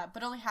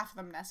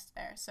nest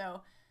there.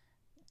 So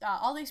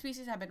all these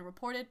species have been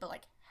reported, but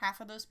like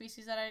half of those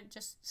species that I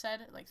just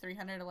said, like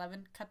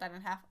 311, cut that in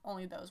half,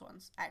 only those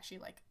ones actually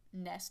like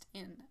nest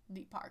in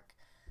the park.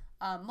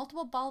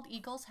 Multiple bald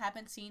eagles have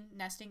been seen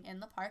nesting in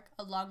the park,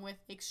 along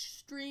with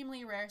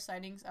extremely rare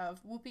sightings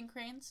of whooping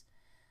cranes.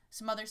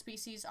 Some other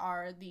species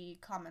are the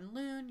common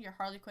loon, your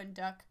harlequin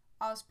duck,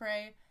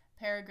 osprey,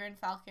 peregrine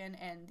falcon,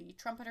 and the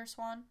trumpeter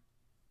swan.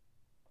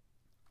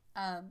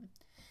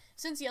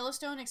 Since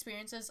Yellowstone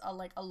experiences a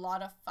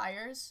lot of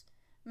fires,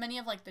 many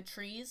of the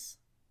trees,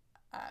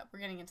 we're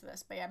getting into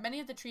this, but yeah,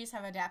 many of the trees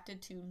have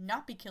adapted to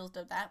not be killed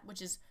of that,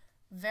 which is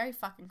very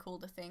fucking cool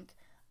to think.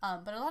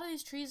 But a lot of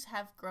these trees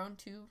have grown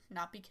to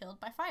not be killed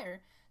by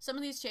fire. Some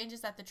of these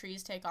changes that the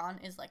trees take on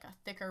is like a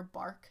thicker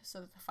bark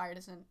so that the fire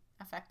doesn't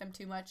affect them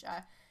too much.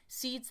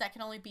 Seeds that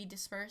can only be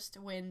dispersed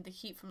when the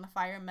heat from the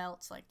fire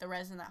melts like the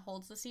resin that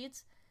holds the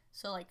seeds.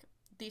 So like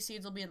these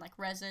seeds will be in like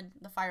resin,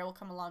 the fire will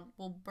come along,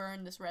 will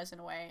burn this resin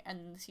away,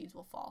 and the seeds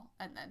will fall,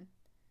 and then,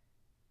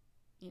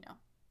 you know,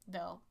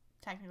 they'll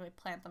technically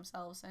plant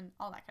themselves and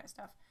all that kind of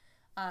stuff.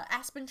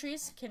 Aspen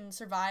trees can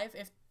survive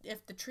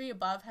if the tree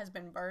above has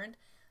been burned.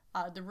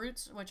 The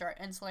roots, which are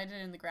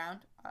insulated in the ground,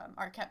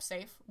 are kept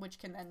safe, which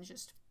can then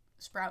just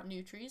sprout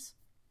new trees.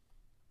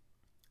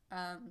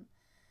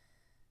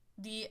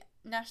 The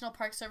National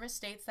Park Service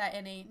states that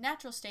in a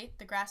natural state,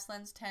 the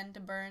grasslands tend to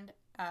burn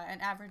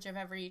an average of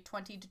every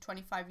 20 to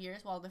 25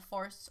 years, while the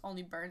forests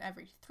only burn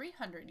every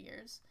 300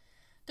 years.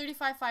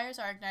 35 fires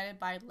are ignited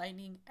by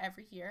lightning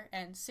every year,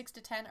 and 6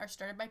 to 10 are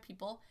started by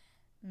people,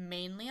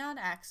 mainly on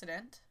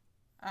accident.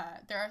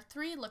 There are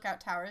 3 lookout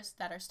towers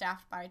that are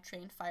staffed by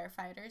trained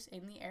firefighters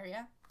in the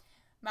area.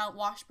 Mount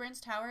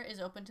Washburn's tower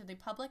is open to the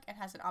public and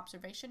has an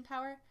observation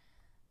tower.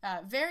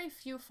 Very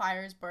few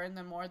fires burn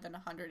than more than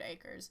 100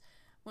 acres.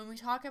 When we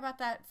talk about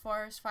that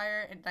forest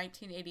fire in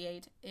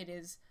 1988, it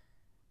is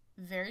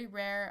very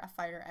rare a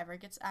fire ever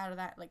gets out of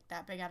that, like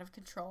that big out of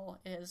control.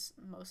 It is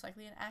most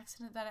likely an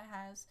accident that it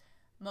has.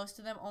 Most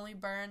of them only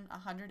burn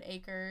 100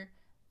 acres,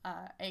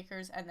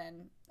 and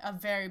then a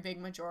very big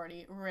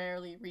majority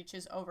rarely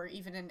reaches over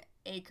even an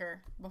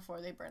acre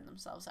before they burn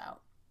themselves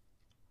out.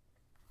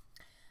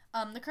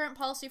 The current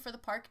policy for the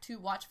park to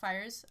watch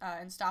fires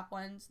and stop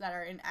ones that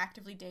are in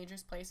actively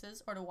dangerous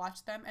places, or to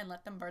watch them and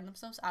let them burn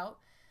themselves out,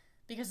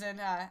 because in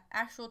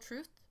actual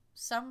truth,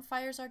 some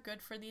fires are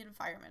good for the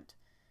environment.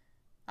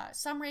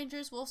 Some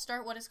rangers will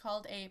start what is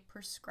called a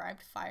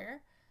prescribed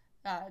fire,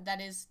 that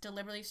is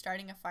deliberately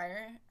starting a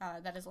fire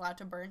that is allowed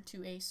to burn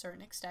to a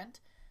certain extent.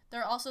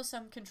 There are also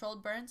some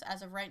controlled burns.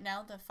 As of right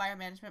now, the fire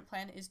management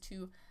plan is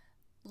to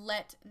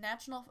let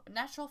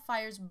natural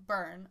fires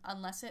burn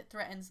unless it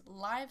threatens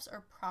lives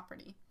or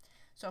property.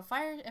 So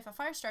if a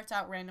fire starts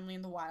out randomly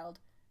in the wild,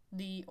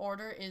 the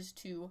order is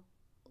to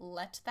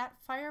let that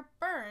fire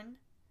burn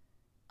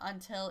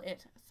until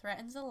it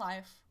threatens a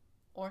life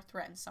or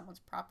threatens someone's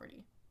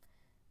property.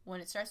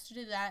 When it starts to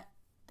do that,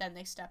 then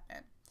they step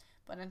in.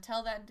 But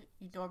until then,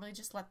 you normally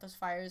just let those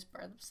fires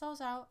burn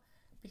themselves out,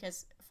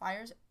 because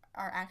fires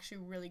are actually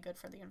really good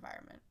for the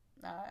environment.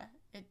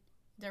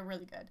 They're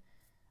really good.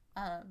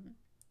 But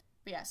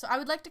yeah, so I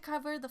would like to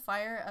cover the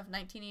fire of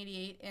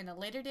 1988 in a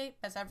later date.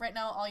 As of right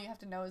now, all you have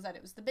to know is that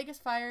it was the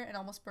biggest fire and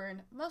almost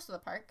burned most of the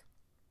park,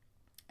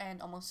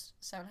 and almost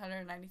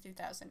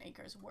 793,000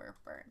 acres were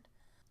burned.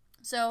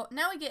 So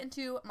now we get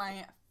into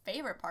my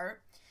favorite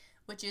part,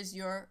 which is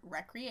your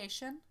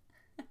recreation.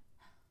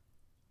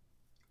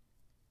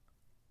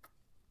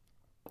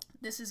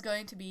 This is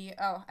going to be,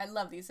 oh, I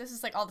love these. This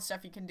is like all the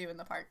stuff you can do in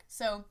the park.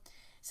 So,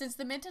 since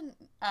the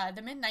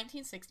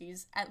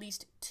mid-1960s, at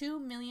least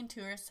 2 million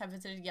tourists have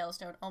visited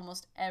Yellowstone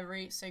almost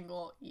every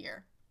single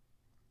year.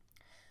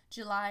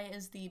 July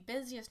is the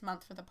busiest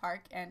month for the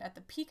park, and at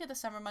the peak of the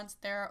summer months,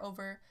 there are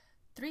over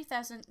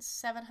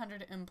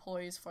 3,700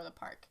 employees for the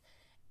park.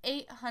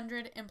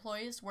 800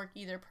 employees work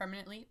either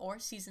permanently or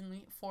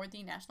seasonally for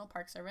the National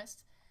Park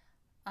Service.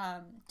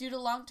 Due to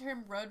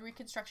long-term road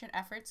reconstruction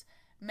efforts,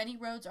 many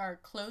roads are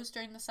closed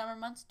during the summer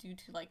months due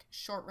to like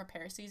short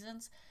repair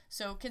seasons.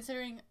 So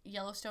considering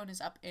Yellowstone is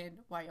up in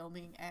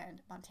Wyoming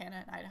and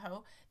Montana and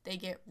Idaho, they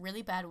get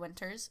really bad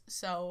winters.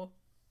 So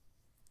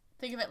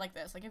think of it like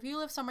this. Like if you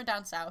live somewhere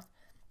down south,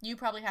 you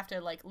probably have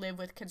to like live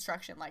with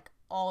construction like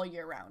all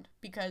year round,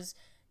 because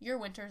your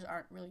winters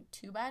aren't really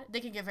too bad.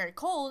 They can get very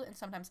cold and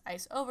sometimes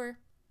ice over,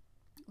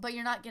 but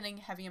you're not getting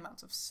heavy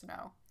amounts of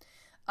snow.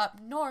 Up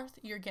north,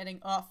 you're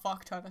getting a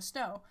fuck ton of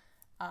snow.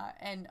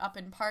 And up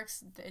in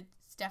parks,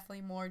 it's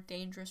definitely more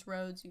dangerous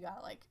roads. You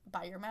got like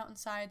by your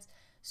mountainsides.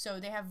 So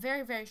they have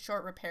very, very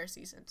short repair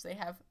seasons. They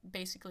have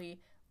basically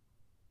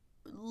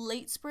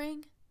late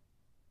spring,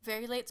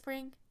 very late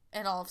spring,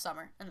 and all of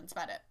summer. And that's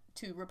about it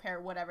to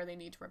repair whatever they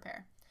need to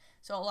repair.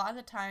 So a lot of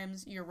the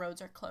times your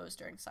roads are closed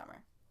during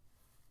summer.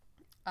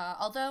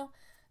 Although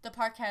the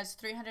park has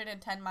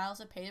 310 miles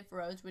of paved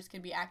roads, which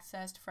can be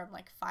accessed from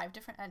like 5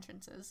 different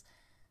entrances,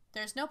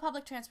 there's no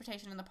public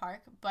transportation in the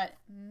park, but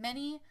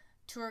many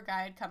tour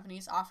guide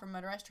companies offer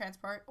motorized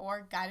transport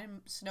or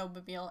guided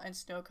snowmobile and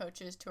snow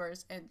coaches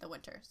tours in the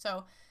winter.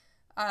 So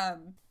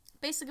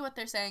basically what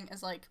they're saying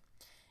is like,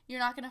 you're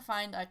not going to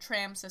find a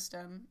tram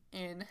system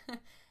in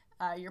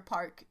your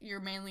park. You're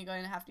mainly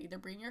going to have to either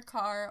bring your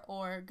car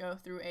or go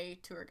through a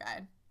tour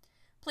guide.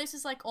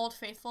 Places like Old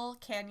Faithful,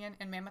 Canyon,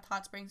 and Mammoth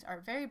Hot Springs are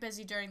very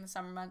busy during the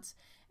summer months,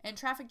 and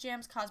traffic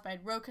jams caused by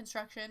road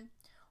construction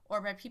or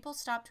by people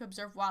stopped to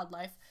observe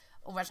wildlife,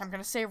 which I'm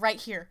going to say right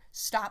here,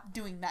 stop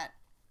doing that.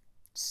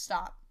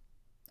 Stop.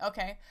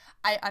 Okay?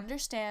 I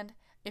understand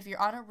if you're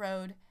on a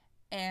road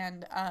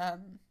and,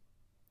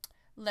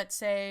 let's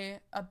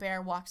say a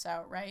bear walks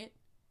out, right?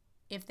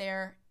 If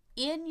they're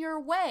in your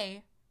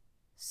way,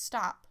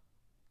 stop,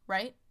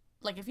 right?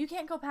 Like if you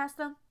can't go past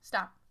them,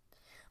 stop.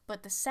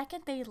 But the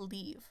second they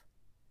leave,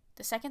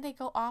 the second they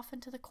go off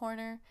into the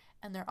corner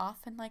and they're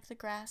off in like the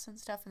grass and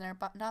stuff and they're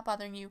not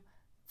bothering you,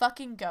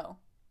 fucking go,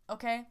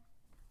 okay?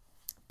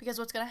 Because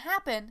what's gonna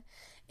happen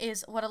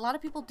is what a lot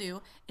of people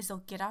do is they'll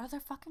get out of their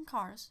fucking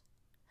cars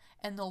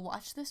and they'll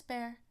watch this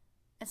bear.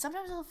 And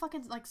sometimes they'll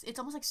fucking, like, it's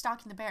almost like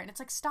stalking the bear. And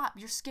it's like, stop,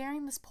 you're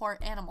scaring this poor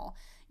animal.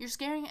 You're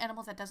scaring an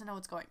animal that doesn't know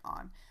what's going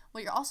on.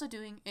 What you're also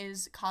doing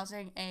is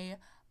causing a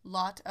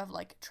lot of,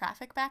 like,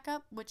 traffic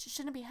backup, which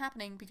shouldn't be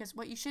happening, because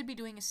what you should be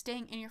doing is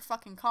staying in your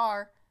fucking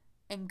car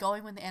and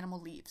going when the animal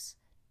leaves.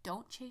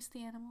 Don't chase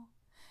the animal.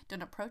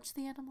 Don't approach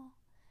the animal.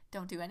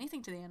 Don't do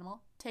anything to the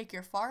animal. Take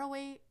your far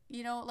away,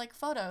 like,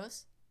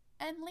 photos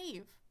and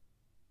leave.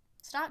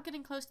 Stop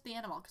getting close to the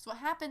animal, because what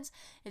happens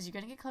is you're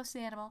going to get close to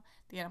the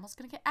animal's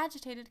going to get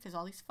agitated because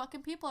all these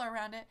fucking people are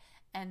around it,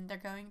 and they're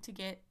going to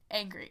get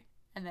angry,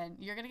 and then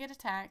you're going to get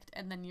attacked,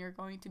 and then you're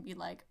going to be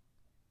like,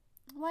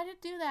 why did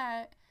it do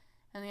that?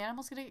 And the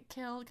animal's going to get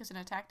killed because it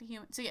attacked a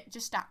human. So yeah,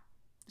 just stop.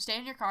 Stay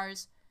in your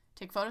cars,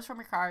 take photos from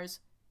your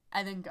cars,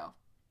 and then go.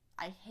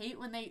 I hate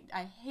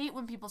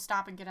when people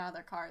stop and get out of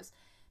their cars,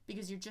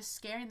 because you're just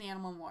scaring the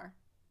animal more.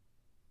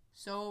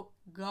 So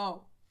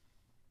go.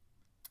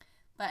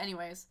 But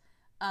anyways,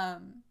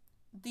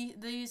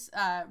 these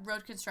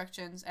road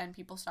constructions and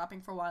people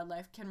stopping for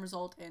wildlife can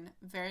result in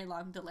very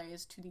long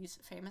delays to these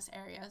famous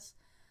areas.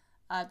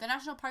 The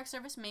National Park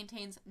Service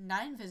maintains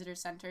 9 visitor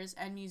centers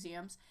and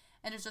museums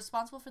and is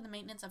responsible for the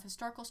maintenance of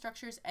historical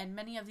structures and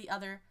many of the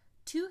other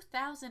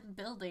 2,000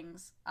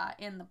 buildings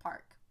in the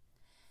park.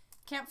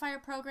 Campfire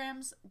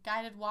programs,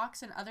 guided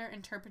walks, and other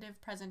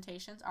interpretive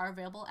presentations are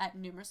available at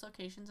numerous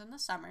locations in the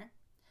summer.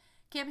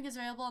 Camping is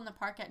available in the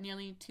park at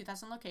nearly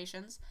 2,000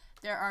 locations.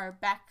 There are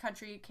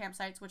backcountry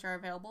campsites which are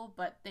available,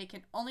 but they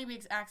can only be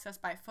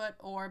accessed by foot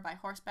or by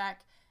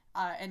horseback,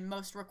 and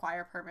most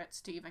require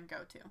permits to even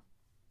go to.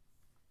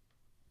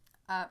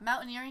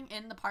 Mountaineering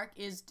in the park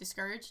is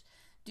discouraged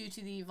due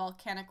to the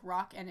volcanic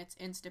rock and its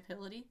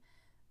instability.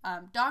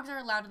 Dogs are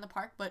allowed in the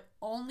park, but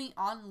only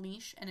on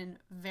leash and in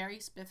very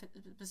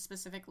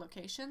specific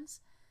locations.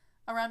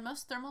 Around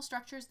most thermal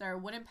structures, there are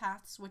wooden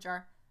paths, which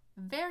are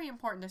very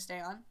important to stay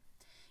on.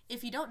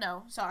 If you don't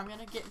know, so I'm going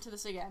to get into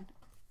this again,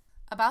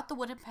 about the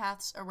wooden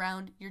paths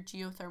around your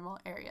geothermal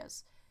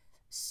areas.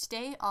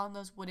 Stay on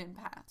those wooden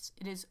paths.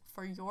 It is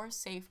for your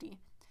safety.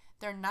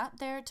 They're not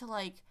there to,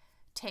 like,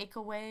 take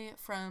away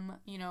from,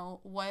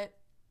 what,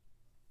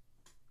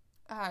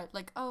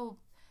 oh,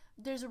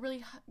 there's a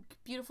really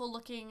beautiful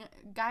looking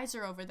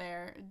geyser over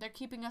there. They're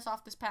keeping us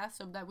off this path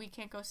so that we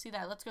can't go see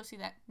that. Let's go see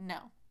that.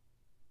 No.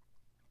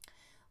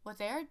 What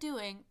they are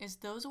doing is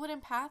those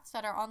wooden paths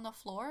that are on the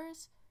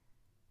floors,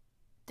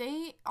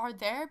 they are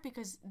there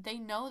because they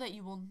know that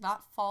you will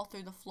not fall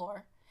through the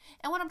floor.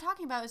 And what I'm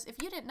talking about is,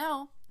 if you didn't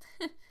know,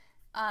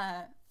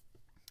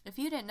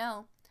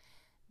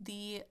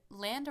 the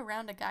land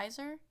around a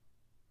geyser,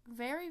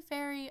 very,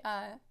 very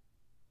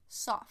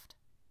soft.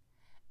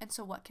 And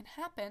so what can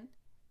happen,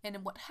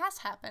 and what has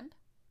happened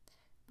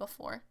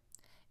before,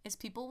 is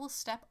people will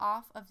step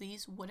off of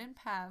these wooden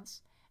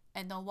paths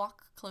and they'll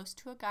walk close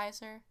to a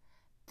geyser,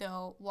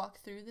 they'll walk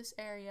through this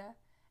area,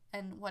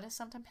 and what has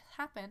sometimes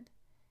happened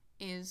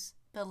is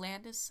the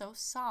land is so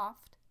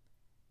soft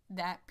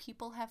that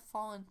people have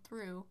fallen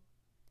through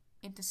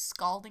into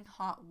scalding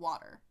hot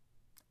water,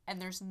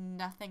 and there's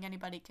nothing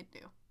anybody can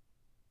do.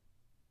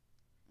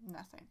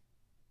 Nothing.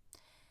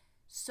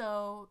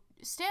 So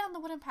stay on the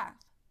wooden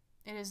path.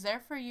 It is there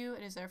for you.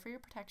 It is there for your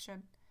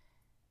protection.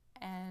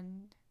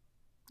 And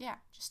yeah,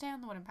 just stay on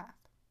the wooden path.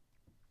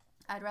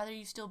 I'd rather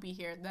you still be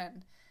here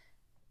than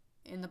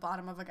in the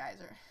bottom of a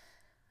geyser.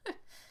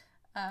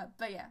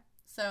 But yeah,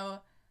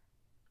 so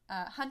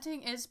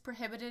hunting is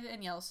prohibited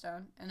in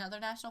Yellowstone, and other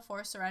national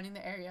forests surrounding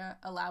the area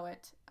allow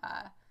it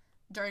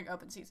during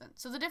open season.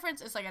 So the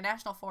difference is, like, a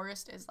national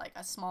forest is like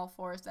a small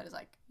forest that is,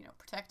 like,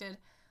 protected.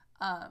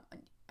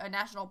 A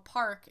national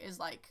park is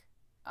like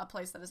a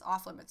place that is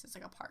off limits. It's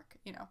like a park,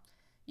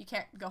 You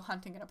can't go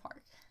hunting in a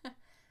park.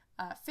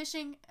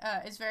 Fishing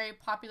is very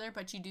popular,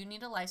 but you do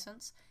need a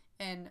license,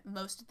 and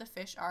most of the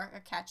fish are a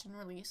catch and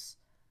release.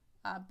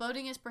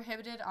 Boating is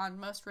prohibited on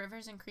most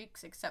rivers and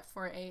creeks except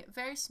for a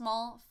very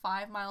small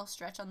 5-mile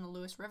stretch on the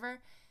Lewis River,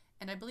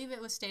 and I believe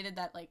it was stated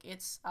that, like,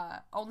 it's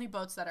only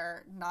boats that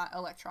are not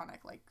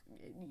electronic, like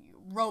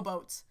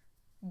rowboats.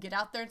 Get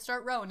out there and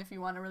start rowing if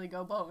you want to really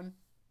go boating.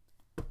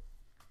 That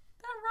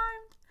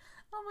rhymed.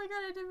 Oh my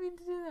god, I didn't mean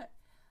to do that.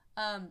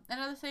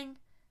 Another thing,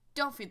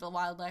 don't feed the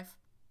wildlife.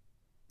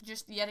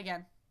 Just yet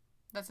again,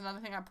 that's another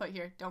thing I put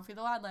here. Don't feed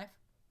the wildlife.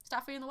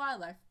 Stop feeding the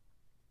wildlife.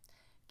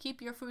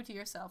 Keep your food to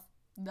yourself.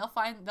 They'll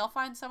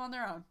find some on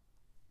their own.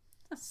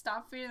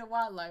 Stop feeding the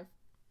wildlife.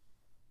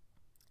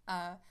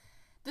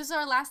 This is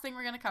our last thing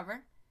we're gonna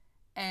cover,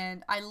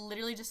 and I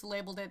literally just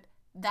labeled it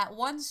that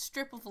one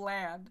strip of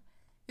land.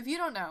 If you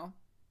don't know,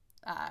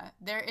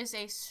 there is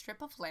a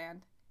strip of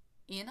land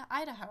in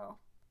Idaho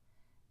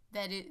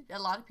that a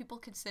lot of people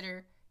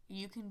consider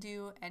you can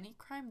do any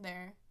crime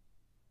there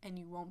and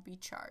you won't be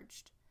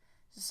charged.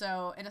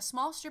 So, in a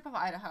small strip of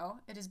Idaho,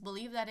 it is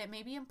believed that it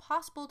may be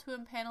impossible to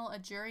impanel a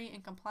jury in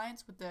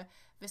compliance with the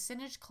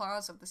vicinage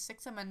clause of the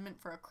Sixth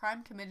Amendment for a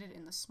crime committed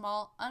in the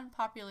small,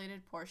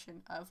 unpopulated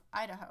portion of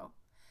Idaho.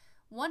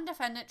 One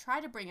defendant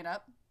tried to bring it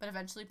up, but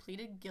eventually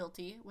pleaded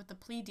guilty with the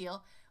plea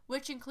deal,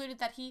 which included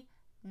that he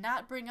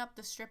not bring up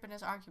the strip in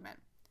his argument.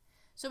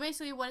 So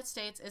basically what it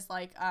states is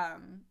like,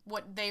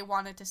 what they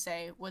wanted to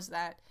say was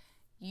that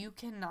you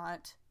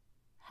cannot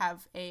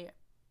have a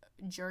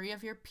jury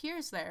of your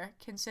peers there,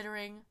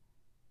 considering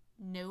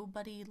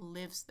nobody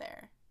lives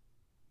there.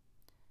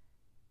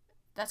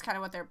 That's kind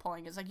of what they're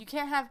pulling, is like,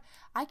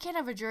 I can't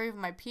have a jury of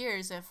my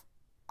peers if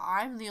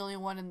I'm the only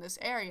one in this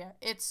area.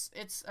 It's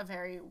a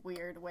very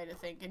weird way to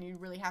think, and you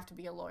really have to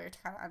be a lawyer to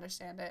kind of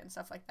understand it and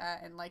stuff like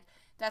that, and like,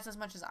 that's as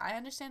much as I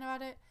understand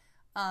about it.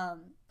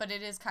 But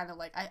it is kind of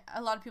like,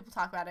 a lot of people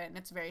talk about it, and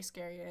it's very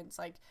scary, and it's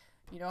like,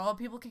 you know, oh,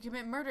 people can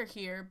commit murder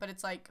here, but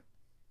it's like,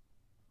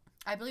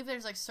 I believe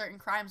there's like certain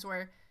crimes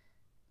where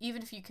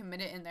even if you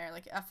commit it in there,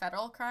 like a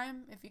federal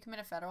crime, if you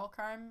commit a federal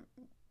crime,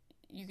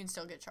 you can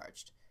still get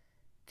charged.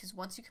 Because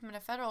once you commit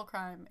a federal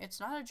crime, it's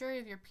not a jury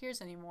of your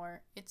peers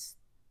anymore. It's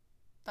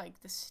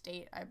like the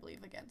state, I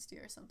believe, against you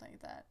or something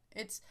like that.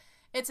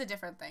 It's a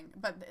different thing.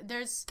 But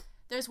there's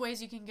ways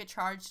you can get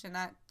charged in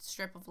that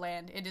strip of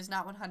land. It is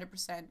not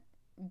 100%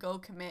 go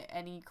commit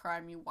any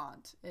crime you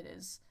want. It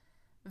is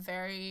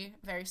very,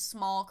 very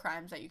small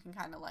crimes that you can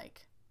kind of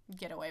like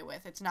get away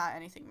with. It's not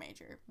anything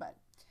major, but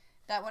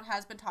that one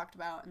has been talked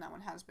about, and that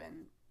one has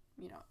been,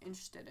 you know,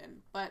 interested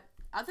in. But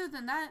other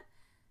than that,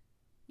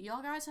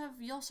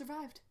 y'all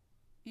survived.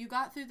 You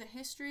got through the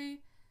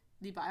history,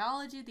 the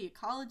biology, the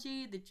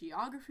ecology, the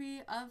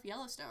geography of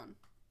Yellowstone.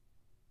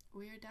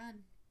 We are done.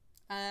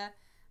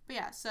 But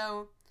yeah,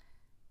 so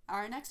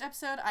our next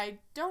episode, I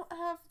don't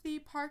have the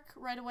park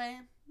right away.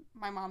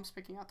 My mom's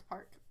picking out the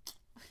park.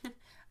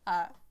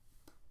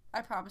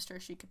 I promised her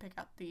she could pick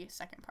out the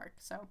second park.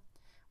 So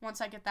once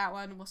I get that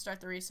one, we'll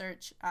start the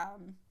research.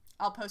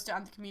 I'll post it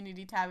on the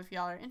community tab if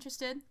y'all are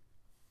interested.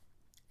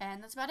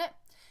 And that's about it.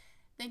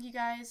 Thank you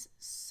guys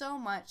so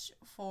much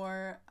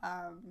for,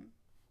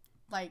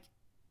 like,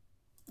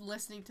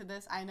 listening to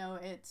this. I know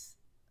it's,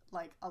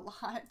 like, a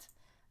lot.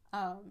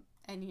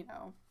 And, you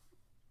know,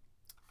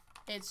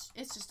 it's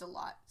just a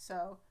lot.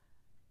 So,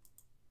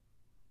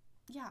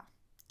 yeah.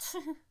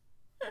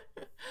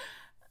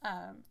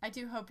 I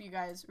do hope you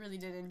guys really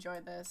did enjoy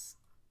this.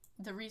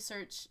 The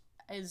research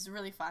is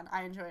really fun.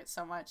 I enjoy it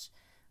so much.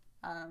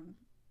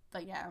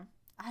 But yeah,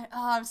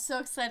 I'm so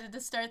excited to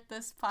start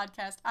this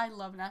podcast. I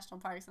love national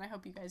parks, and I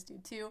hope you guys do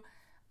too.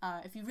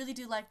 If you really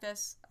do like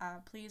this,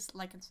 please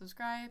like and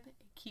subscribe. It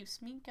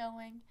keeps me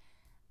going.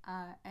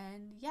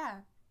 And yeah,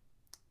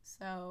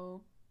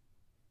 so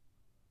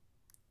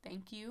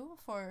thank you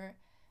for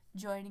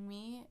joining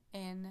me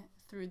in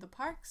Through the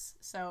Parks.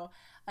 So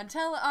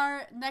until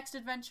our next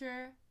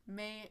adventure,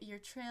 may your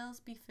trails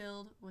be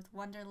filled with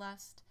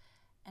wanderlust,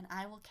 and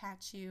I will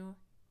catch you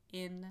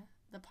in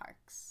the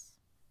parks.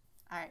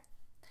 All right.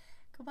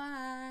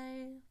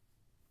 Goodbye.